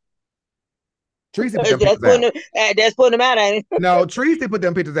Tracy? Tracy put them pictures out. That's putting them out, ain't it? No, Tracy put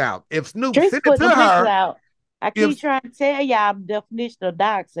them pictures out. If Snoop Tracy sent put it to them pictures her, out. I keep trying to tell y'all definition of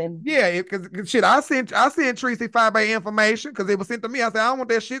doxing. Yeah, because shit, I sent Tracy 5A information because it was sent to me. I said I don't want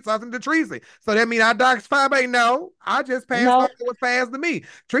that shit, so I sent it to Tracy. So that means I doxed 5A. No, I just passed on what was passed to me.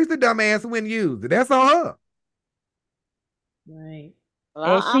 Tracy dumbass wouldn't use it. That's on her. Right. And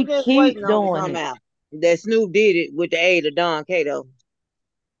I'm she just keep waiting on it to doing come it. out. That Snoop did it with the aid of Don Cato.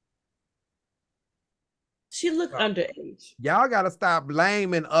 She looked underage. Y'all gotta stop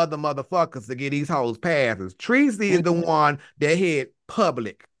blaming other motherfuckers to get these hoes passes. Tracy is the one that hit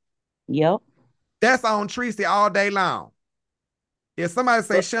public. Yep. That's on Tracy all day long. If somebody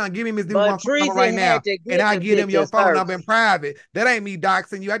say, Sean, give me Miss But phone number right Tracy now, had to get and I the give them your pictures phone first. number in private, that ain't me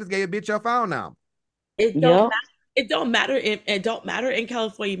doxing you. I just gave a bitch your phone number. It don't matter. It don't matter in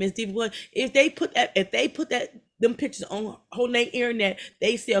California, Miss Diva. If they put them pictures on whole name internet,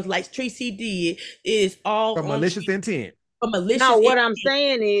 they sell like Tracy did is all For malicious intent. For malicious. No, what I'm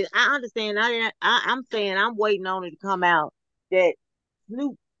saying is, I understand. I'm saying I'm waiting on it to come out that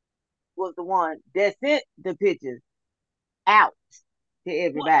Snoop was the one that sent the pictures out to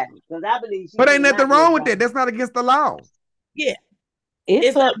everybody. Because I believe she. But ain't nothing wrong with that. That's not against the law. Yeah.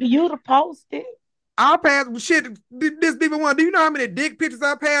 It's up to you to post it. I'll pass shit. This Diva one. Do you know how many dick pictures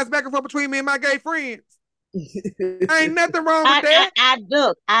I pass back and forth between me and my gay friends? Ain't nothing wrong with that.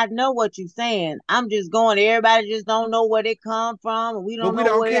 I know what you're saying. I'm just going. Everybody just don't know where they come from, and we don't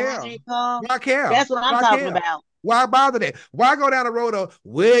know where how they come. Why care? That's what I'm talking about. Why bother that? Why go down the road of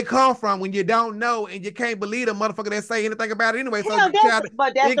where it come from when you don't know and you can't believe a motherfucker that say anything about it anyway? So it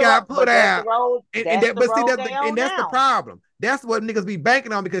got put out. That's the problem. That's what niggas be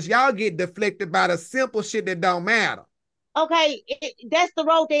banking on because y'all get deflected by the simple shit that don't matter. Okay, that's the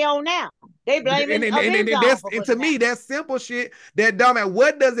road they on now. They blaming and to me, that's simple shit that don't matter.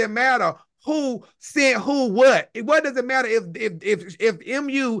 What does it matter? Who sent who what? What does it matter if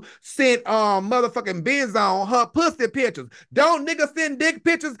MU sent motherfucking Benzone her pussy pictures? Don't niggas send dick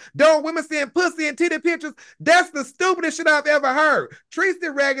pictures? Don't women send pussy and titty pictures? That's the stupidest shit I've ever heard. Tracy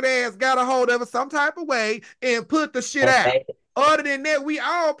ragged ass got a hold of it some type of way and put the shit out. Other than that, we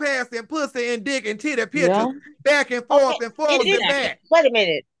all passing pussy and dick and titty pictures back and forth and forward and back. Wait a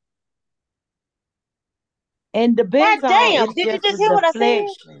minute. And the Benzone is did you just just a hear what I said?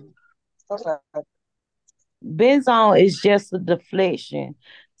 deflection. Benzone is just a deflection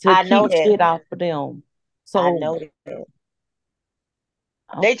to keep shit off of them. So I know that.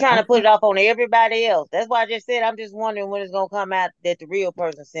 They trying to put it off on everybody else. That's why I just said I'm just wondering when it's gonna come out that the real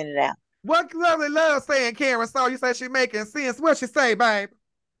person sent it out. What Lovely Love saying, Karen? So you say she making sense. What she say, babe?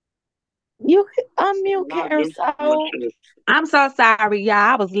 You unmute Karen. So I'm so sorry, y'all.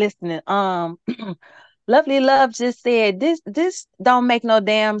 I was listening. Lovely Love just said this don't make no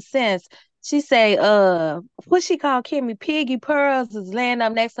damn sense. She say, what she call Kimmy? Piggy Pearls is laying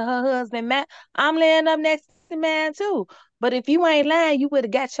up next to her husband, Matt. I'm laying up next to man too. But if you ain't lying, you would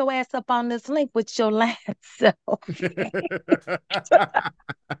have got your ass up on this link with your lying self.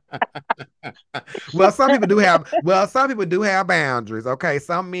 Well, some people do have boundaries. Okay,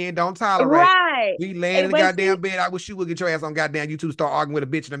 some men don't tolerate. Right. We laying in the goddamn bed. I wish you would get your ass on goddamn YouTube, start arguing with a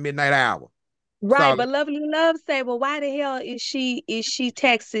bitch in the midnight hour. Right, but Lovely Love say, well, why the hell is she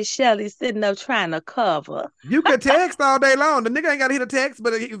texting Shelly sitting up trying to cover? You could text all day long. The nigga ain't got to hit a text,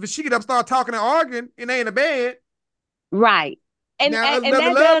 but if she get up, start talking and arguing, and they in the bed. Right. And now, and Lovely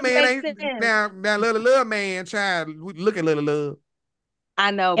that Love does man make ain't sense. now Lovely Love man trying look at Lovely Love.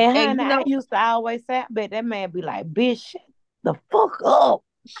 I know. And And honey, I used to always say, I bet that man be like, bitch, shut the fuck up.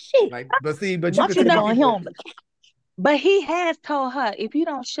 Shit. Like, but you But can you know him. But he has told her, if you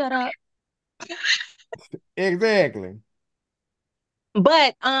don't shut up. Exactly.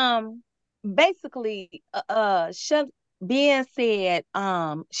 But basically, being said,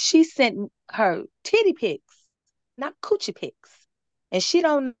 she sent her titty pics, not coochie pics, and she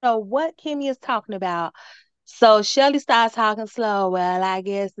don't know what Kimmy is talking about. So Shelly starts talking slow. Well, I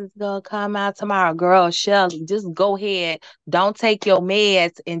guess it's gonna come out tomorrow. Girl, Shelly, just go ahead. Don't take your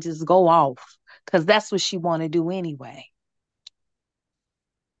meds and just go off. Cause that's what she wanna do anyway.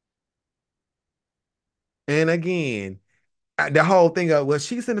 And again, the whole thing of, well,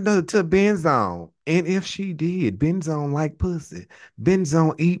 she sent it to Benzone. And if she did, Benzone like pussy.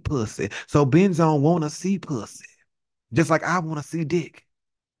 Benzone eat pussy. So Benzone want to see pussy. Just like I want to see dick.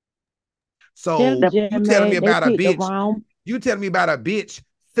 So Shelly you just telling me mad they about a picked the bitch. wrong. You telling me about a bitch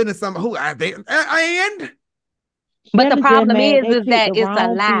sending some who I they and But the Shelly just problem mad is they picked that the it's a wrong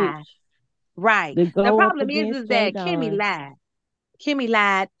bitch lie. Right. to The go up problem against is Jay that Kimmy Don. lied. Kimmy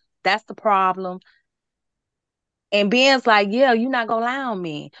lied. That's the problem. And Ben's like, yeah, you're not gonna lie on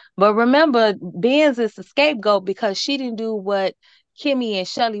me. But remember, Ben's is the scapegoat because she didn't do what Kimmy and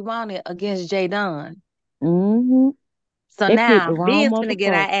Shelly wanted against Jay Dunn. Mm-hmm. So They picked now the wrong Ben's gonna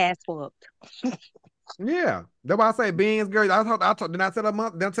get our motherfucker. ass whooped. yeah. That's why I say Ben's girl. I told did not tell a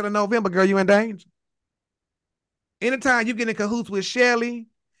month, then tell a November, girl, you in danger. Anytime you get in cahoots with Shelly,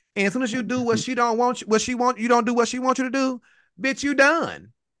 and as soon as you do what she don't want, what she want, you don't do what she wants you to do, bitch, you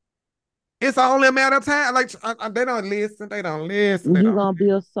done. It's only a matter of time. Like they don't listen. They don't listen. They You don't. gonna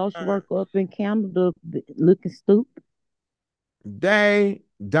be a social worker up in Canada looking stupid? They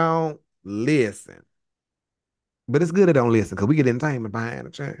don't listen. But it's good they don't listen because we get entertainment behind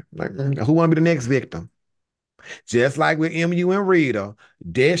the chair. Like, who want to be the next victim? Just like with MU and Rita,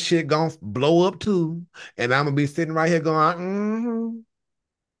 that shit gonna blow up too. And I'm gonna be sitting right here going,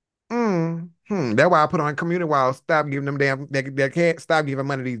 That's why I put on community wall. Stop giving them they can't stop giving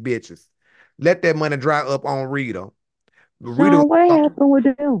money to these bitches. Let that money dry up on Rita. Rita Sean, what happened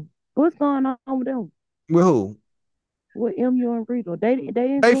with them? What's going on with them? with who? With MU and Rita? They ain't They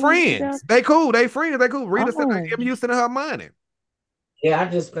cool together? friends. They cool. They friends. They cool. Rita said Oh. MU sending her money. Yeah, I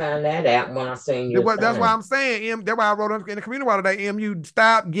just found that out when I seen you. That's why I'm saying, that's why I wrote in the community wall today, you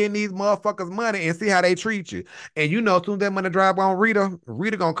stop getting these motherfuckers money and see how they treat you. And you know, as soon as that money drive on Rita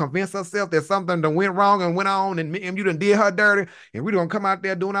gonna convince herself that something done went wrong and went on and MU done did her dirty, and Rita gonna come out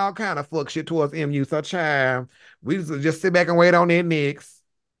there doing all kind of fuck shit towards MU. So child, we just sit back and wait on their next.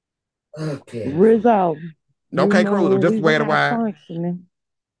 Okay. Rizzo. Okay, Cruiser, just wait a while. Functioning.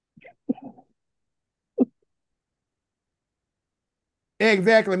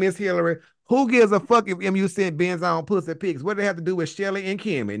 Exactly, Miss Hillary. Who gives a fuck if MU sent Benzone pussy pics? What do they have to do with Shelly and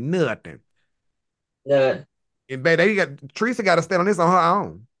Kimmy? Nothing. None. And baby, Teresa got to stand on this on her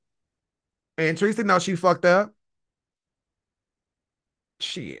own. And Teresa knows she fucked up.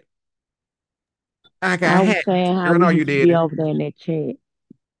 Shit. I was saying how we used to be over there in that chat.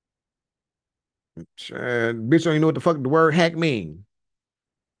 Bitch don't even know what the fuck the word hack mean.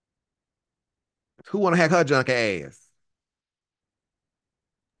 Who want to hack her junk ass?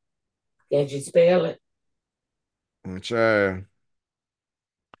 Can't you spell it? Child.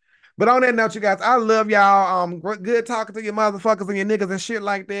 But on that note, you guys, I love y'all. Good talking to your motherfuckers and your niggas and shit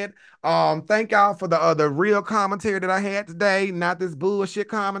like that. Thank y'all for the real commentary that I had today, not this bullshit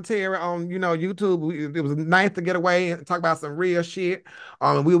commentary on YouTube. It was nice to get away and talk about some real shit.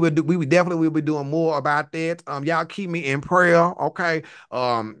 We would definitely be doing more about that. Y'all keep me in prayer, okay?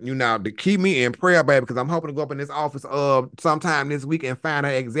 To keep me in prayer, baby, because I'm hoping to go up in this office sometime this week and find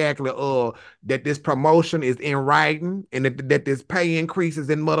out exactly that this promotion is in writing and that this pay increase is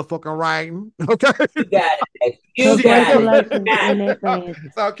in motherfucking writing. Okay. You got it.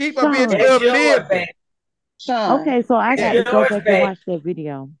 So keep a bitch uplifted. Okay, so I got to go back and watch that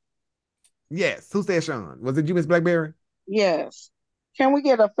video. Yes. Who said Sean? Was it you, Miss Blackberry? Yes. Can we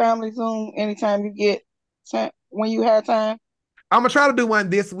get a family Zoom anytime you get when you have time? I'm gonna try to do one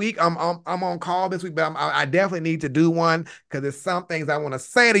this week. I'm on call this week, but I definitely need to do one because there's some things I want to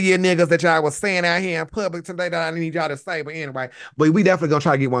say to you niggas that y'all was saying out here in public today that I need y'all to say. But anyway, we definitely gonna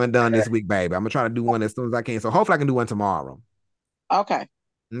try to get one done this week, baby. I'm gonna try to do one as soon as I can. So hopefully I can do one tomorrow. Okay.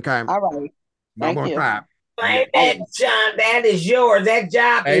 Okay. All right. I'm gonna try. That, John, that is yours. That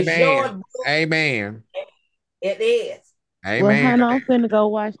job is yours. Amen. It is. Amen. Well, honey, I'm finna go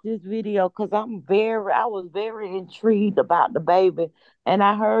watch this video because I was very intrigued about the baby. And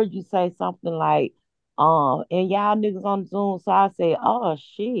I heard you say something like, and y'all niggas on Zoom. So I said, oh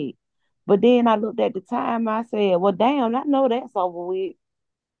shit. But then I looked at the time, I said, well, damn, I know that's over with.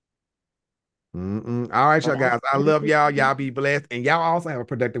 All right, y'all guys. I love y'all. Y'all be blessed. And y'all also have a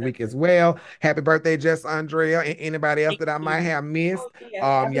productive week as well. Happy birthday, Jess Andrea, and anybody else that I might have missed.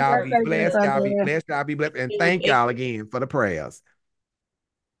 Y'all be blessed. Y'all be blessed. Y'all be blessed. And thank y'all again for the prayers.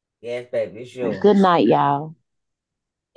 Yes, baby. Sure. Good night, y'all.